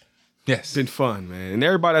 Yes. It's been fun, man. And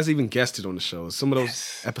everybody that's even guested on the show. Some of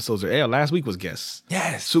those episodes are last week was guests.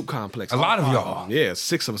 Yes. Soup Complex. A lot of y'all. Yeah,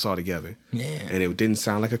 6 of us all together. Yeah. And it didn't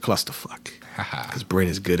sound like a clusterfuck. Because Brent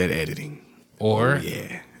is good at editing. Or?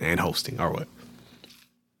 Yeah. And hosting. Or what?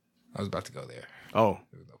 I was about to go there. Oh.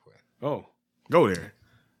 Oh. Go there.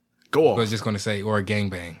 Go off. I was just going to say, or a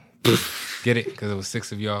gangbang. Get it? Because it was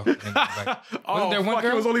 6 of y'all. And wasn't there one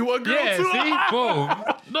girl? It was only one girl, yeah, too. See? Boom.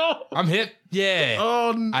 No. I'm hip. Yeah.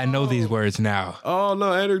 Oh, no. I know these words now. Oh,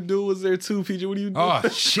 no. And her dude was there, too, PJ. What are you doing? Oh,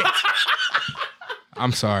 shit.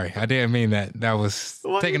 I'm sorry. I didn't mean that. That was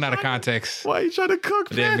taken out of context. Why are you trying to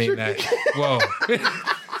cook, I didn't mean that. Whoa.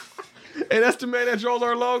 Hey, that's the man that draws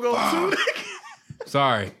our logo, too.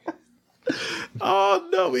 Sorry. Oh,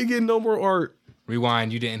 no. We get no more art.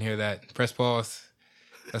 Rewind. You didn't hear that. Press pause.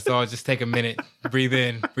 That's all. Just take a minute. Breathe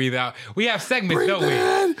in. Breathe out. We have segments, don't we? Breathe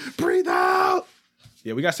in. Breathe out.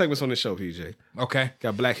 Yeah, we got segments on the show, PJ. Okay.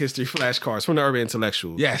 Got Black History flashcards from the Urban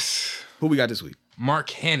Intellectuals. Yes. Who we got this week?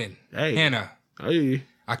 Mark Hannon. Hey. Hannah. Hey.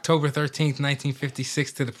 October 13th,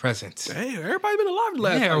 1956 to the present. Hey, everybody been alive the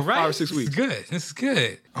last 5 or 6 weeks. This is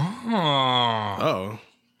good. Oh.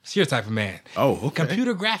 It's your type of man. Oh, okay.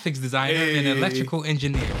 Computer graphics designer and electrical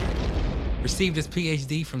engineer. Received his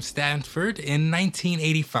PhD from Stanford in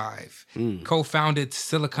 1985. Co-founded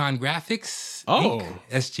Silicon Graphics, Inc.,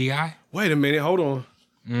 SGI. Wait a minute, hold on.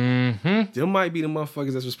 Them might be the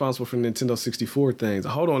motherfuckers that's responsible for Nintendo 64 things.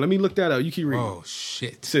 Hold on, let me look that up. You keep reading. Oh,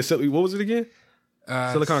 shit. What was it again?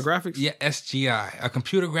 Silicon Graphics? Yeah, SGI, a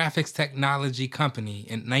computer graphics technology company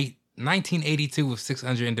in 1982 with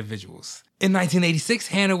 600 individuals. In 1986,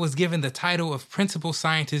 Hannah was given the title of principal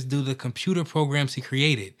scientist due to the computer programs he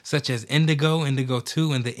created, such as Indigo, Indigo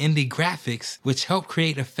 2, and the Indie Graphics, which helped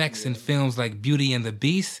create effects in films like Beauty and the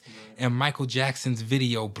Beast and Michael Jackson's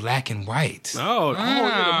video Black and White.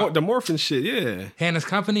 Yeah, the morphin shit, yeah. Hannah's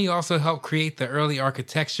company also helped create the early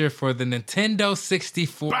architecture for the Nintendo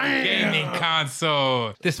 64 gaming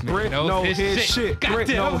console. This man knows his shit. Brent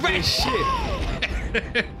knows his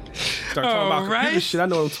shit. Start talking about computer shit. I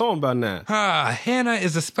know what I'm talking about now. Hannah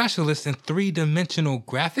is a specialist in 3-dimensional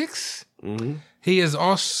graphics. He is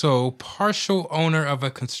also partial owner of a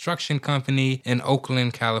construction company in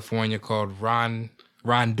Oakland, California called Rondul.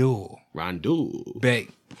 Rondul.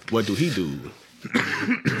 What do he do?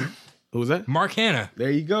 Who was that? Mark Hannah.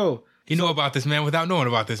 There you go. He knew about this man without knowing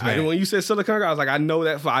about this man. When you said Silicon, I was like, I know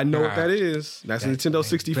that. I know what that is. That's Nintendo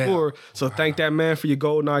 64. So thank that man for your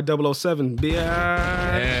GoldenEye 007.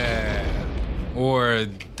 Yeah. Or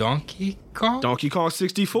Donkey Kong? Donkey Kong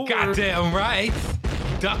 64. Goddamn right.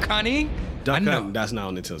 Duck Hunting? Duck Hunting. That's not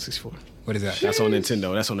on Nintendo 64. What is that? That's on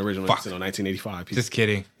Nintendo. That's on the original Nintendo 1985. Just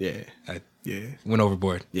kidding. Yeah. Yeah. Went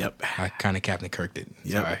overboard. Yep. I kind of Captain Kirked it.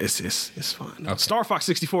 Yeah, it's fun. Okay. Star Fox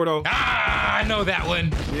 64 though. I know that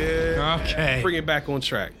one. Yeah. Okay. Bring it back on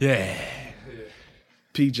track. Yeah.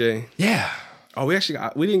 PJ. Yeah. Oh,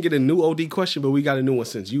 we didn't get a new OD question, but we got a new one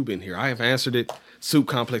since you've been here. I have answered it. Soup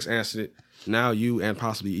Complex answered it. Now you and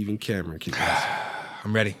possibly even Cameron can answer.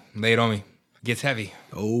 I'm ready. Lay it on me. Gets heavy.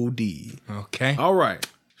 OD. Okay. All right.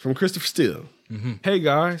 From Christopher Steele. Hey,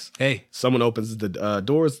 guys. Hey. Someone opens the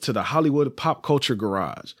doors to the Hollywood pop culture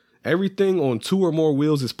garage. Everything on 2 or more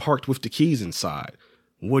wheels is parked with the keys inside.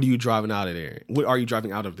 What are you driving out of there? What are you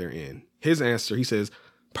driving out of there in? His answer, he says,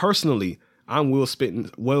 personally, I'm wheel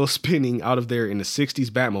spinning out of there in the 60s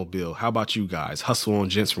Batmobile. How about you guys? Hustle on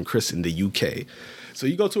gents from Chris in the UK. So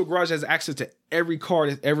you go to a garage that has access to every car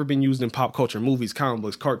that's ever been used in pop culture, movies, comic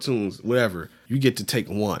books, cartoons, whatever. You get to take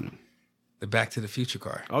one. The Back to the Future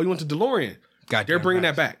car. Oh, you went to DeLorean. They're bringing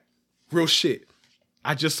that back. Real shit.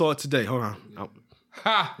 I just saw it today. Hold on.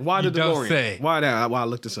 Why the DeLorean? Say. Why I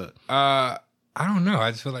looked this up? I don't know.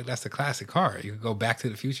 I just feel like that's a classic car. You could go Back to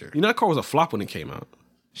the Future. You know that car was a flop when it came out.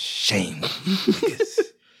 Shame.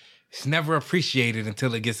 It's never appreciated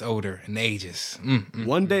until it gets older and ages.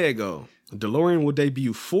 One day ago, DeLorean will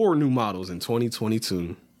debut 4 new models in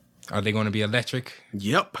 2022. Are they going to be electric?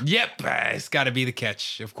 Yep. It's got to be the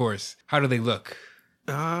catch, of course. How do they look?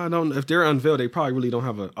 I don't know. If they're unveiled, they probably really don't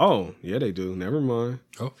have a... Oh, yeah, they do. Never mind.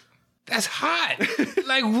 Oh, that's hot.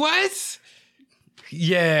 Like, what?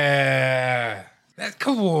 Yeah.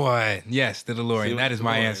 Come on. Yes, the DeLorean. That is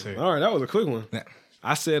my answer. All right, that was a quick one.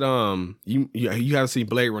 I said, you haven't seen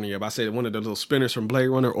Blade Runner yet, but I said one of the little spinners from Blade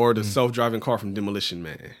Runner or the self-driving car from Demolition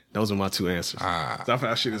Man. Those are my two answers. So I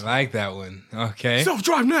thought shit is I like that one. Okay.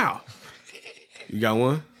 Self-drive now. You got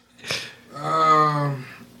one?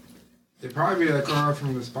 It'd probably be that car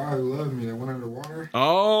from The Spy Who Loved Me that went underwater.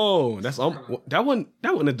 Oh, that's that one a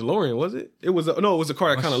DeLorean, was it? It was it was a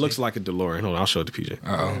car that kind of looks like a DeLorean. Hold on, I'll show it to PJ.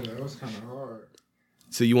 Uh-oh. Yeah, that was kind of hard.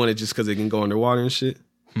 So you want it just because it can go underwater and shit?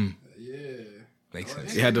 Yeah. Makes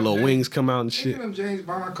sense. It had the little wings come out and shit. Even them James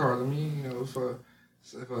Bond cars. I mean, if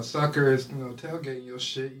a sucker is tailgating your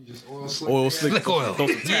shit, you just oil slick. Slick oil.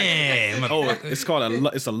 Yeah. Oh, it's called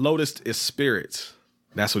it's a Lotus Esprit.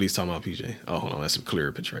 That's what he's talking about, PJ. Oh, hold on, that's a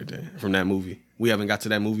clearer picture right there from that movie. We haven't got to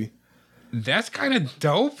that movie. That's kind of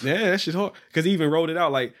dope. Yeah, that shit hard. Because he even wrote it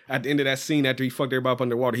out like at the end of that scene after he fucked everybody up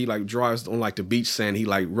underwater. He like drives on like the beach sand. He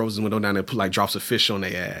like rolls his window down and drops a fish on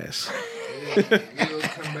their ass. Wheels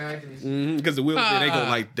come back and Because the wheels they go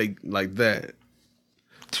like that.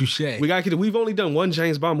 Touche. We've only done one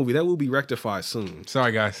James Bond movie. That will be rectified soon.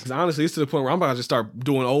 Sorry, guys. Because honestly, it's to the point where I'm about to just start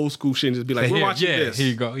doing old school shit and just be like, we're watching this. Here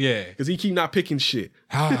you go. Yeah. Because he keep not picking shit.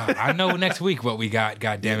 I know next week what we got.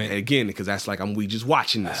 God damn it. And again, because that's like we just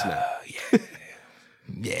watching this now.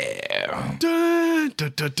 Yeah. Dun,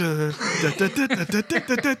 dun, dun, dun, dun, dun, dun, dun,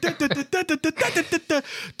 dun,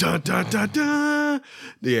 dun, dun, dun, dun.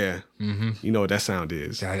 Yeah. You know what that sound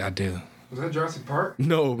is. I do. Was that Jurassic Park?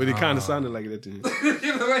 No, but it kind of sounded like that to me.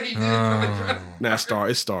 The way he did. Nah,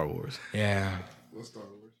 it's Star Wars. Yeah. What's Star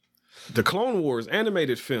Wars? The Clone Wars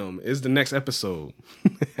animated film is the next episode.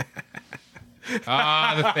 The face.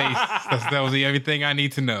 That tells me everything I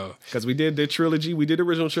need to know. Because we did the trilogy, we did the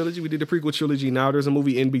original trilogy, we did the prequel trilogy. Now there's a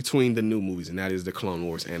movie in between the new movies, and that is the Clone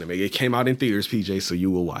Wars anime. It came out in theaters, PJ, so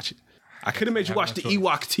you will watch it. I could have made you watch the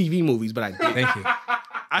Ewok TV movies, but I didn't. Thank you.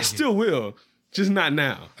 I still will, just not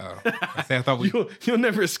now. Oh, I thought You'll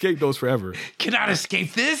never escape those forever. Cannot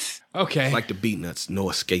escape this. Okay. It's like the Beat Nuts, no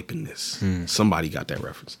escaping this. Somebody got that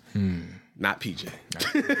reference. Not PJ.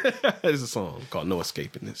 There's a song called No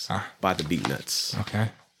Escaping This by the Beat Nuts. Okay.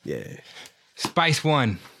 Yeah. Spice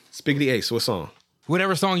One. Spiggity Ace, what song?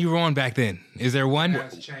 Whatever song you were on back then. Is there one?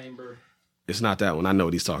 Gas Chamber. It's not that one. I know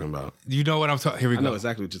what he's talking about. You know what I'm talking. Here we go. I know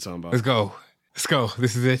exactly what you're talking about. Let's go. Let's go.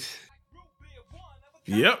 This is it.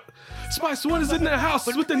 Yep. Spice One is in the house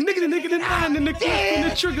with the nigga, the nine, and the clip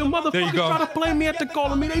and the trigger. Motherfucker try to play me at the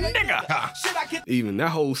calling me they nigga. Even that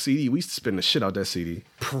whole CD, we used to spin the shit out that CD.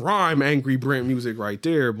 Prime Angry Brent music right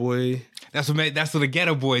there, boy. That's what the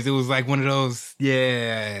Ghetto Boys. It was like one of those.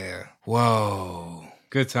 Yeah. Whoa.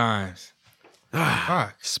 Good times.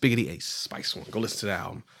 Fuck. Spiggity Ace, Spice One. Go listen to that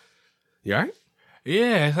album. You all right?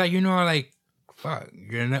 Yeah, it's like, like, fuck,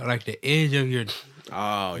 you're not like the edge of your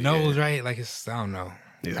nose, right? Like I don't know.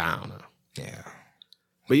 Yeah, I don't know. Yeah.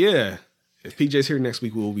 But yeah, if PJ's here next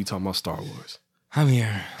week, we'll be talking about Star Wars. I'm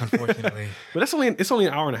here, unfortunately. But it's only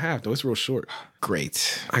an hour and a half, though. It's real short.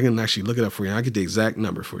 Great. I can actually look it up for you. I get the exact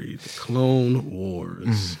number for you. The Clone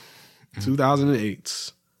Wars.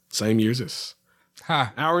 2008. Same year as this.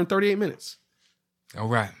 Hour and 38 minutes. All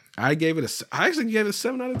right. I actually gave it a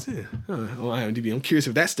 7 out of 10. On IMDb. I'm curious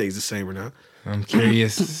if that stays the same or not. I'm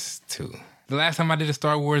curious too. The last time I did a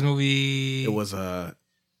Star Wars movie, it was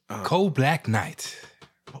Cold Black Night.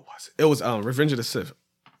 What was it? It was Revenge of the Sith,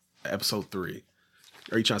 episode 3.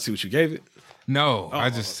 Are you trying to see what you gave it? No,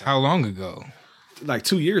 how long ago? Like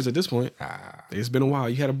 2 years at this point. It's been a while.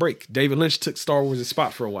 You had a break. David Lynch took Star Wars'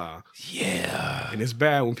 spot for a while. Yeah. And it's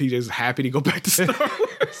bad when PJ's happy to go back to Star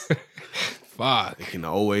Wars. Fuck. It can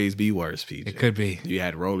always be worse, PJ. It could be. You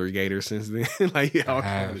had Roller Gator since then. All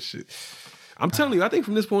kind of shit. I'm telling you, I think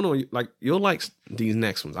from this point on, you'll like these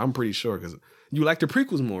next ones. I'm pretty sure because you like the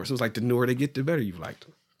prequels more. So it's like the newer they get, the better you've liked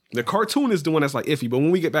them. The cartoon is the one that's like iffy, but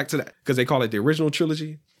when we get back to that, because they call it the original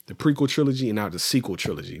trilogy, the prequel trilogy, and now the sequel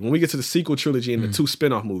trilogy. When we get to the sequel trilogy and the 2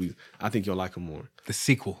 spin-off movies, I think you'll like them more. The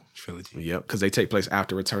sequel trilogy. Yep, because they take place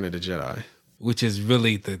after Return of the Jedi. Which is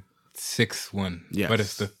really the 6th one. Yes. But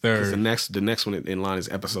it's the 3rd. The next one in line is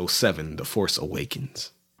episode 7, The Force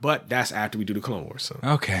Awakens. But that's after we do the Clone Wars. So.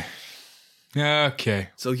 Okay.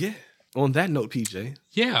 So yeah, on that note, PJ.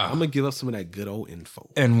 Yeah. I'm going to give up some of that good old info.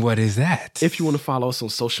 And what is that? If you want to follow us on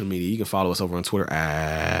social media, you can follow us over on Twitter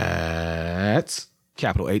at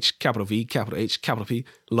capital H, capital V, capital H, capital P,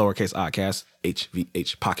 lowercase oddcast,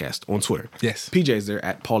 HVH podcast on Twitter. Yes. PJ's there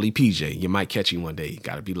at Paulie PJ. You might catch him one day. You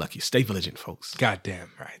got to be lucky. Stay vigilant, folks. Goddamn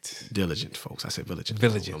right. Diligent, folks. I said vigilant.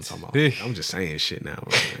 Vigilant. I'm talking about. I'm just saying shit now.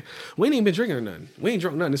 Bro. We ain't even been drinking or nothing. We ain't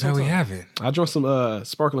drunk nothing this whole time. No, we haven't. I drank some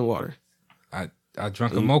sparkling water. I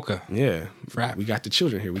drunk a mocha. Yeah. Frap. We got the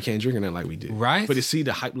children here. We can't drink it like we did. Right. But you see,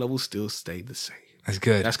 the hype level still stayed the same. That's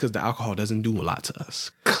good. That's because the alcohol doesn't do a lot to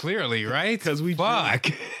us. Clearly, right? Because we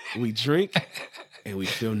drink and we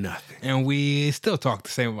feel nothing. And we still talk the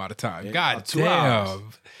same amount of time. Yeah, God about 2 damn. hours.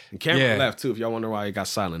 And Cameron left too. If y'all wonder why it got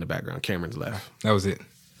silent in the background, Cameron's left. That was it.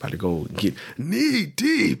 About to go get knee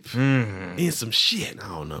deep in some shit. I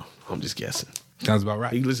don't know. I'm just guessing. Sounds about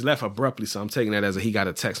right. He just left abruptly, so I'm taking that as he got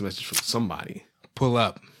a text message from somebody. Pull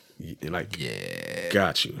up. Like,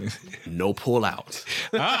 got you. No pull out.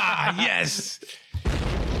 Yes.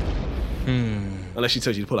 Unless she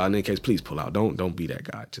tells you to pull out. In any case, please pull out. Don't be that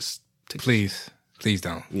guy. Just take Please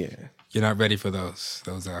don't. Yeah. You're not ready for those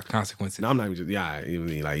consequences. No, I'm not even.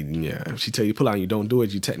 If she tell you to pull out and you don't do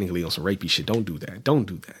it, you technically on some rapey shit. Don't do that. Don't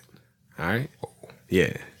do that. All right.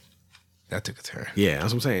 Yeah. That took a turn. Yeah,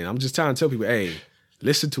 that's what I'm saying. I'm just trying to tell people, hey,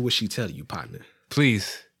 listen to what she tell you, partner.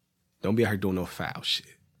 Please. Don't be out here doing no foul shit.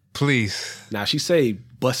 Please. Now, she say,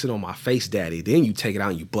 bust it on my face, daddy. Then you take it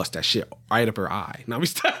out and you bust that shit right up her eye. Now,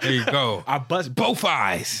 there you go. I bust both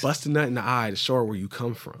eyes. Bust a nut in the eye to show her where you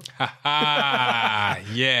come from.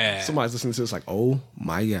 Yeah. Somebody's listening to this like, oh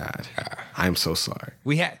my God. I'm so sorry.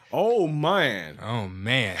 Oh, man.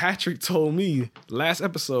 Patrick told me last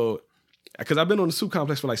episode, because I've been on the Soup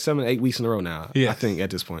Complex for like 7 or 8 weeks in a row now, I think, at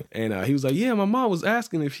this point. And he was like, yeah, my mom was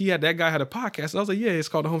asking if that guy had a podcast. And I was like, yeah, it's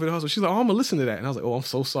called The Home Video Hustle. She's like, oh, I'm going to listen to that. And I was like, oh, I'm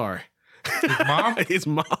so sorry. His mom? His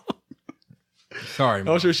mom. Sorry,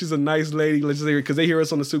 Mom. I'm sure she's a nice lady, because they hear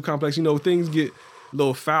us on the Soup Complex. You know, things get a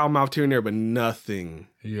little foul-mouthed here and there, but nothing.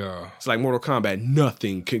 Yeah. It's like Mortal Kombat.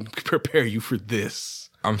 Nothing can prepare you for this.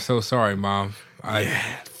 I'm so sorry, Mom.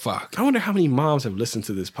 Fuck. I wonder how many moms have listened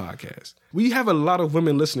to this podcast. We have a lot of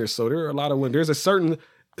women listeners, so there are a lot of women. There's a certain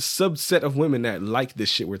subset of women that like this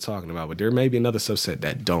shit we're talking about, but there may be another subset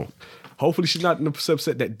that don't. Hopefully she's not in the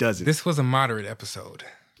subset that doesn't. This was a moderate episode.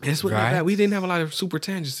 This wasn't that bad. We didn't have a lot of super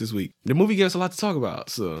tangents this week. The movie gave us a lot to talk about,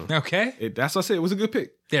 so. Okay. That's what I said. It was a good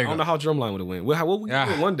pick. There you I don't know how Drumline would have went. Well, we can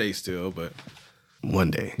do it one day still, but one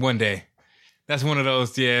day. One day. That's one of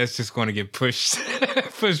those, it's just going to get pushed.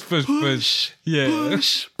 push. Yeah.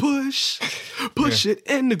 Push it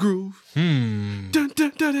in the groove. Dun, dun,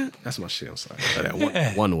 dun, dun. That's my shit. I'm sorry.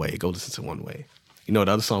 One Way. Go listen to One Way. You know what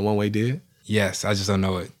the other song One Way did? Yes, I just don't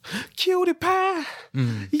know it. Cutie pie,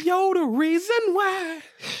 you're the reason why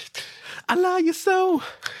I love you so.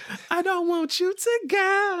 I don't want you to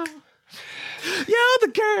go. You're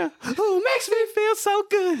the girl who makes me feel so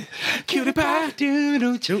good. Cutie pie.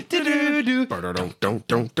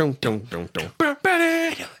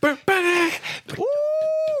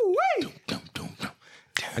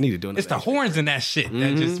 I need to do it. It's the horns in that shit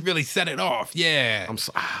that just really set it off. Yeah. I'm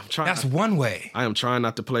trying. That's One Way. I am trying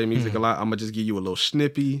not to play music a lot. I'm going to just give you a little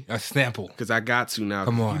snippy. A sample. Because I got to now.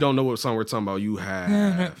 Come on. You don't know what song we're talking about. You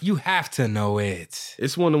have. You have to know it.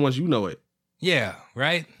 It's one of the ones you know it. Yeah,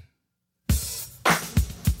 right? I'm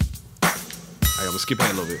going to skip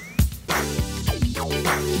ahead a little bit.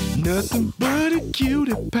 Nothing but a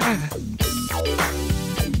cutie pie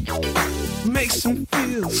makes him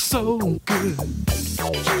feel so good.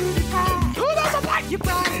 Cutie pie. Who doesn't like you,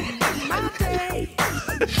 pie?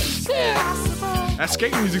 That's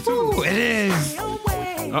skating music too. Ooh, it is.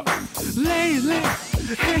 Lately,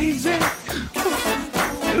 hazy.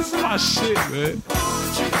 This is my shit, man.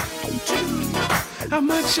 How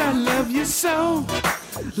much I love you so.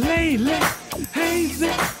 Lately, hazy.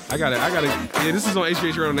 I got it. Yeah, this is on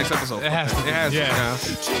HVH Radio next episode. It has to. It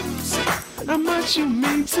has to. How much you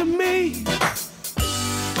mean to me.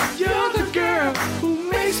 You're the girl who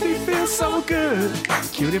makes me feel so good.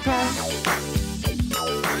 Cutie pie.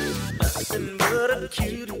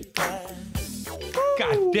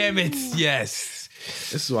 God damn it. Yes.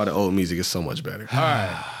 This is why the old music is so much better. All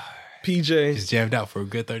right. PJ. Just jammed out for a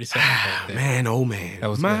good 30 seconds. Man, oh man. That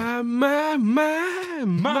was my.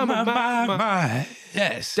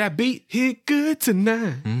 Yes. That beat hit good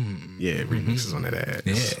tonight. Yeah, remixes on that ass.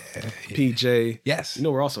 Yeah. PJ. Yes. You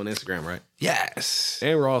know we're also on Instagram, right? Yes.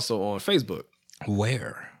 And we're also on Facebook.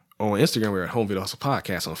 Where? On Instagram, we're at Home Video Hustle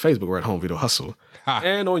Podcast. On Facebook, we're at Home Video Hustle.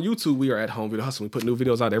 And on YouTube, we are at Home Video Hustle. We put new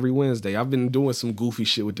videos out every Wednesday. I've been doing some goofy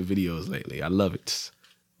shit with the videos lately. I love it.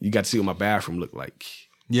 You got to see what my bathroom looked like.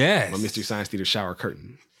 Yes. My Mystery Science Theater shower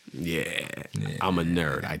curtain. Yeah. I'm a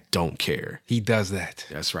nerd. I don't care. He does that.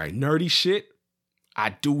 That's right. Nerdy shit,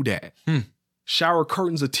 I do that. Shower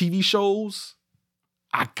curtains of TV shows,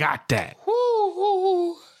 I got that.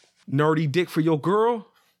 Woo. Nerdy dick for your girl,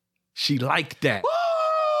 she like that.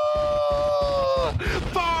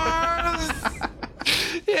 Bars.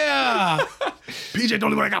 Yeah. PJ,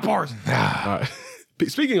 don't look like I got bars. All right.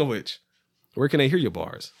 Speaking of which, where can they hear your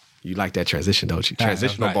bars? You like that transition, don't you?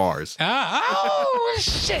 Transitional bars. Oh,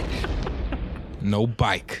 shit. No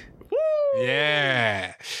bike. Woo!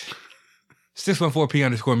 Yeah.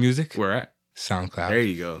 614p_music. Where at? SoundCloud. There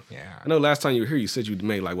you go. Yeah. I know last time you were here, you said you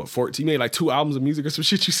made like, what, 14? You made like 2 albums of music or some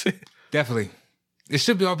shit you said? Definitely. It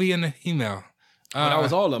should all be in the email. Oh, that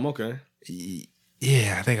was all of them. Okay.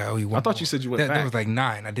 Yeah, I think I owe you one. I thought you said you went back. That was like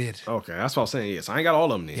 9. I did. Okay, that's what I was saying. Yeah, so I ain't got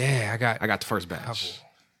all of them then. Yeah, I got the first batch. couple.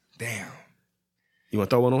 Damn. You want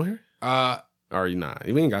to throw one on here? Or you not?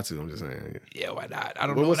 You ain't got to. I'm just saying. Yeah, why not? I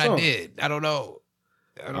don't know what I did. I don't know.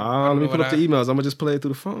 Let me pull up the emails. I'm gonna just play it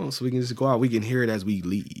through the phone so we can just go out. We can hear it as we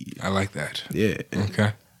leave. I like that. Yeah.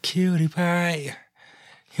 Okay. Cutie pie,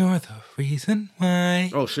 you're the reason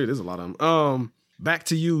why. Oh shit, there's a lot of them. Back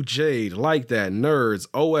to you, Jade. Like that. Nerds.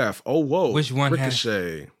 OF. Oh whoa. Which one?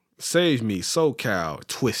 Ricochet. Save Me. SoCal.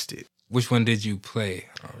 Twisted. Which one did you play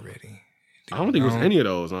already? I don't think it was any of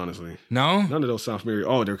those, honestly. No? None of those sound familiar.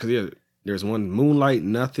 Oh, there's one, Moonlight,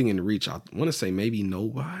 Nothing, and Reach. I want to say maybe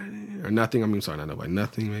Nobody or Nothing. I mean, sorry, not Nobody.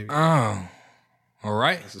 Nothing, maybe. Oh. All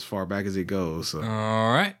right. That's as far back as it goes. So.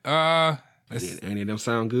 All right. Any of them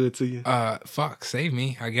sound good to you? Fuck, Save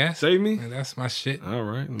Me, I guess. Save Me? That's my shit. All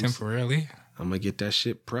right. Temporarily. I'm going to get that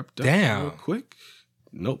shit prepped up Damn. real quick.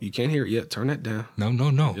 Nope, you can't hear it yet. Turn that down.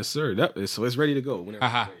 No. Yes, sir. So it's ready to go. Whenever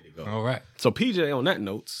it's ready to go. All right. So PJ, on that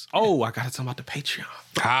notes, I got to talk about the Patreon.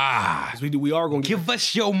 We are going to give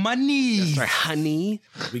us your money. That's right, honey.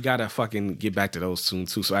 We got to fucking get back to those soon,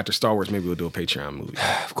 too. So after Star Wars, maybe we'll do a Patreon movie.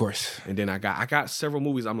 Of course. And then I got several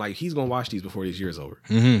movies. I'm like, he's going to watch these before this year's over.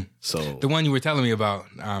 Mm-hmm. So the one you were telling me about,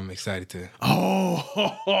 I'm excited to.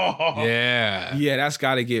 Oh. Yeah. Yeah, that's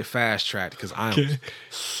got to get fast-tracked because I'm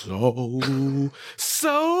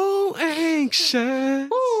so anxious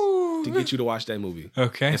to get you to watch that movie.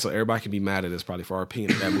 Okay. And so everybody can be mad at us probably for our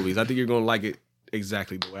opinion of that movie. I think you're going to like it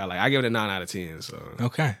exactly the way I like it. I give it a 9 out of 10. So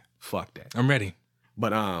okay. Fuck that. I'm ready.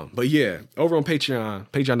 But yeah, over on Patreon,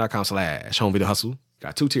 patreon.com/Home Video Hustle.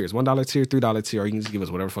 Got 2 tiers, $1 tier, $3 tier, or you can just give us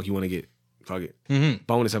whatever the fuck you want to get. Fuck it. Mm-hmm.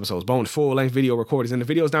 Bonus episodes, bonus full-length video recordings. And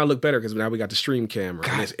the videos now look better because now we got the stream camera.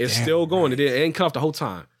 And it's still going. Right. It ain't cut off the whole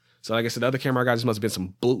time. So like I said, the other camera I got just must have been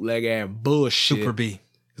some bootleg ass bullshit. Super B.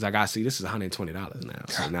 Because I got to see, this is $120 now.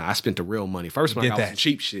 So now I spent the real money. First one I got was some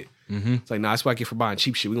cheap shit. Mm-hmm. It's like, that's what I get for buying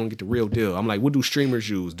cheap shit. We're going to get the real deal. I'm like, what do streamers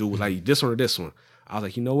use? Do like this one or this one? I was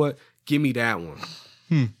like, you know what? Give me that one.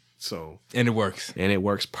 So. And it works. And it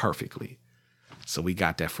works perfectly. So we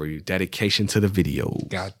got that for you. Dedication to the video.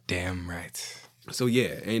 Goddamn right. So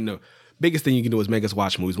yeah, and the biggest thing you can do is make us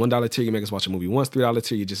watch movies. $1 tier, you make us watch a movie. Once, $3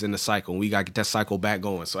 tier, you're just in the cycle. And we got to get that cycle back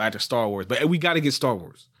going. So after Star Wars, but we got to get Star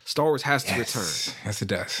Wars. Star Wars has to return. Yes, it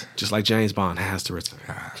does. Just like James Bond has to return.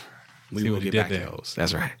 We will get back to those.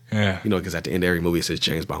 That's right. Yeah. You know, because at the end of every movie, it says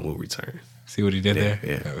James Bond will return. See what he did there?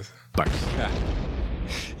 Yeah. That was...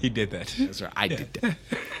 He did that. That's right. I did that.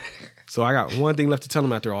 So I got one thing left to tell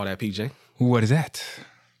him after all that, PJ. What is that?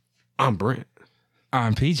 I'm Brent.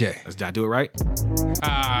 I'm PJ. Did I do it right? Yep,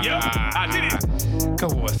 I did it. Go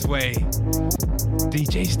on, Sway.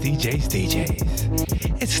 DJs.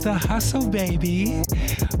 It's the hustle, baby.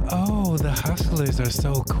 Oh, the hustlers are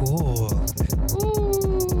so cool.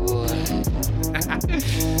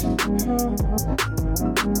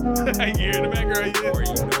 I hear in the background.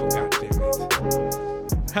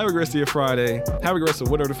 Have a great rest of your Friday. Have a great rest of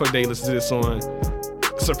whatever the fuck day you listen to this on.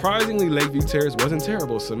 Surprisingly, Lakeview Terrace wasn't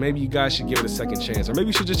terrible, so maybe you guys should give it a second chance. Or maybe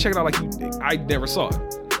you should just check it out like I never saw it.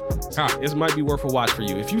 This might be worth a watch for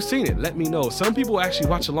you. If you've seen it, let me know. Some people actually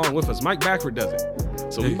watch along with us. Mike Backford does it.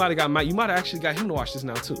 So we might have got Mike. You might have actually got him to watch this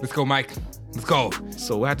now too. Let's go, Mike. Let's go.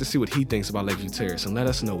 So we'll have to see what he thinks about Lakeview Terrace and let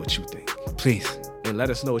us know what you think. Please. And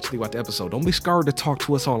let us know what you think about the episode. Don't be scared to talk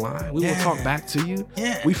to us online. We will talk back to you.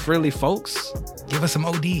 Yeah. We friendly folks. Give us some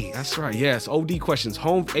OD. That's right. Yes. OD questions.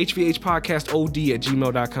 Home HVH podcast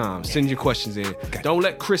OD@gmail.com. Send your questions in. Don't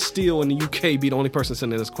let Chris Steele in the UK be the only person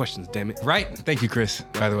sending us questions, damn it. Right? Thank you, Chris,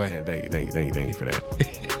 by the way. Yeah, thank you for that.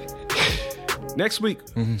 Next week,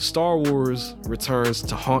 Star Wars returns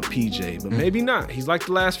to haunt PJ, but maybe not. He's like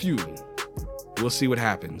the last few. We'll see what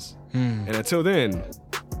happens. And until then,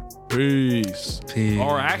 peace.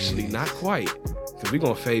 Or actually, not quite, because we're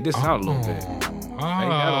going to fade this out a little bit. Fade that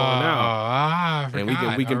on out. And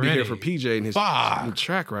we can be here for PJ and his new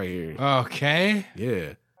track right here. Okay.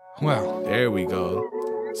 Yeah. Well. There we go.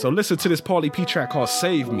 So listen to this Paulie P track called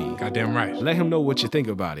Save Me. Goddamn right. Let him know what you think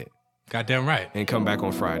about it. Goddamn right. And come back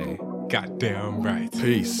on Friday. Goddamn right.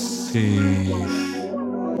 Peace. Save me.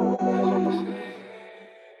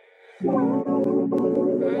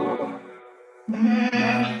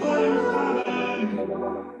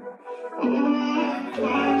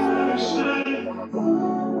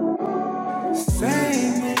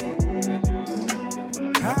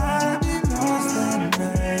 I've been lost at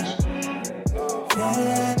night.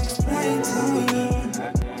 Can't explain. lying to you.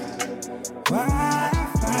 Why I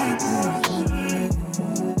fight this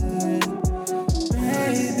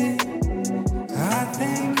baby? I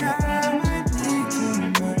think I might be too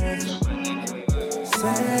much.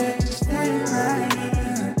 Stay right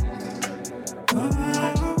here.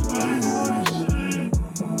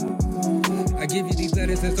 I give you these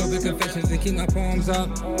letters as open confessions and keep my poems up.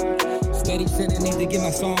 Steady sending, need to get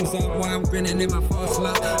my songs up while I'm grinning in my false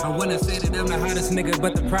luck. I wanna say that I'm the hottest nigga,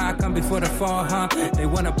 but the pride come before the fall, huh? They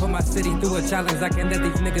wanna put my city through a challenge. I can't let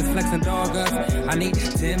these niggas flex and dog us. I need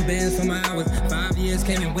 10 bands for my hours. 5 years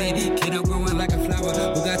came and went. Kid up growing like a flower.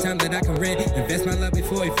 Who got time that I can rent? Invest my love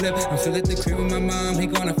before he flip. I'm still at the crib with my mom. He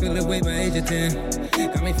gonna feel the way by age of 10.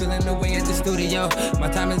 Got me feeling the way at the studio. My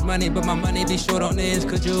time is money, but my money be short on ends.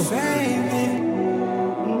 Could you save me?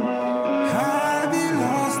 I'd be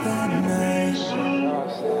lost that night.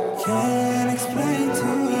 Can't